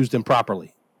used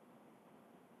improperly.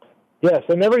 Yes,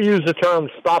 and never use the term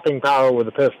stopping power with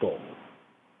a pistol,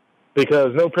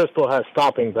 because no pistol has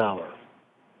stopping power,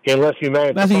 unless you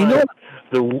manage to find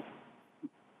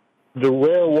the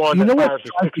rare one that fires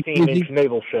a 16-inch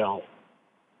naval shell.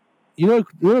 You know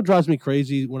what drives me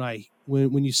crazy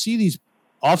when you see these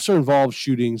officer-involved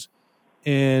shootings,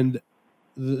 and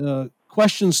the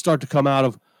questions start to come out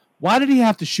of, why did he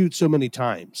have to shoot so many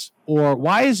times? Or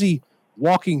why is he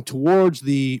walking towards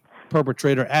the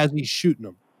perpetrator as he's shooting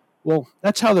him? Well,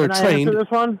 that's how they're trained. Can I answer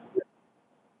this one?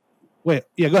 Wait,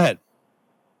 yeah, go ahead.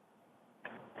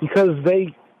 because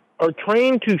they are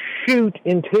trained to shoot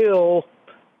until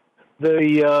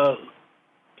the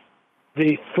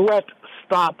threat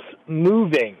stops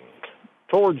moving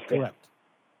towards them.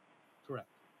 Correct.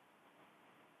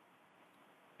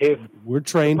 If we're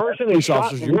trained, the person is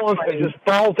shot once and just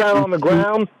falls down on the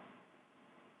ground,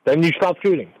 then you stop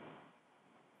shooting.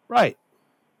 Right.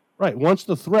 Once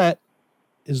the threat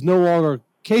is no longer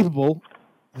capable,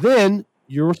 then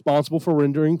you're responsible for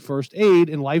rendering first aid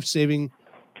and life-saving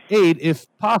aid if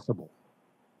possible,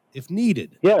 if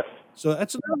needed. Yes. So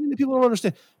that's another thing that people don't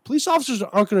understand. Police officers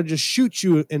aren't going to just shoot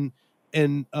you and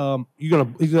they're going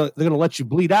to let you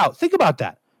bleed out. Think about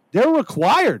that. They're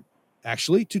required,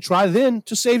 actually, to try then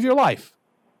to save your life.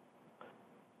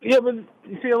 Yeah, but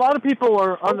you see, a lot of people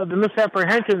are under the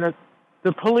misapprehension that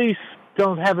the police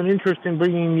don't have an interest in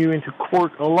bringing you into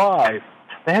court alive.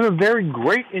 They have a very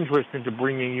great interest into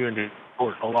bringing you into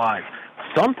court alive.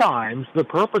 Sometimes the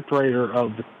perpetrator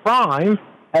of the crime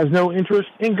has no interest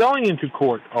in going into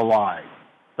court alive.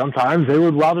 Sometimes they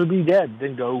would rather be dead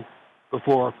than go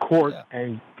before a court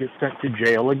and get sent to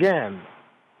jail again.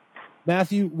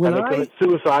 Matthew, when I commit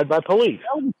suicide by police.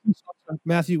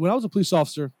 Matthew, when I was a police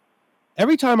officer,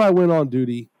 every time I went on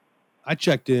duty, I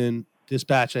checked in,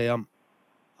 dispatch, hey,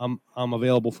 I'm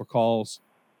available for calls.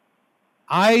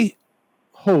 I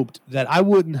hoped that I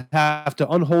wouldn't have to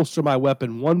unholster my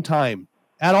weapon one time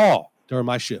at all during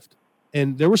my shift.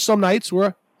 And there were some nights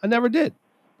where I never did,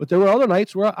 but there were other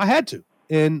nights where I had to.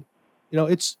 And,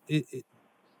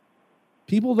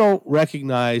 people don't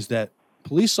recognize that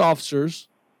police officers,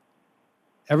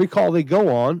 every call they go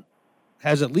on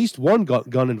has at least one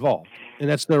gun involved, and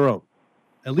that's their own.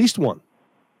 At least one.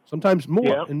 Sometimes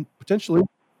more, and potentially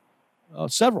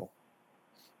several.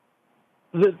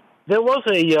 There was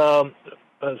a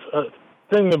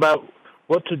thing about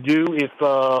what to do if,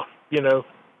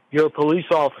 you're a police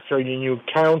officer and you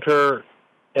encounter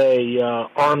a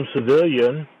armed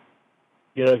civilian.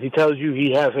 If he tells you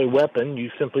he has a weapon, you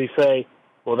simply say,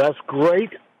 well, that's great.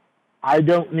 I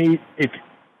don't need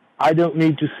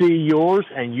to see yours,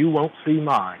 and you won't see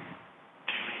mine.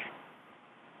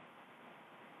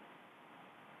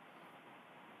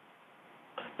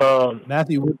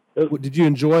 Matthew, did you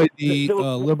enjoy the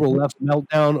liberal left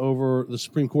meltdown over the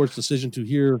Supreme Court's decision to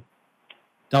hear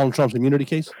Donald Trump's immunity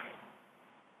case?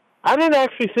 I didn't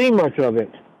actually see much of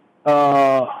it.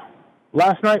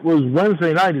 Last night was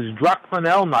Wednesday night, is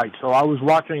Drachmanel night, so I was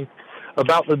watching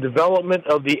about the development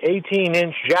of the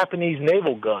 18-inch Japanese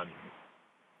naval gun.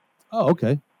 Oh,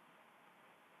 okay.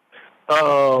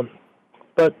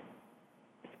 But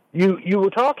you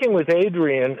were talking with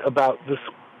Adrian about this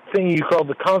thing you call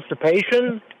the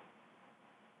constipation,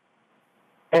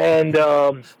 and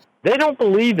they don't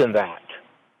believe in that.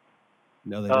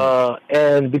 No, they don't.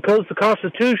 And because the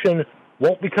Constitution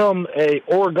won't become a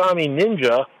origami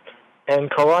ninja and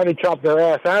karate chop their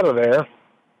ass out of there,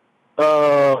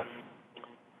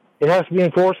 it has to be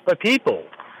enforced by people.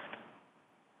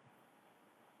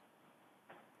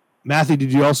 Matthew,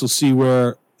 did you also see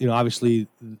where, obviously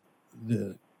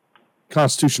the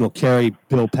constitutional carry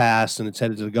bill passed and it's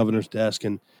headed to the governor's desk,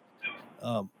 and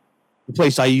the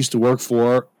place I used to work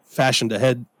for fashioned a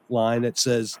headline that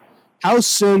says, House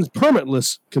sends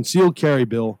permitless concealed carry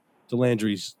bill to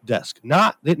Landry's desk.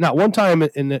 Not one time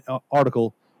in the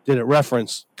article did it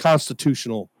reference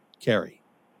constitutional carry.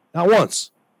 Not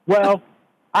once. Well,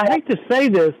 I hate to say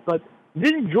this, but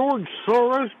didn't George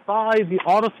Soros buy the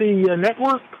Odyssey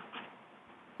network?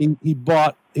 He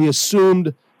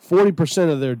assumed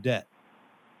 40% of their debt.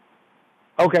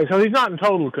 Okay, so he's not in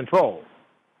total control.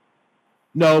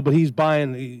 No, but he's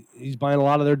buying a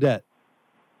lot of their debt.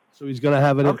 So he's going to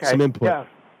have some input. Yeah.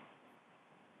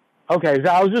 Okay,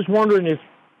 so I was just wondering if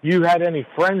you had any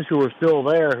friends who were still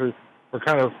there who were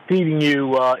kind of feeding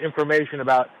you information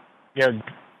about,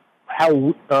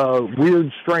 how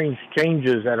weird, strange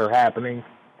changes that are happening,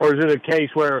 or is it a case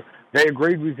where they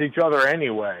agreed with each other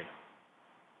anyway?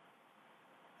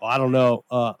 Well, I don't know.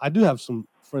 I do have some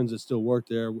friends that still work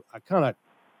there. I kind of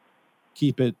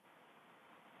keep it,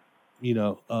 I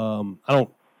don't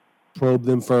probe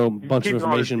them for a bunch of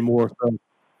information more. So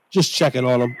just checking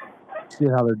on them, see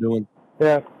how they're doing.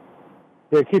 Yeah,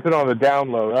 keep it on the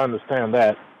down low. I understand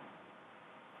that.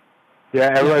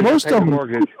 Yeah, most of them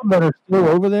that are still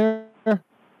over there,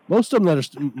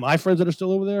 my friends that are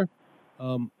still over there,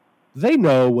 they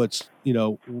know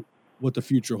what the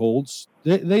future holds.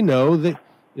 They know that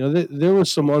there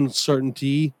was some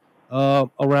uncertainty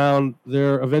around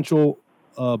their eventual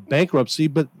bankruptcy,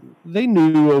 but they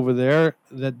knew over there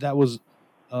that was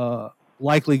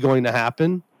likely going to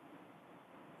happen.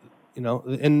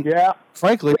 And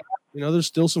frankly, there's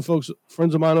still some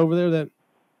friends of mine over there that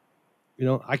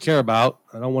I care about.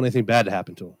 I don't want anything bad to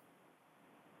happen to them.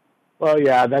 Well,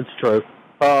 yeah, that's true.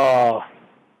 I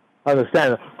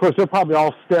understand. Of course, they're probably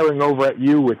all staring over at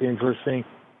you with interest, saying,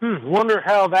 wonder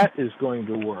how that is going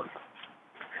to work.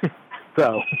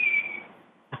 So,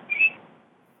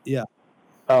 yeah.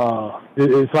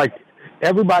 It's like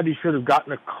everybody should have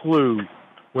gotten a clue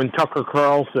when Tucker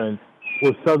Carlson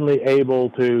was suddenly able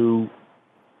to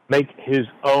make his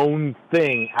own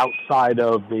thing outside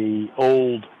of the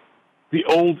old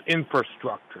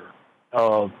infrastructure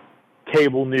of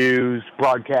cable news,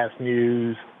 broadcast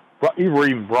news, or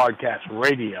even broadcast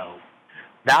radio.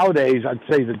 Nowadays, I'd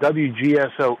say the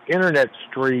WGSO internet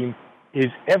stream is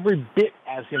every bit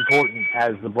as important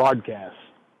as the broadcast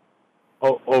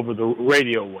over the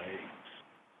radio waves.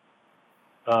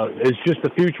 It's just the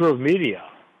future of media.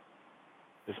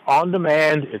 It's on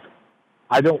demand.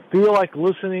 I don't feel like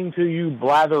listening to you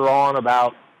blather on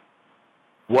about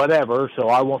whatever, so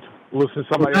I want to listen to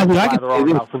somebody else blather on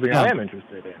about something I am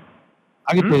interested in.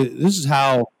 I can say this is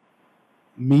how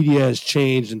media has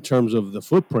changed in terms of the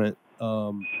footprint.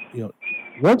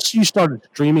 Once you started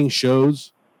streaming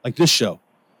shows like this show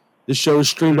is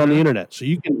streamed on the internet. So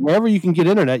wherever you can get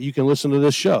internet, you can listen to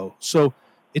this show. So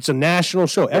it's a national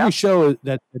show. Every show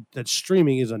that's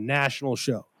streaming is a national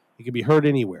show. It can be heard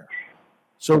anywhere.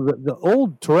 So the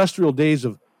old terrestrial days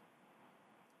of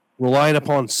relying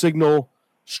upon signal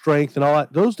strength and all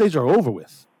that, those days are over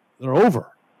with. They're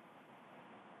over.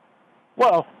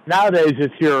 Well, nowadays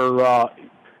it's your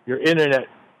internet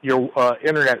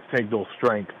signal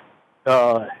strength.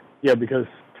 Because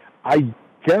I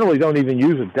generally don't even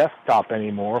use a desktop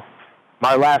anymore.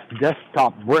 My last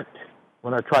desktop bricked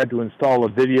when I tried to install a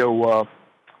video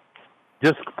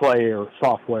disc player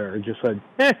software. It just said,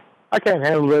 I can't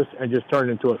handle this, and just turned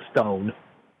into a stone.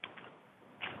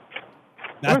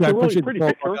 Matthew, I appreciate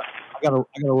the call. I gotta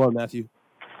run, Matthew.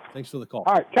 Thanks for the call.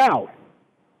 All right, ciao.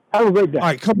 Have a great day. All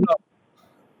right,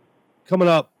 coming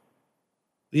up,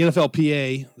 the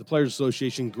NFLPA, the Players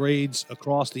Association, grades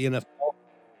across the NFL.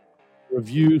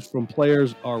 Reviews from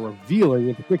players are revealing,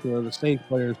 in particular, the Saints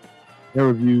players, their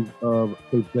review of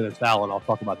Coach Dennis Allen. I'll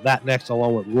talk about that next,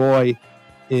 along with Roy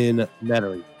in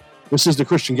Metairie. This is the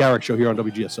Kristian Garic Show here on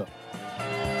WGSO.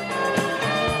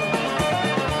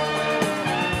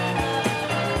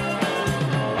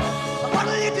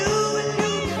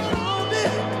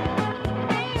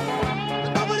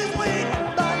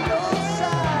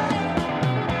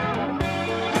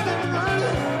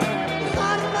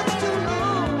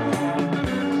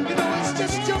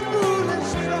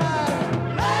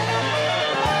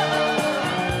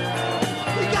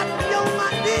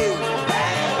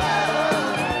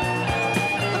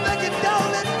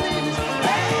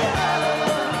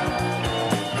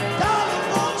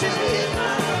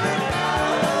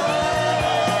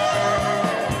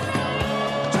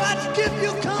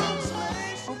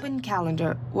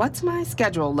 Calendar. What's my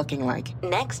schedule looking like?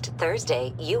 Next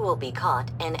Thursday, you will be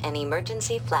caught in an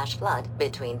emergency flash flood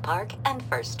between Park and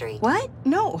First Street. What?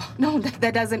 No,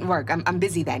 that doesn't work. I'm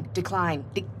busy then. Decline.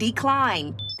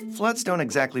 Decline. Floods don't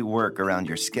exactly work around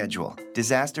your schedule.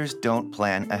 Disasters don't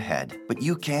plan ahead, but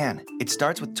you can. It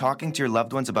starts with talking to your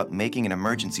loved ones about making an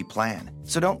emergency plan.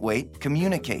 So don't wait,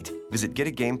 communicate. Visit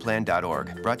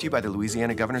getagameplan.org. Brought to you by the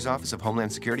Louisiana Governor's Office of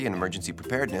Homeland Security and Emergency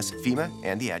Preparedness, FEMA,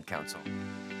 and the Ad Council.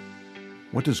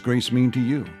 What does GRACE mean to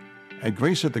you? At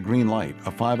Grace at the Green Light,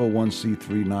 a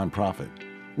 501c3 nonprofit,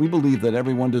 we believe that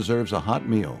everyone deserves a hot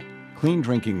meal, clean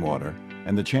drinking water,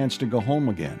 and the chance to go home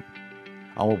again.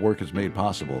 Our work is made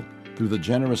possible through the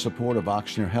generous support of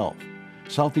Ochsner Health,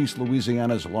 Southeast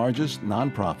Louisiana's largest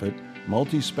nonprofit,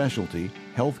 multi-specialty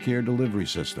healthcare delivery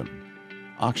system.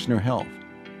 Ochsner Health,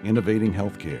 innovating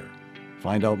healthcare.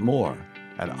 Find out more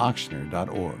at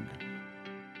ochsner.org.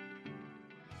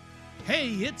 Hey,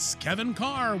 it's Kevin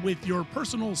Carr with your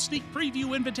personal sneak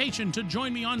preview invitation to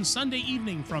join me on Sunday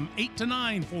evening from 8 to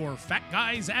 9 for Fat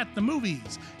Guys at the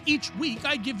Movies. Each week,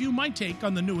 I give you my take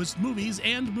on the newest movies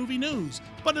and movie news,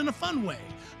 but in a fun way.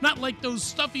 Not like those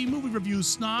stuffy movie review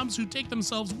snobs who take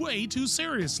themselves way too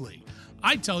seriously.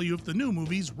 I tell you if the new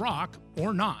movies rock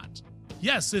or not.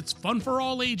 Yes, it's fun for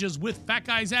all ages with Fat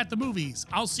Guys at the Movies.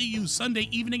 I'll see you Sunday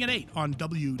evening at 8 on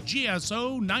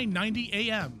WGSO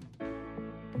 990 AM.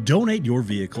 Donate your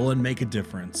vehicle and make a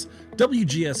difference.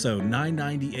 WGSO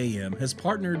 990 AM has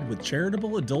partnered with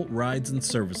Charitable Adult Rides and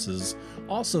Services,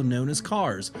 also known as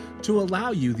CARS, to allow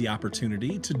you the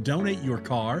opportunity to donate your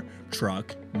car,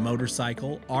 truck,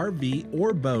 motorcycle, RV,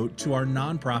 or boat to our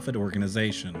nonprofit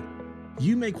organization.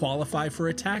 You may qualify for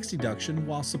a tax deduction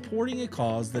while supporting a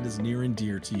cause that is near and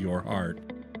dear to your heart.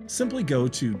 Simply go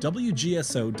to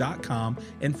WGSO.com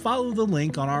and follow the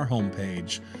link on our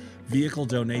homepage. Vehicle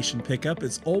donation pickup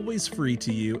is always free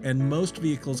to you, and most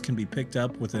vehicles can be picked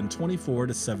up within 24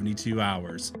 to 72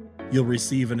 hours. You'll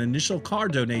receive an initial car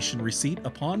donation receipt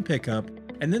upon pickup,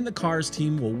 and then the CARS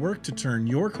team will work to turn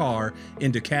your car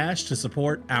into cash to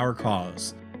support our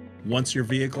cause. Once your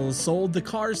vehicle is sold, the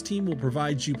CARS team will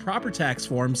provide you proper tax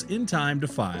forms in time to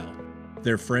file.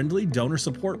 Their friendly donor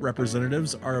support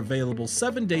representatives are available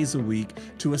 7 days a week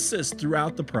to assist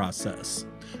throughout the process.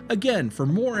 Again, for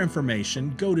more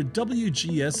information, go to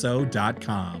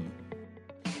WGSO.com.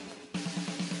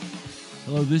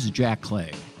 Hello, this is Jack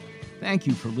Clegg. Thank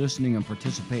you for listening and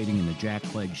participating in the Jack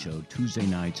Clegg Show Tuesday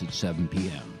nights at 7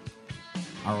 p.m.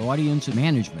 Our audience and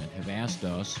management have asked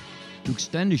us to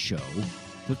extend the show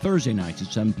to Thursday nights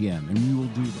at 7 p.m., and we will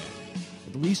do that,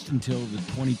 at least until the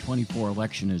 2024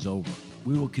 election is over.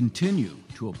 We will continue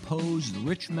to oppose the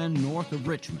rich men north of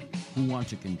Richmond who want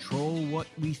to control what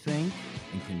we think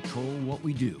and control what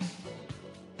we do.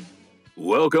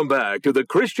 Welcome back to the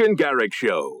Kristian Garic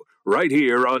Show, right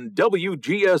here on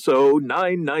WGSO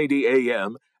 990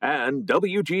 AM and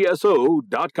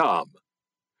WGSO.com.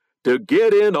 To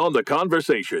get in on the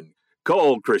conversation,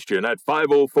 call Kristian at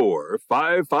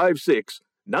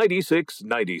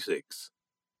 504-556-9696.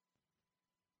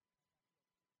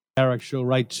 Garic Show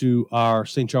right to our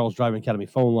St. Charles Driving Academy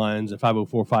phone lines at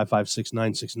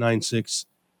 504-556-9696.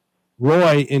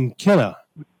 Roy in Kenna,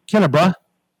 bruh.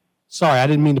 Sorry, I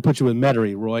didn't mean to put you in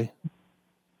Metairie, Roy.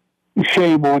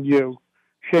 Shame on you.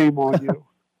 Shame on you.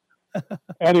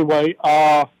 Anyway,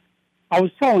 I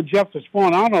was telling Jeff this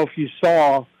morning, I don't know if you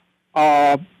saw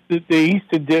the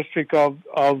Eastern District of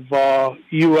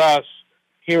U.S.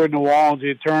 here in New Orleans,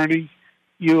 the attorney,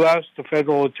 U.S., the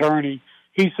federal attorney,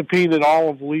 he subpoenaed all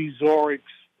of Lee Zoric's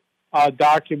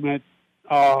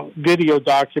video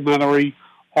documentary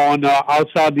on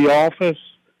Outside the Office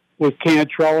with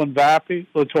Cantrell and Vappy,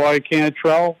 LaToya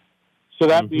Cantrell. So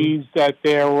that means that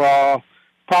they're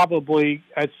probably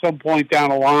at some point down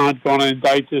the line going to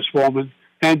indict this woman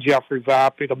and Jeffrey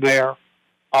Vappy, the mayor.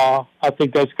 I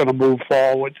think that's going to move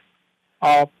forward.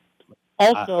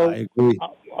 Also, I agree.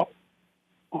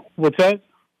 What's that?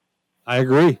 I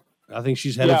agree. I think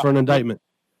she's headed for an indictment.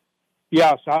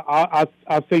 Yes, I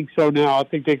think so now. I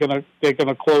think they're gonna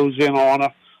close in on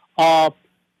her.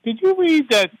 Did you read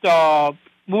that?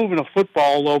 Moving to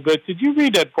football a little bit. Did you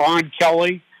read that Brian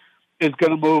Kelly is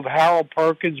going to move Harold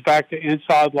Perkins back to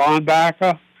inside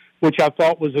linebacker, which I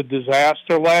thought was a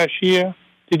disaster last year?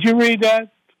 Did you read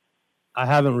that? I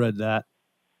haven't read that.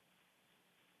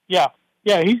 Yeah.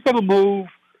 He's going to move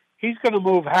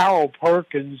Harold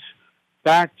Perkins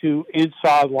back to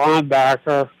inside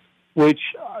linebacker, which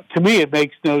to me it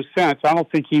makes no sense. I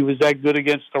don't think he was that good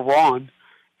against the run,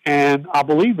 and I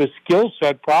believe his skill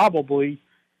set probably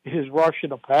is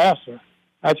rushing the passer.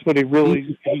 That's what he's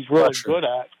really good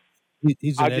at.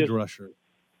 He's an edge rusher.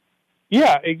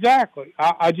 Yeah, exactly.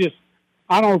 I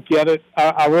don't get it.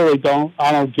 I really don't.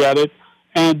 I don't get it.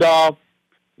 And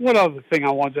what other thing I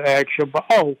wanted to ask you about?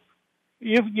 Oh,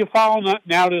 you following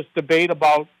now this debate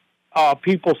about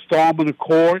people storming the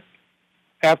court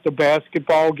after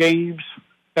basketball games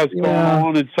that's going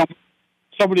on, and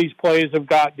some of these players have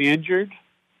gotten injured.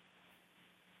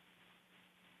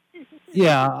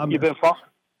 Yeah, you've been following.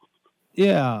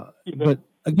 Yeah, but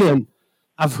again,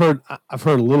 I've heard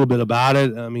a little bit about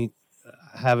it. I mean,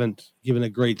 I haven't given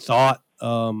it great thought.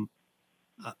 I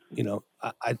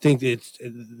think it's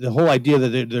the whole idea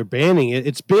that they're banning it.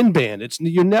 It's been banned.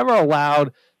 You're never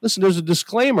allowed. Listen, there's a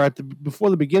disclaimer before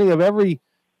the beginning of every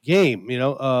game.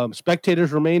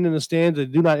 Spectators remain in the stands. They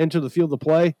do not enter the field of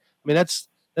play. I mean, that's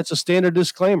a standard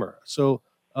disclaimer. So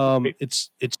it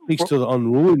speaks to the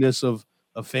unruliness of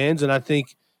fans, and I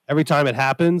think every time it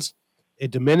happens,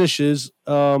 it diminishes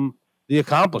the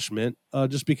accomplishment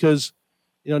just because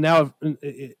now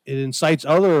it incites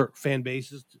other fan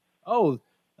bases.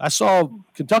 I saw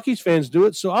Kentucky's fans do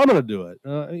it, so I'm going to do it.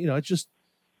 It's just,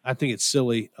 I think it's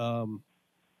silly. I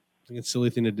think it's a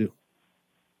silly thing to do.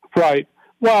 Right.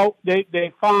 Well,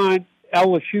 they fined,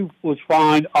 LSU was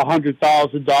fined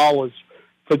 $100,000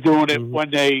 for doing it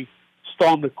when they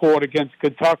stormed the court against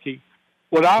Kentucky.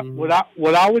 What I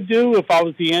would do if I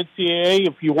was the NCAA,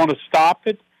 if you want to stop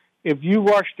it, if you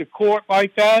rush the court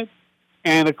like that,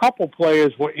 and a couple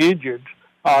players were injured.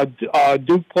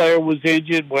 Duke player was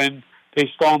injured when they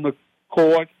stormed the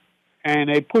court, and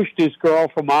they pushed this girl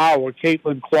from Iowa,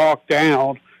 Caitlin Clark,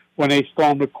 down when they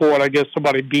stormed the court. I guess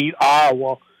somebody beat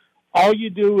Iowa. All you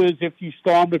do is if you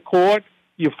storm the court,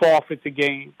 you forfeit the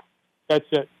game. That's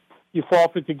it. You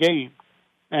forfeit the game,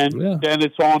 and then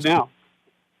it's on now.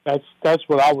 That's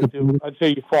what I would do. I'd say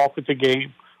you forfeit the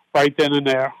game right then and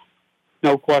there.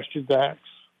 No questions asked.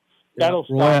 That'll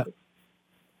Roy, stop it.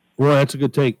 Roy, that's a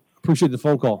good take. Appreciate the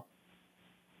phone call.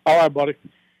 All right, buddy.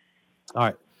 All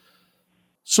right.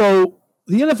 So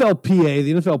the NFLPA,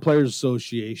 the NFL Players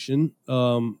Association,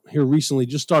 here recently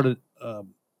just started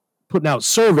putting out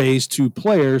surveys to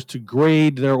players to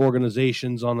grade their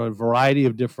organizations on a variety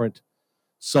of different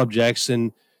subjects.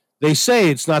 And they say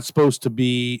it's not supposed to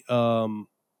be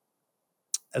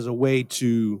as a way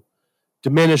to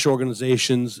diminish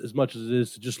organizations as much as it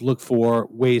is to just look for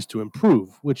ways to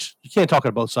improve, which you can't talk out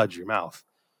of both sides of your mouth.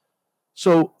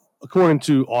 So according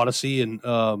to Odyssey and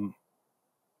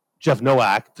Jeff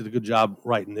Nowak did a good job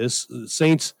writing this, the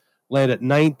Saints land at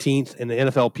 19th, and the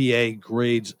NFLPA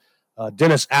grades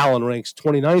Dennis Allen ranks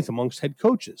 29th amongst head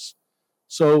coaches.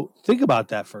 So think about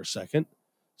that for a second.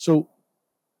 So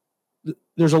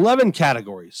there's 11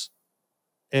 categories,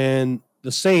 and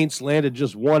the Saints landed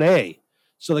just 1A.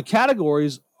 So the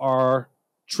categories are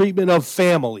treatment of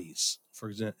families, for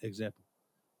example.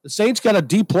 The Saints got a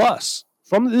D+.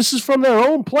 This is from their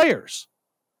own players.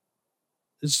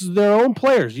 This is their own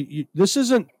players. This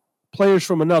isn't players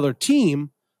from another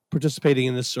team participating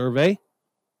in this survey.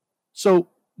 So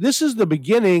this is the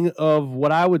beginning of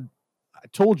what I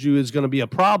told you is going to be a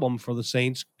problem for the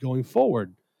Saints going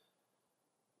forward.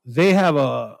 They have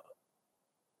a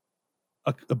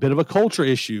bit of a culture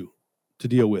issue to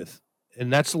deal with,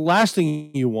 and that's the last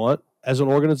thing you want as an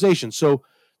organization. So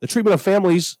the treatment of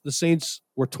families, the Saints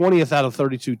were 20th out of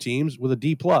 32 teams with a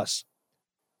D+.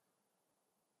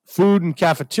 Food and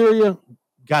cafeteria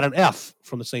got an F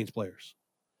from the Saints players.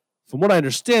 From what I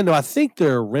understand, though, I think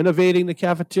they're renovating the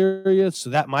cafeteria, so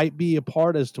that might be a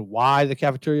part as to why the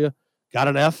cafeteria got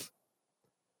an F.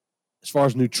 As far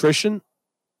as nutrition,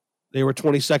 they were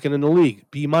 22nd in the league,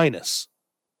 B-.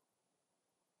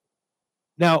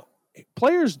 Now,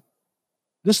 players,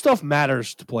 this stuff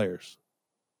matters to players.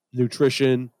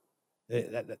 Nutrition,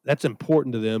 that's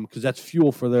important to them because that's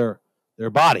fuel for their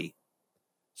body.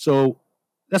 So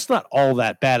that's not all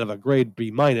that bad of a grade,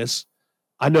 B-.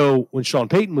 I know when Sean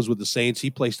Payton was with the Saints,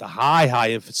 he placed a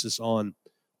high emphasis on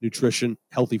nutrition,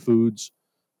 healthy foods.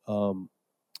 In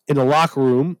the locker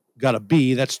room, got a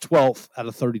B. That's 12th out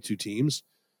of 32 teams.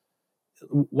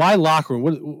 Why locker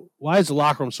room? Why is the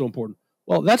locker room so important?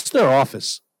 Well, that's their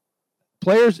office.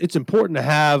 Players, it's important to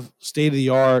have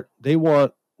state-of-the-art. They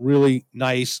want really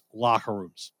nice locker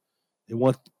rooms. They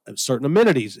want certain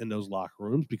amenities in those locker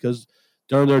rooms because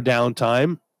during their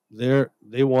downtime,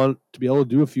 they want to be able to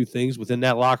do a few things within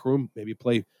that locker room. Maybe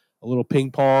play a little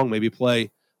ping pong. Maybe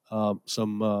play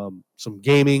some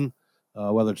gaming,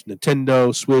 whether it's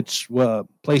Nintendo, Switch,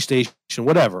 PlayStation,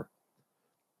 whatever.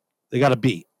 They got a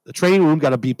B. The training room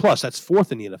got a B+. That's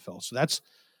 4th in the NFL. So that's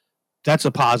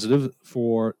a positive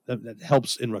for that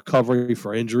helps in recovery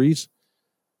for injuries.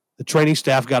 The training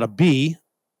staff got a B.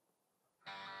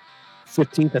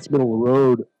 15th, that's middle of the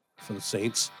road for the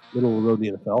Saints. Middle of the road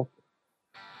in the NFL.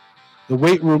 The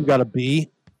weight room got a B.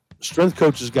 Strength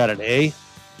coaches got an A.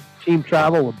 Team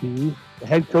travel, a B. The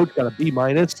head coach got a B-.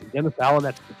 And Dennis Allen,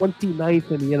 that's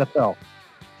 29th in the NFL. We'll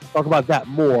talk about that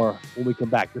more when we come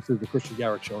back. This is the Kristian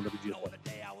Garic Show on WGS.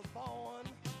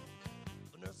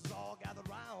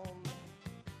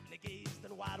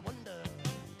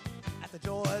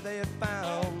 Joy they had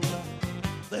found.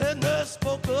 The head nurse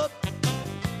spoke up,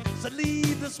 said,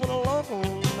 leave this one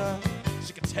alone.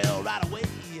 She could tell right away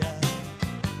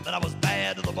that I was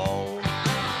bad to the bone.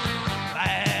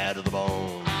 Bad to the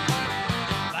bone.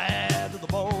 Bad to the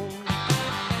bone.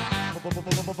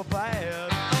 Bad.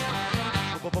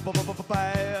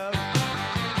 Bad.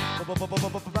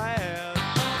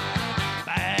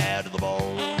 Bad to the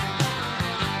bone.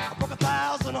 I broke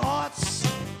 1,000 hearts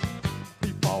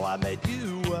before I met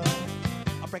you.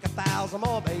 I'll break 1,000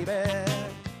 more, baby.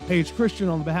 Hey, it's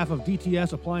Kristian on behalf of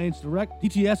DTS Appliance Direct.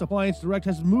 DTS Appliance Direct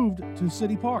has moved to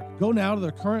City Park. Go now to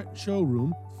their current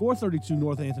showroom, 432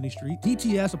 North Anthony Street.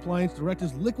 DTS Appliance Direct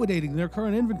is liquidating their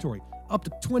current inventory, up to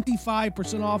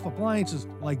 25% off appliances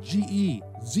like GE,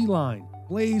 Z-Line,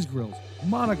 Blaze Grills,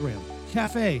 Monogram,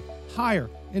 Cafe, Hire,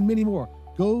 and many more.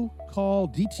 Go call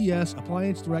DTS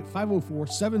Appliance Direct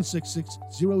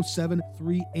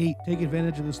 504-766-0738. Take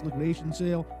advantage of this liquidation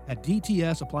sale at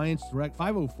DTS Appliance Direct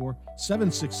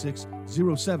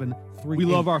 504-766-0738. We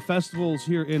love our festivals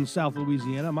here in South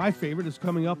Louisiana. My favorite is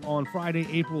coming up on Friday,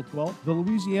 April 12th, the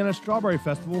Louisiana Strawberry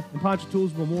Festival in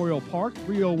Ponchatoula's Memorial Park,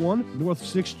 301 North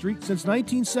 6th Street. Since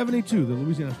 1972, the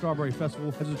Louisiana Strawberry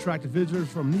Festival has attracted visitors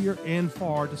from near and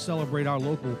far to celebrate our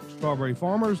local strawberry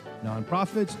farmers,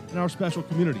 nonprofits, and our special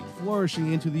community.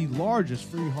 flourishing into the largest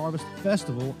free harvest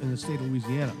festival in the state of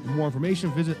Louisiana. For more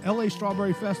information, visit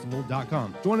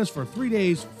lastrawberryfestival.com. Join us for 3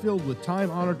 days filled with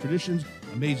time-honored traditions,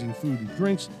 amazing food and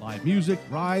drinks, live music,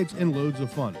 rides, and loads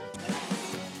of fun.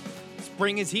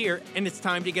 Spring is here, and it's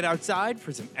time to get outside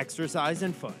for some exercise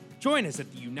and fun. Join us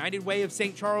at the United Way of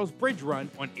St. Charles Bridge Run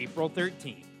on April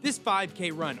 13th. This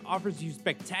 5K run offers you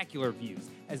spectacular views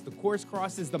as the course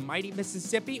crosses the mighty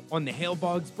Mississippi on the Hale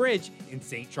Boggs Bridge in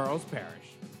St. Charles Parish.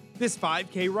 This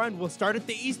 5K run will start at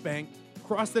the East Bank,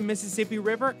 cross the Mississippi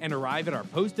River, and arrive at our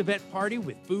post-event party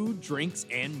with food, drinks,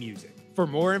 and music. For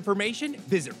more information,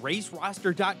 visit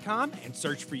raceroster.com and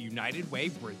search for United Way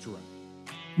Bridge Run.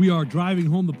 We are driving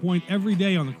home the point every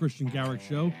day on the Kristian Garic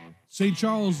Show. St.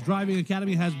 Charles Driving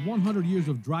Academy has 100 years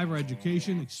of driver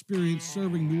education experience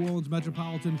serving New Orleans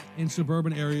metropolitan and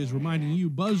suburban areas, reminding you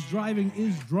buzz driving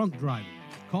is drunk driving.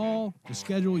 Call to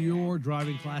schedule your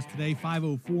driving class today,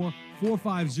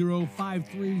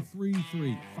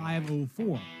 504-450-5333,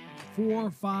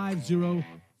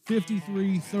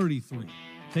 504-450-5333.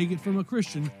 Take it from a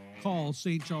Christian, call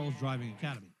St. Charles Driving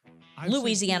Academy.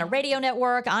 Louisiana Radio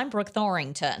Network, I'm Brooke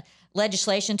Thorington.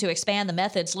 Legislation to expand the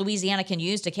methods Louisiana can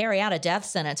use to carry out a death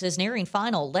sentence is nearing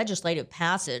final legislative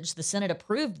passage. The Senate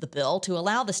approved the bill to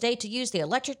allow the state to use the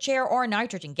electric chair or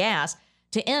nitrogen gas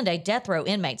to end a death row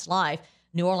inmate's life.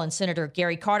 New Orleans Senator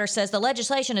Garic says the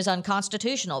legislation is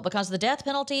unconstitutional because the death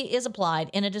penalty is applied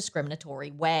in a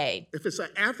discriminatory way. If it's an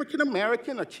African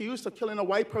American accused of killing a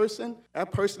white person,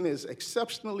 that person is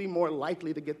exceptionally more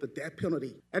likely to get the death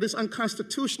penalty. That is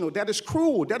unconstitutional. That is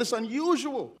cruel. That is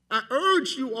unusual. I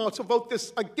urge you all to vote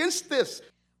against this.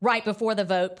 Right before the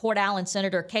vote, Port Allen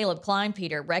Senator Caleb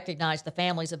Kleinpeter recognized the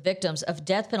families of victims of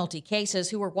death penalty cases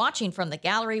who were watching from the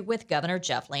gallery with Governor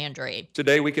Jeff Landry.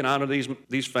 Today, we can honor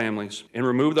these families and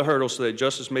remove the hurdles so that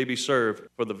justice may be served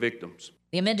for the victims.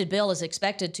 The amended bill is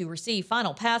expected to receive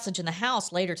final passage in the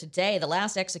House later today. The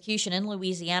last execution in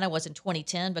Louisiana was in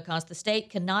 2010 because the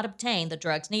state cannot obtain the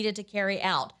drugs needed to carry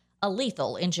out a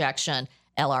lethal injection.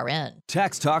 LRN.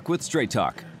 Tax Talk with Straight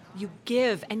Talk. You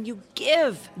give and you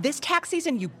give. This tax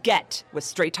season, you get with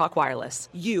Straight Talk Wireless.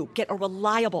 You get a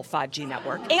reliable 5G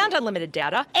network and unlimited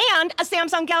data and a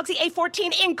Samsung Galaxy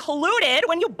A14 included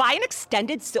when you buy an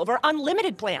extended Silver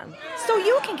Unlimited plan. So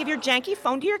you can give your janky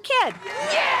phone to your kid.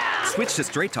 Yeah! Switch to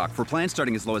Straight Talk for plans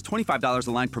starting as low as $25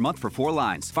 a line per month for 4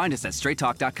 lines. Find us at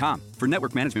straighttalk.com. For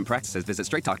network management practices, visit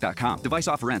straighttalk.com. Device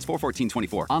offer ends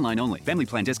 4/14/24. Online only. Family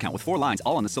plan discount with 4 lines,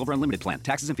 all on the Silver Unlimited plan.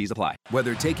 Taxes and fees apply.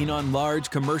 Whether taking on large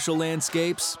commercial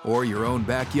landscapes or your own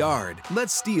backyard, let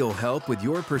Steel help with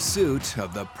your pursuit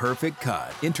of the perfect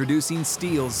cut. Introducing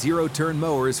Steel's zero-turn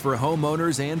mowers for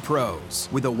homeowners and pros.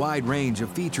 With a wide range of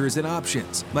features and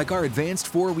options, like our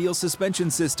advanced 4-wheel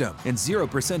suspension system and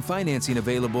 0% financing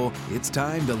available, it's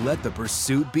time to let the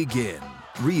pursuit begin.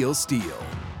 Real Steel.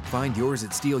 Find yours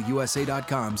at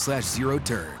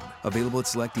steelusa.com/0turn. Available at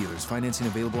select dealers. Financing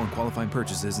available on qualifying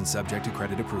purchases and subject to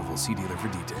credit approval. See dealer for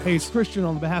details. Hey, it's Kristian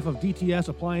on behalf of DTS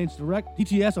Appliance Direct.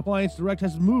 DTS Appliance Direct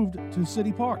has moved to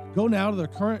City Park. Go now to their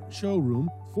current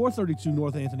showroom, 432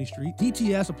 North Anthony Street.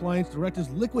 DTS Appliance Direct is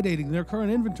liquidating their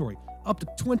current inventory, up to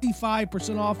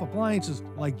 25% off appliances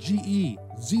like GE,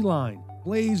 Z-Line,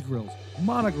 Blaze Grills,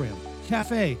 Monogram,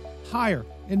 Cafe, Hire,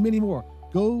 and many more.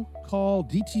 Go call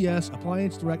DTS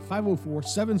Appliance Direct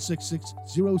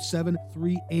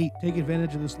 504-766-0738. Take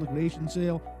advantage of this liquidation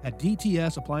sale at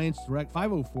DTS Appliance Direct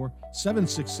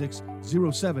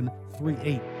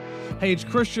 504-766-0738. Hey, it's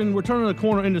Kristian. We're turning the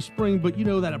corner into spring, but you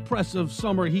know that oppressive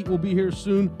summer heat will be here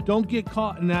soon. Don't get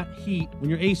caught in that heat when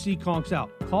your AC conks out.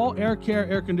 Call Air Care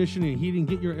Air Conditioning and Heating.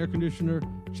 Get your air conditioner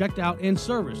checked out and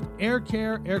serviced. Air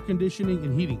Care Air Conditioning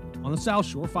and Heating. On the South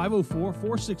Shore,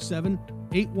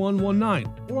 504-467-8119.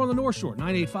 Or on the North Shore,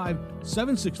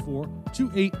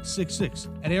 985-764-2866.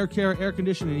 At Air Care Air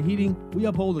Conditioning and Heating, we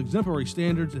uphold exemplary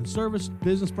standards in service,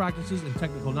 business practices, and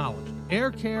technical knowledge.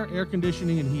 Air Care Air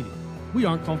Conditioning and Heating. We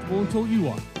aren't comfortable until you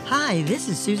are. Hi, this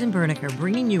is Susan Bernicker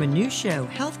bringing you a new show,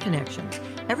 Health Connections,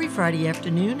 every Friday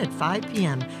afternoon at 5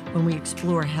 p.m. when we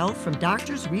explore health from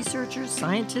doctors, researchers,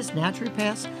 scientists,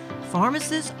 naturopaths,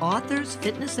 pharmacists, authors,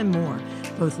 fitness, and more.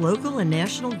 Both local and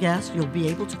national guests, you'll be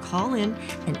able to call in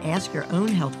and ask your own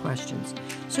health questions.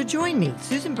 So join me,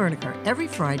 Susan Bernicker, every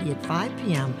Friday at 5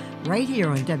 p.m. right here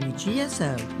on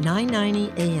WGSO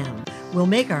 990 AM. We'll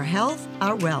make our health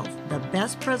our wealth. The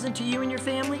best present to you and your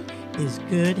family is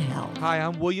good health. Hi,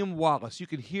 I'm William Wallace. You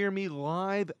can hear me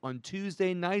live on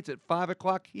Tuesday nights at 5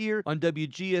 o'clock here on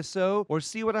WGSO, or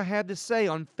see what I have to say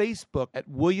on Facebook at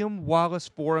William Wallace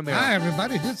for America. Hi,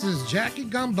 everybody. This is Jackie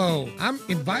Gumbo. I'm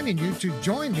inviting you to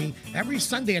join me every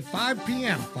Sunday at 5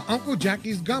 p.m. for Uncle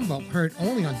Jackie's Gumbo, heard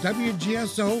only on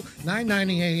WGSO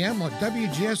 990 AM or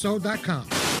WGSO.com.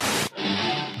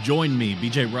 Join me,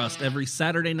 BJ Rust, every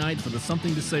Saturday night for the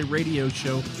Something to Say radio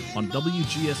show on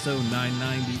WGSO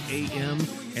 990 AM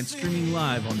and streaming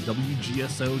live on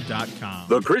WGSO.com.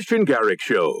 The Kristian Garic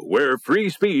Show, where free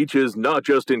speech is not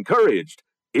just encouraged,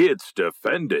 it's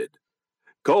defended.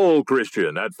 Call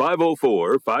Kristian at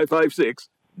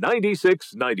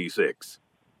 504-556-9696.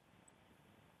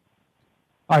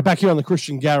 All right, back here on the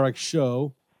Kristian Garic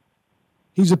Show.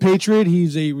 He's a Patriot.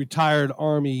 He's a retired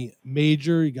Army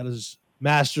major. He got his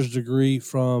master's degree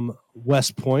from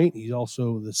West Point. He's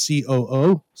also the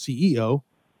CEO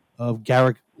of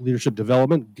Garic Leadership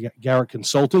Development, Garic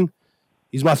Consulting.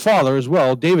 He's my father as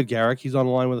well, David Garic. He's on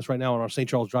the line with us right now on our St.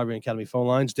 Charles Driving Academy phone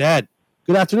lines. Dad,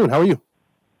 good afternoon. How are you?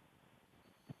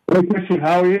 Hey, Kristian,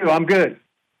 how are you? I'm good.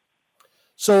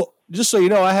 So, just so you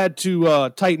know, I had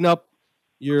to tighten up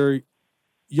your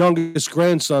youngest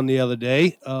grandson the other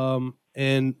day.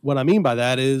 And what I mean by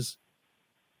that is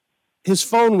his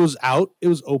phone was out. It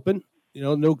was open.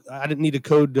 No, I didn't need a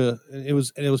code to. It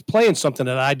was playing something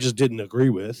that I just didn't agree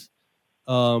with.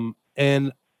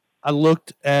 And I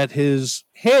looked at his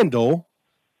handle.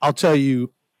 I'll tell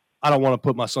you, I don't want to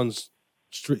put my son's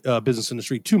business in the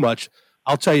street too much.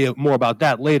 I'll tell you more about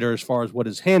that later as far as what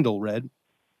his handle read.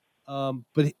 I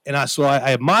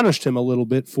admonished him a little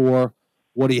bit for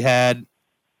what he had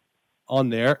on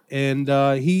there, and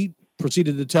he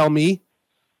proceeded to tell me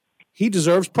he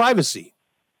deserves privacy.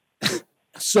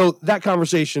 So that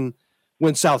conversation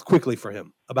went south quickly for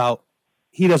him about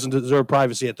he doesn't deserve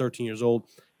privacy at 13 years old,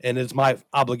 and it's my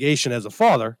obligation as a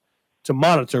father to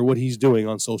monitor what he's doing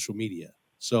on social media.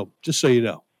 So just so you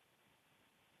know.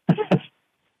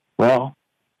 Well,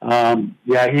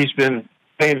 he's been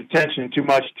paying attention too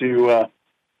much to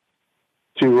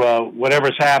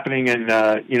whatever's happening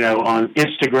on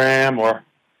Instagram or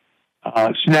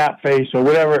Snapface or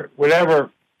whatever.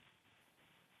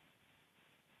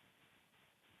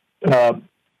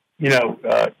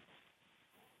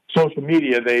 Social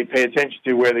media they pay attention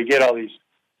to, where they get all these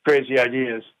crazy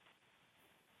ideas.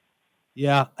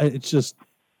 Yeah, it's just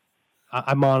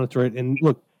I monitor it, and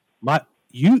look,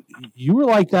 you were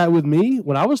like that with me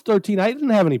when I was 13. I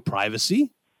didn't have any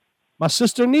privacy. My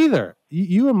sister neither.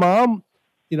 You and Mom,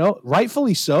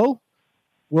 rightfully so.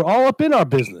 We're all up in our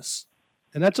business,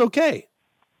 and that's okay.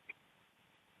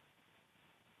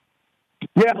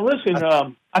 Yeah, listen.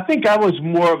 I think I was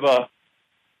more of a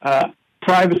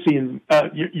privacy, and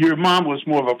your mom was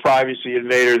more of a privacy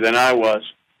invader than I was.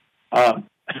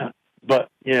 But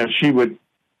she would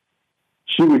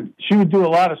do a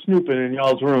lot of snooping in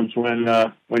y'all's rooms when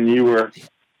you were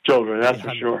children. That's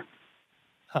for sure.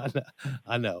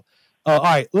 I know. All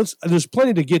right, there's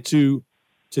plenty to get to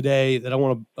today that I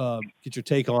want to get your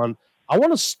take on. I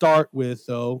want to start with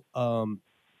though the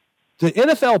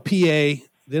NFLPA.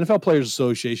 The NFL Players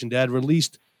Association, Dad,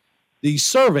 released these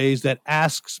surveys that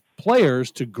asks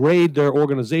players to grade their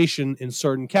organization in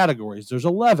certain categories. There's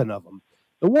 11 of them.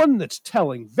 The one that's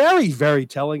telling, very, very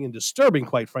telling and disturbing,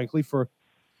 quite frankly, for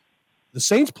the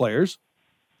Saints players,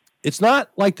 it's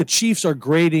not like the Chiefs are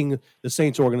grading the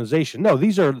Saints organization. No,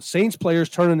 these are Saints players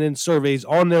turning in surveys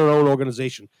on their own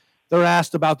organization. They're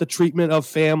asked about the treatment of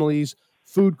families,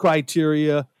 food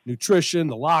criteria, nutrition,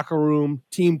 the locker room,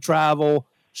 team travel,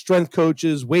 strength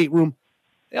coaches, weight room.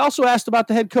 They also asked about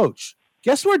the head coach.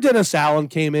 Guess where Dennis Allen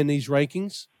came in these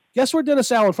rankings? Guess where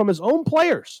Dennis Allen from his own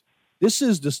players? This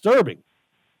is disturbing.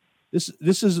 This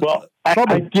is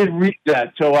I did read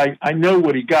that, so I know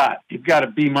what he got. He got a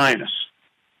B-.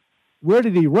 Where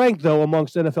did he rank though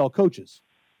amongst NFL coaches?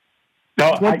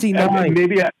 No, 29.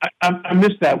 Maybe I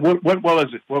missed that. What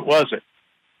was it? What was it?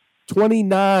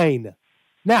 29.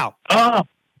 Now,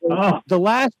 the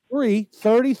last three,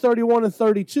 30, 31, and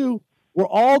 32, were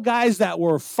all guys that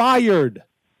were fired.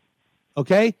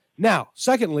 Okay? Now,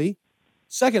 secondly,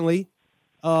 Pete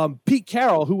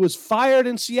Carroll, who was fired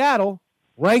in Seattle,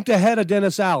 ranked ahead of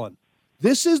Dennis Allen.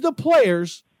 This is the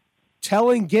players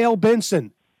telling Gail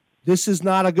Benson, this is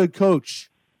not a good coach.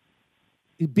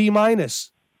 B-.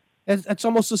 That's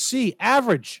almost a C.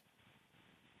 Average.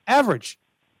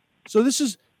 So this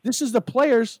is the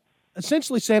players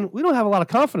essentially saying, we don't have a lot of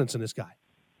confidence in this guy.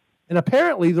 And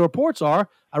apparently the reports are,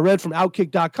 I read from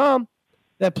Outkick.com,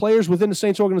 that players within the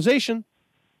Saints organization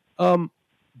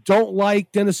don't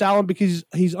like Dennis Allen because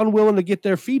he's unwilling to get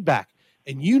their feedback.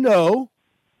 And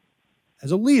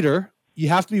as a leader, you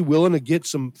have to be willing to get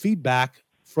some feedback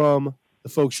from the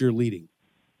folks you're leading.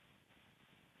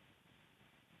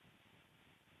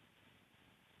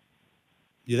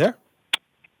 You there?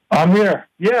 I'm here.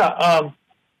 Yeah.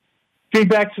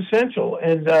 Feedback's essential.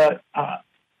 And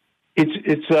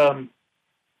it's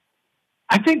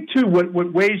I think too,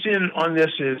 what weighs in on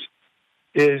this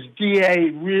is DA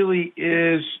really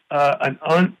is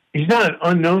he's not an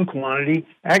unknown quantity.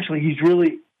 Actually, he's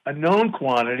really a known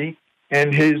quantity,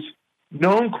 and his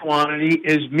known quantity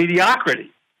is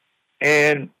mediocrity.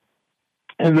 And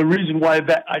the reason why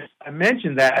that I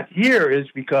mentioned that here is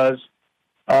because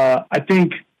I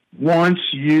think once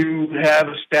you have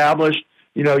established,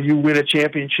 you win a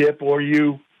championship, or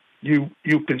you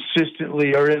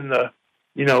consistently are in the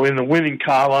winning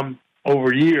column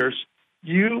over years,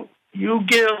 you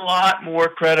get a lot more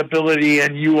credibility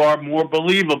and you are more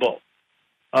believable.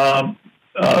 And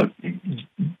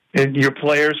your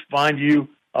players find you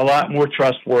a lot more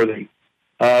trustworthy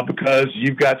because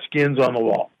you've got skins on the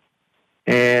wall.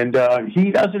 And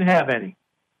he doesn't have any.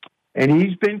 And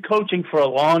he's been coaching for a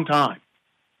long time.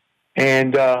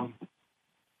 And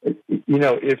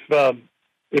if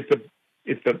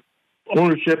the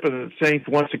ownership of the Saints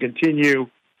wants to continue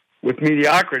with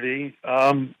mediocrity,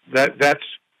 that's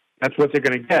what they're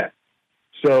going to get.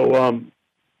 So,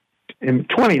 and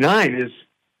 29 is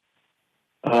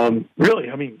really.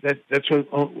 I mean, that's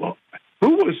what.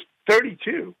 Who was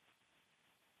 32?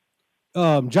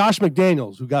 Josh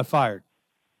McDaniels, who got fired.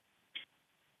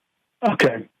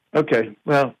 Okay.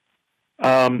 Well,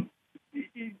 to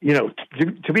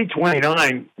be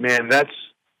 29, man, that's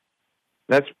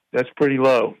pretty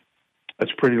low.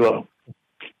 That's pretty low.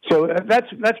 So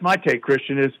that's my take,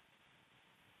 Kristian, is,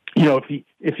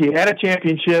 if you had a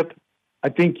championship, I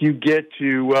think you get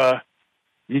to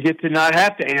not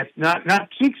have to answer, not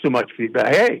seek so much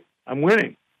feedback. Hey, I'm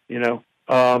winning,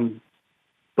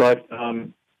 but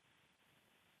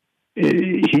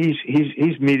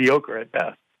he's mediocre at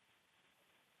best.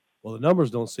 Well, the numbers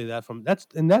don't say that that's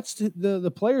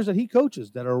the players that he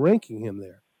coaches that are ranking him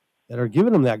there, that are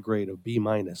giving him that grade of B-.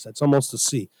 That's almost a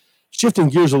C. Shifting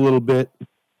gears a little bit,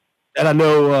 and I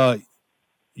know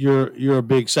you're a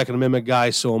big Second Amendment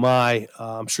guy, so am I.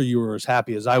 I'm sure you were as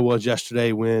happy as I was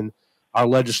yesterday when our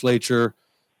legislature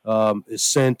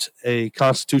sent a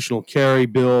constitutional carry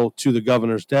bill to the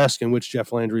governor's desk, in which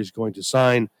Jeff Landry is going to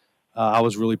sign. I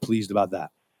was really pleased about that.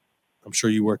 I'm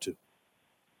sure you were too.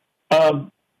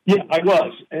 Yeah, I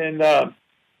was, and I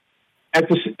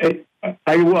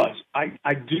was.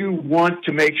 I do want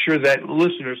to make sure that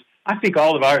listeners. I think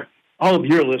all of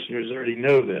your listeners already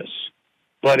know this,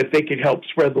 but if they could help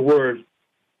spread the word,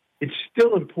 it's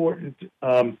still important.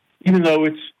 Even though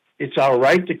it's our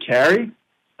right to carry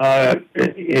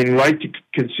and right to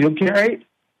conceal carry,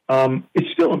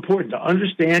 it's still important to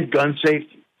understand gun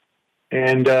safety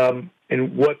and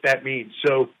what that means.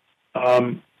 So,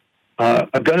 a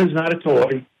gun is not a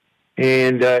toy.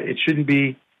 And it shouldn't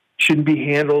be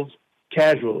handled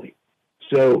casually.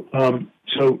 So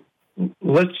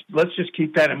let's just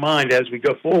keep that in mind as we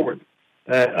go forward.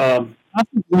 I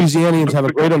think Louisianians have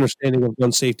a great understanding of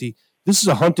gun safety. This is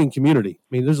a hunting community. I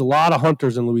mean, there's a lot of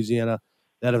hunters in Louisiana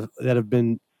that have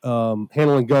been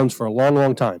handling guns for a long,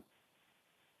 long time.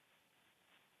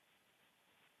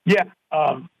 Yeah,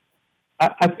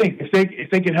 I think if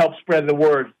they can help spread the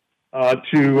word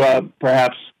to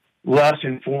perhaps less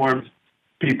informed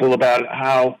people about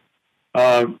how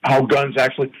guns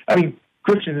actually. I mean,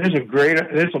 Kristian,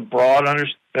 there's a broad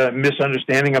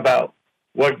misunderstanding about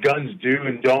what guns do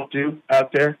and don't do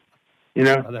out there.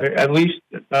 At least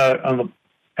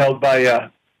held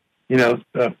by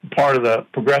part of the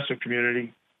progressive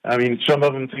community. I mean, some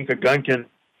of them think a gun can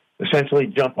essentially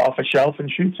jump off a shelf and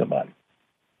shoot somebody.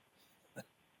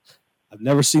 I've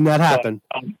never seen that happen.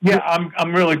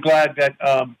 I'm really glad that.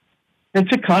 It's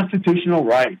a constitutional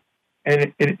right,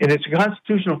 and it's a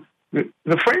constitutional.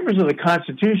 The framers of the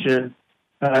Constitution,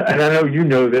 and I know you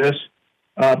know this,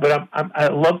 but I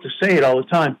love to say it all the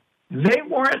time. They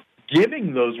weren't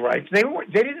giving those rights. They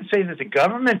didn't say that the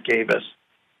government gave us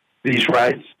these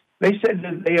rights. They said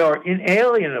that they are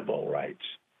inalienable rights.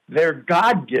 They're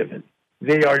God-given.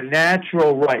 They are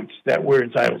natural rights that we're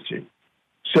entitled to.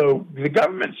 So the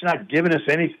government's not giving us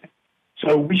anything.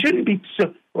 So we shouldn't be.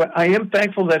 So I am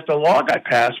thankful that the law got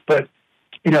passed, but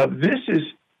this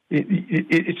is.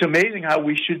 It's amazing how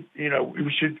we should.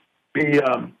 We should be.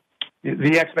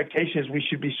 The expectation is we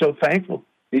should be so thankful.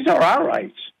 These are our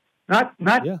rights, not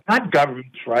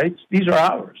government's rights. These are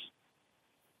ours.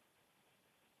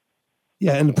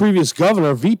 Yeah, and the previous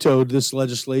governor vetoed this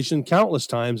legislation countless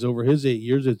times over his 8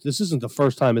 years. This isn't the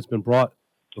first time it's been brought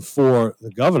before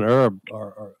the governor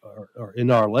or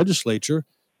in our legislature.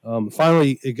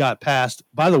 Finally, it got passed.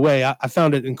 By the way, I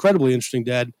found it incredibly interesting,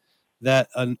 Dad, that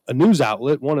a news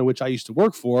outlet, one in which I used to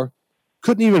work for,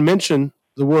 couldn't even mention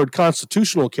the word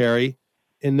constitutional carry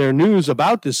in their news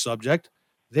about this subject.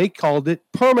 They called it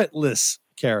permitless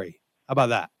carry. How about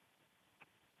that?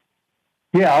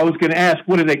 Yeah, I was going to ask,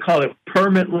 what do they call it?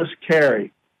 Permitless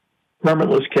carry.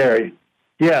 Permitless carry.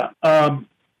 Yeah. Well,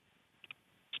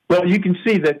 you can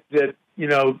see that you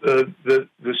know the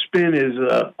spin is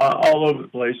all over the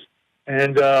place,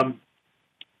 and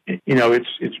you know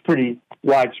it's pretty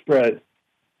widespread.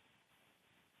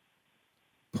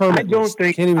 I don't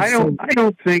think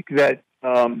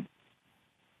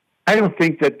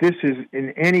that this is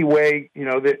in any way, you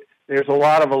know, that there's a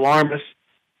lot of alarmists,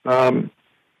 you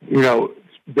know,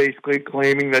 basically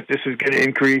claiming that this is going to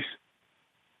increase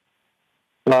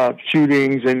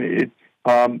shootings, and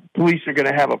police are going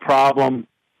to have a problem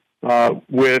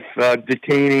with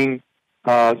detaining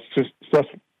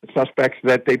suspects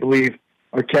that they believe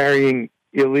are carrying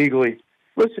illegally.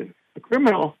 Listen, the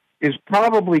criminal is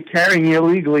probably carrying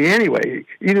illegally anyway.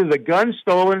 Either the gun's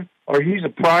stolen or he's a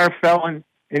prior felon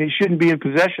and he shouldn't be in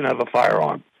possession of a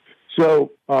firearm.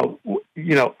 So,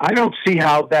 you know, I don't see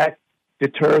how that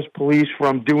deters police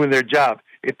from doing their job.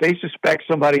 If they suspect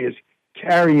somebody is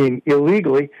carrying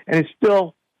illegally, and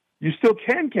you still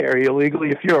can carry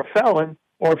illegally if you're a felon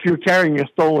or if you're carrying a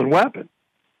stolen weapon.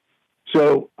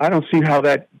 So I don't see how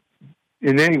that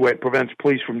in any way prevents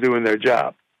police from doing their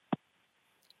job.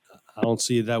 I don't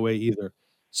see it that way either.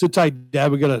 Sit tight,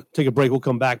 Dad. We're going to take a break. We'll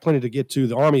come back. Plenty to get to.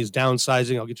 The Army is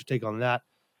downsizing. I'll get your take on that.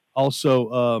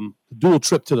 Also, the dual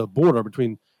trip to the border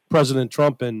between President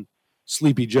Trump and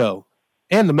Sleepy Joe,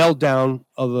 and the meltdown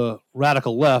of the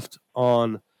radical left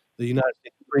on the United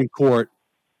States Supreme Court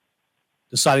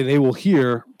deciding they will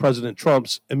hear President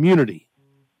Trump's immunity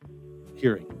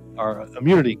hearing, or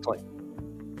immunity claim.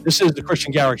 This is the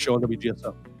Kristian Garic Show on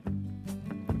WGSO.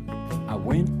 I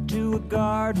went to a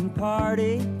garden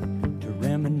party to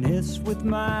reminisce with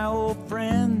my old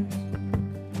friends,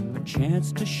 a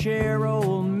chance to share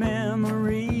old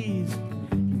memories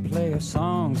and play our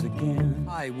songs again.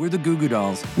 Hi, we're the Goo Goo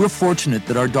Dolls. We're fortunate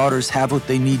that our daughters have what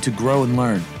they need to grow and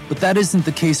learn. But that isn't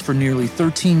the case for nearly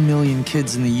 13 million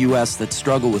kids in the U.S. that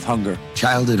struggle with hunger.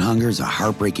 Childhood hunger is a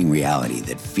heartbreaking reality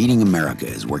that Feeding America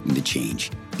is working to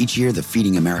change. Each year, the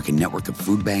Feeding America network of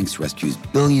food banks rescues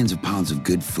billions of pounds of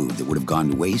good food that would have gone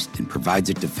to waste and provides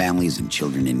it to families and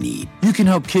children in need. You can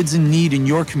help kids in need in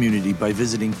your community by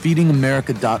visiting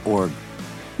feedingamerica.org.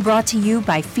 Brought to you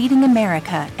by Feeding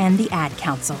America and the Ad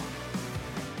Council.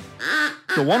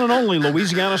 The one and only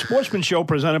Louisiana Sportsman Show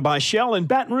presented by Shell in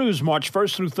Baton Rouge, March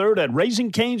 1st through 3rd at Raising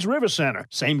Cane's River Center.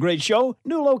 Same great show,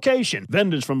 new location.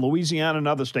 Vendors from Louisiana and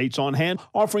other states on hand,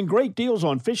 offering great deals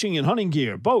on fishing and hunting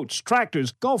gear, boats,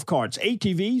 tractors, golf carts,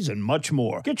 ATVs, and much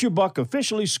more. Get your buck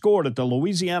officially scored at the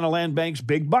Louisiana Land Bank's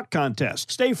Big Buck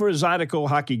Contest. Stay for a Zydeco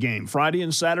hockey game Friday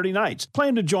and Saturday nights.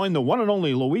 Plan to join the one and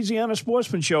only Louisiana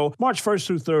Sportsman Show, March 1st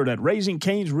through 3rd at Raising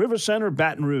Cane's River Center,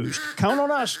 Baton Rouge. Count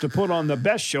on us to put on the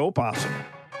best show possible.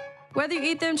 Whether you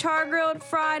eat them char-grilled,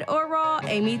 fried, or raw,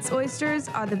 Amy's oysters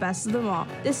are the best of them all.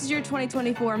 This is your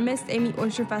 2024 Miss Amy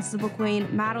Oyster Festival Queen,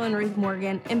 Madeline Ruth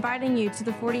Morgan, inviting you to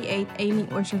the 48th Amy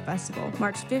Oyster Festival,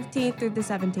 March 15th through the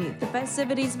 17th. The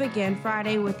festivities begin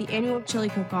Friday with the annual chili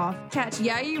cook-off. Catch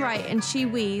Yeah You Right and She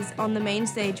Wees on the main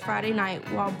stage Friday night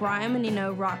while Brian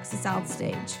Menino rocks the South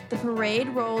Stage. The parade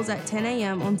rolls at 10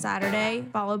 a.m. on Saturday,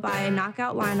 followed by a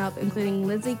knockout lineup including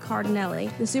Lizzie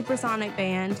Cardinelli, the Supersonic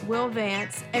Band, Will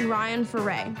Vance, and Ryan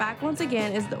Foray. Back once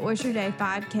again is the Oyster Day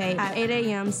 5K at 8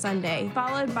 a.m. Sunday,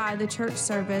 followed by the church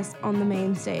service on the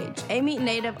main stage. Amy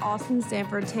native Austin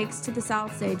Sanford takes to the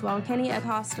South Stage while Kenny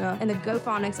Acosta and the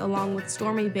Gophonics along with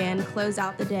Stormy Band close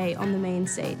out the day on the main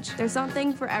stage. There's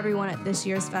something for everyone at this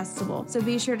year's festival, so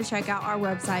be sure to check out our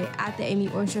website at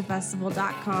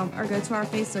theamyoysterfestival.com or go to our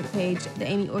Facebook page, The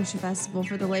Amy Oyster Festival,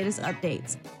 for the latest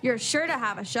updates. You're sure to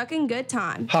have a shucking good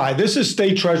time. Hi, this is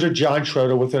State Treasurer John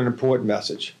Schroeder with an important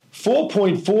message.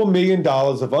 $4.4 million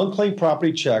of unclaimed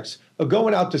property checks are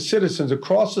going out to citizens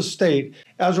across the state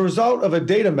as a result of a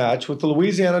data match with the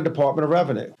Louisiana Department of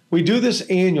Revenue. We do this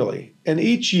annually, and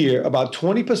each year about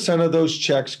 20% of those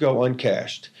checks go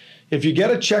uncashed. If you get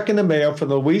a check in the mail from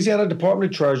the Louisiana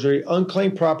Department of Treasury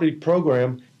Unclaimed Property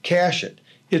Program, cash it.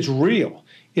 It's real.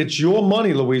 It's your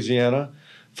money, Louisiana.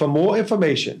 For more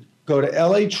information, go to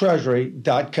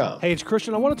latreasury.com. Hey, it's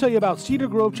Kristian. I want to tell you about Cedar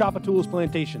Grove Tchoupitoulas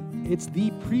Plantation. It's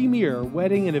the premier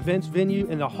wedding and events venue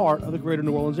in the heart of the greater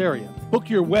New Orleans area. Book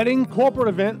your wedding, corporate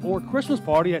event, or Christmas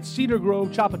party at Cedar Grove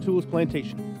Tchoupitoulas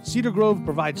Plantation. Cedar Grove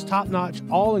provides top-notch,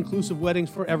 all-inclusive weddings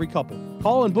for every couple.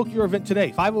 Call and book your event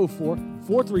today,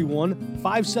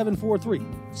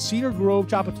 504-431-5743. Cedar Grove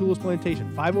Tchoupitoulas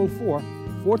Plantation,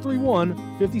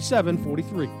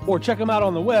 504-431-5743. Or check them out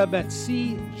on the web at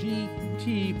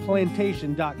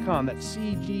cgtplantation.com. That's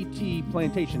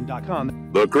cgtplantation.com.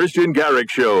 The Kristian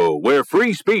Garic Show, where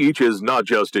free speech is not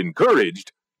just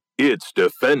encouraged, it's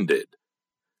defended.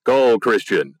 Call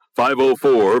Kristian,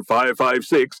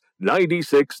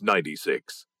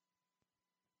 504-556-9696.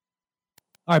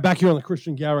 All right, back here on the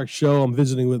Kristian Garic Show, I'm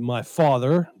visiting with my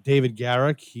father, David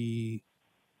Garic. He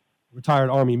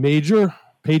retired Army Major,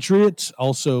 Patriot,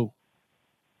 also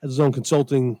has his own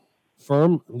consulting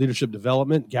firm, leadership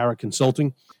development, Garic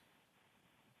Consulting.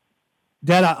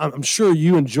 Dad, I'm sure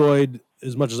you enjoyed,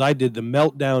 as much as I did, the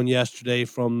meltdown yesterday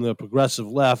from the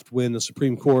progressive left when the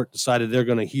Supreme Court decided they're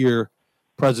going to hear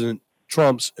President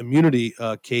Trump's immunity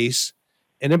case.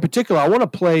 And in particular, I want to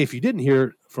play, if you didn't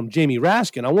hear from Jamie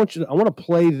Raskin, I want to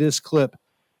play this clip,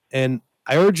 and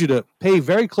I urge you to pay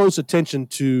very close attention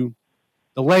to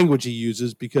the language he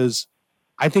uses, because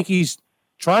I think he's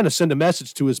trying to send a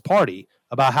message to his party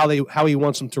about how he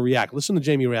wants them to react. Listen to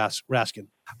Jamie Raskin.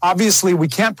 Obviously, we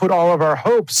can't put all of our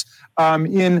hopes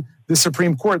in the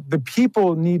Supreme Court. The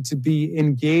people need to be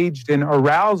engaged and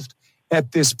aroused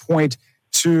at this point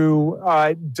to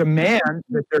demand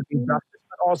that there be justice,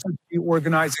 but also to be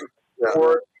organizing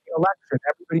for the election.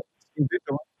 Everybody needs to be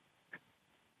vigilant.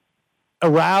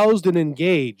 Aroused and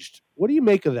engaged. What do you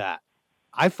make of that?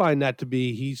 I find that to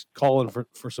be he's calling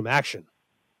for some action.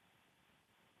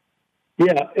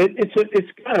 Yeah,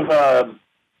 it's kind of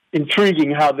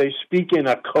intriguing how they speak in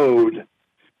a code,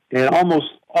 and almost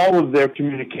all of their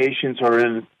communications are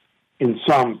in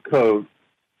some code.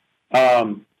 I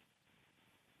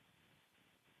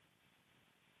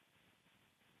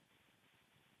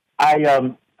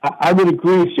would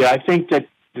agree with you. I think that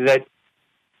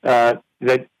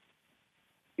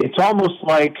it's almost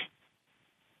like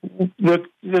the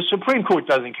Supreme Court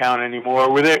doesn't count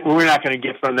anymore. We're not going to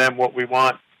get from them what we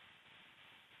want.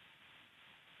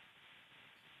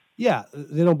 Yeah,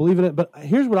 they don't believe in it. But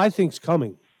here's what I think's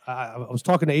coming. I was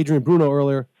talking to Adrian Bruno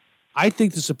earlier. I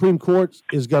think the Supreme Court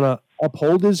is going to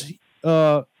uphold his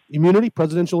immunity,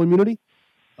 presidential immunity,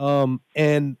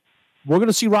 and we're going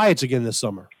to see riots again this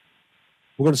summer.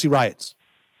 We're going to see riots.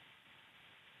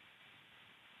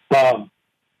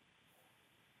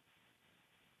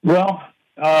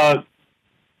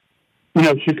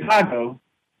 Chicago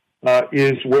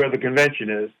is where the convention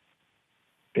is,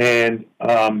 and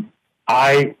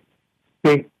I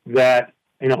think that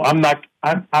I don't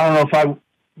know if I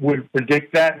would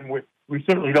predict that, and we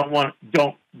certainly don't want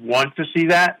to see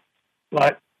that,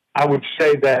 but I would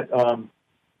say that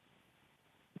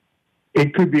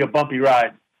it could be a bumpy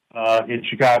ride in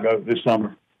Chicago this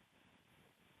summer.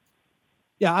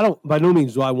 Yeah, by no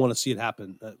means do I want to see it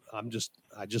happen. I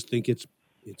just think it's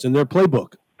in their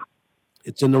playbook.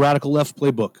 It's in the radical left's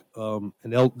playbook, and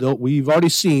we've already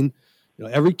seen,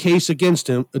 every case against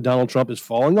him, Donald Trump, is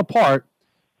falling apart,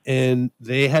 and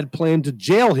they had planned to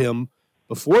jail him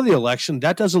before the election.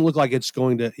 That doesn't look like it's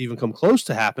going to even come close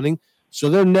to happening.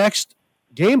 So their next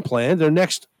game plan, their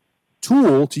next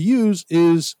tool to use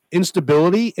is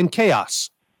instability and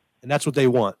chaos, and that's what they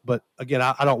want. But again,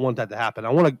 I don't want that to happen. I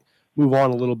want to move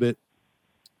on a little bit.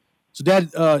 So,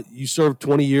 Dad, you served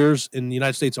 20 years in the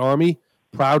United States Army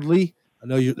proudly. I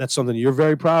know that's something you're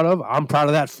very proud of. I'm proud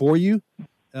of that for you.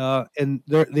 And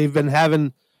they've been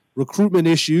having recruitment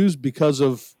issues because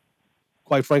of,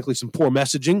 quite frankly, some poor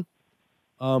messaging.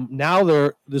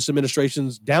 Now this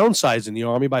administration's downsizing the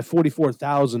Army by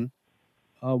 44,000.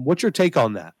 What's your take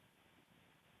on that?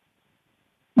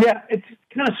 Yeah, it's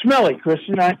kind of smelly,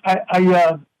 Kristian.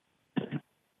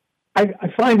 I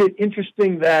find it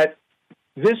interesting that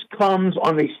this comes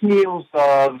on the heels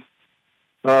of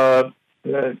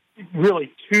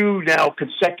really 2 now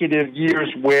consecutive years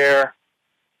where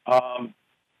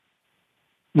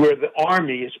the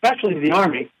Army, especially the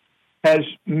Army, has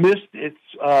missed its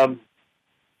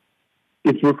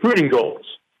recruiting goals.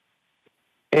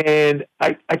 And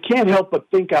I can't help but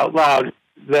think out loud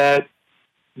that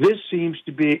this seems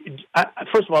to be,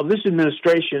 first of all, this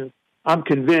administration, I'm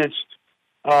convinced,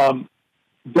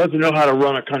 doesn't know how to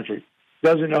run a country,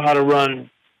 doesn't know how to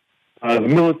run the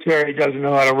military, doesn't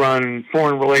know how to run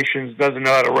foreign relations, doesn't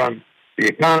know how to run the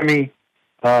economy,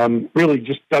 really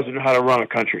just doesn't know how to run a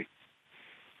country.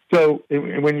 So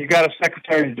when you got a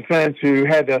Secretary of Defense who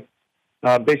had to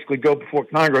basically go before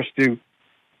Congress to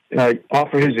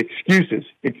offer his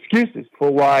excuses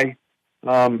for why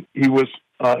he was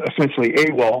essentially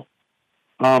AWOL.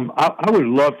 I would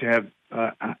love to have,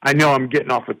 I know I'm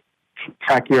getting off a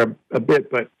track here a bit,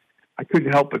 but I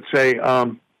couldn't help but say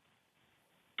I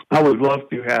would love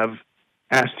to have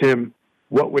asked him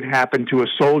what would happen to a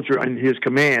soldier in his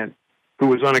command who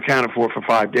was unaccounted for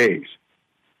 5 days.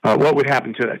 What would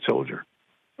happen to that soldier?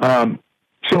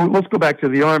 So let's go back to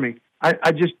the Army.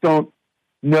 I just don't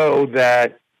know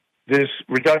that this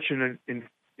reduction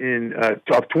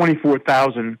of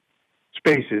 24,000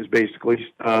 spaces,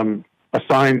 basically,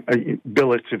 assigned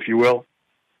billets, if you will.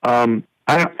 I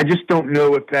just don't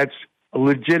know if that's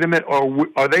legitimate, or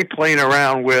are they playing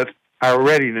around with our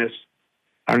readiness,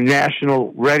 our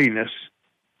national readiness,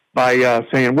 by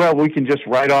saying, well, we can just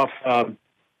write off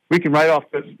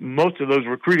most of those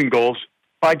recruiting goals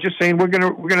by just saying we're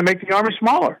gonna make the Army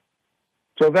smaller.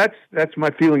 So that's my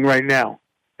feeling right now.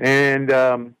 And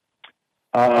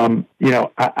I'm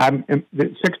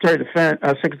the Secretary of Defense,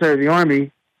 Secretary of the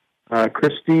Army,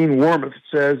 Christine Wormuth,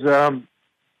 says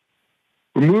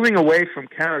we're moving away from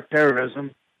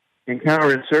counterterrorism and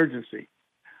counterinsurgency.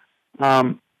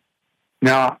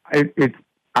 Now,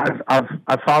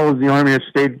 I've followed the Army. I've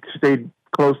stayed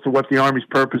close to what the Army's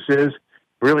purpose is.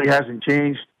 Really hasn't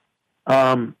changed.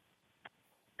 I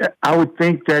would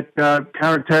think that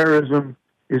counterterrorism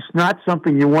is not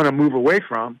something you want to move away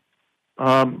from,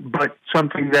 but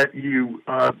something that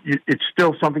it's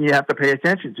still something you have to pay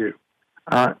attention to.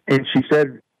 And she says,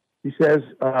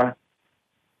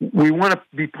 we want to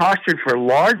be postured for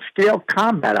large-scale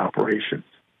combat operations.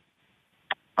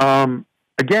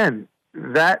 Again,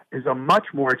 that is a much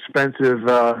more expensive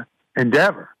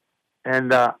endeavor,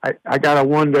 and I gotta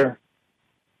wonder.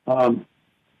 What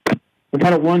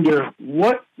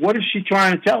is she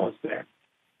trying to tell us there?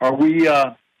 Are we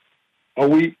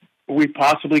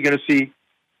possibly going to see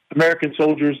American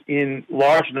soldiers in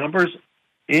large numbers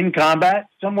in combat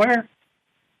somewhere?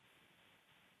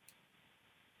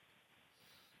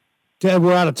 Ted,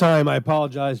 we're out of time. I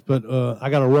apologize, but I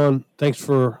got to run. Thanks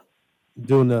for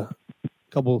doing a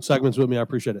couple of segments with me. I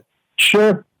appreciate it.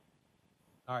 Sure.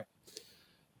 All right.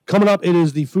 Coming up, it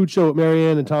is the food show with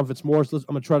Marianne and Tom Fitzmaurice. I'm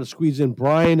going to try to squeeze in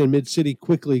Brian in Mid-City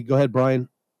quickly. Go ahead, Brian.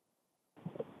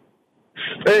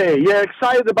 Hey, yeah,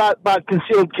 excited about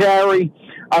concealed carry.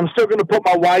 I'm still going to put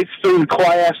my wife through the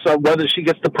class. Whether she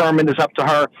gets the permit is up to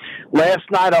her. Last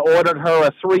night I ordered her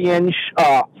a 3-inch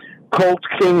Colt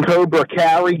King Cobra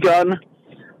carry gun,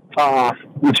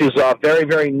 which is very,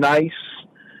 very nice.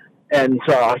 And,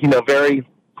 very,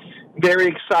 very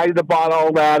excited about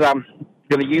all that. I'm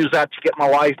going to use that to get my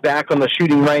wife back on the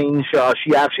shooting range.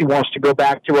 She actually wants to go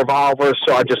back to revolvers,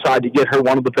 so I decided to get her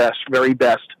one of the best, very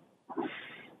best.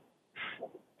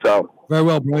 So very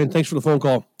well, Brian. Thanks for the phone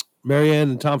call.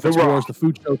 Marianne and Tom Fitzmaurice, the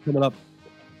food show coming up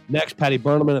next. Patty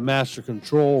Berneman at Master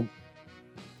Control.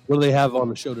 What do they have on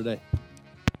the show today?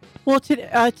 Well,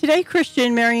 today,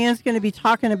 Kristian, Marianne's going to be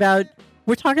talking about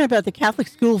the Catholic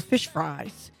school fish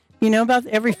fries. You know about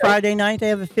every Friday night they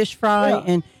have a fish fry,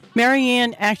 and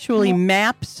Marianne actually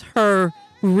maps her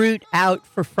route out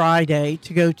for Friday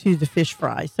to go to the fish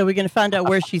fry. So we're going to find out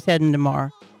where she's heading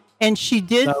tomorrow. And she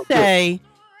did say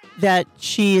that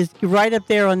she is right up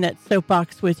there on that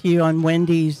soapbox with you on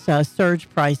Wendy's surge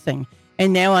pricing.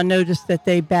 And now I noticed that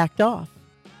they backed off.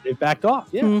 They backed off,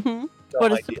 yeah. Mm-hmm.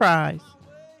 What a surprise.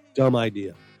 Dumb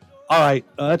idea. All right,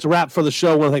 that's a wrap for the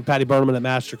show. I want to thank Patty Berneman at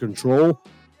Master Control,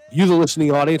 you, the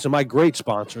listening audience, and my great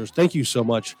sponsors. Thank you so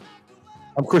much.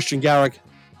 I'm Kristian Garic.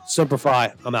 Semper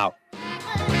Fi. I'm out.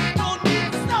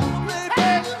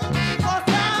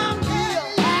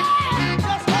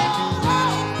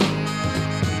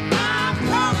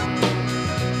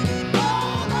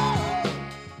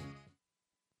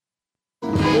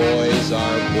 Boys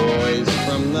are boys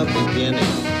from the beginning.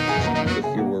 If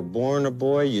you were born a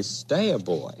boy, you stay a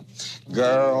boy.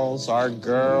 Girls are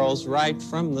girls right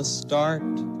from the start.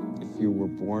 If you were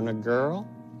born a girl,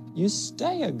 you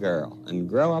stay a girl and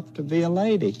grow up to be a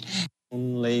lady.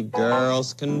 Only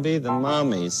girls can be the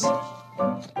mommies.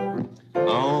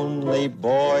 Only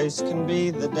boys can be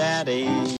the daddies.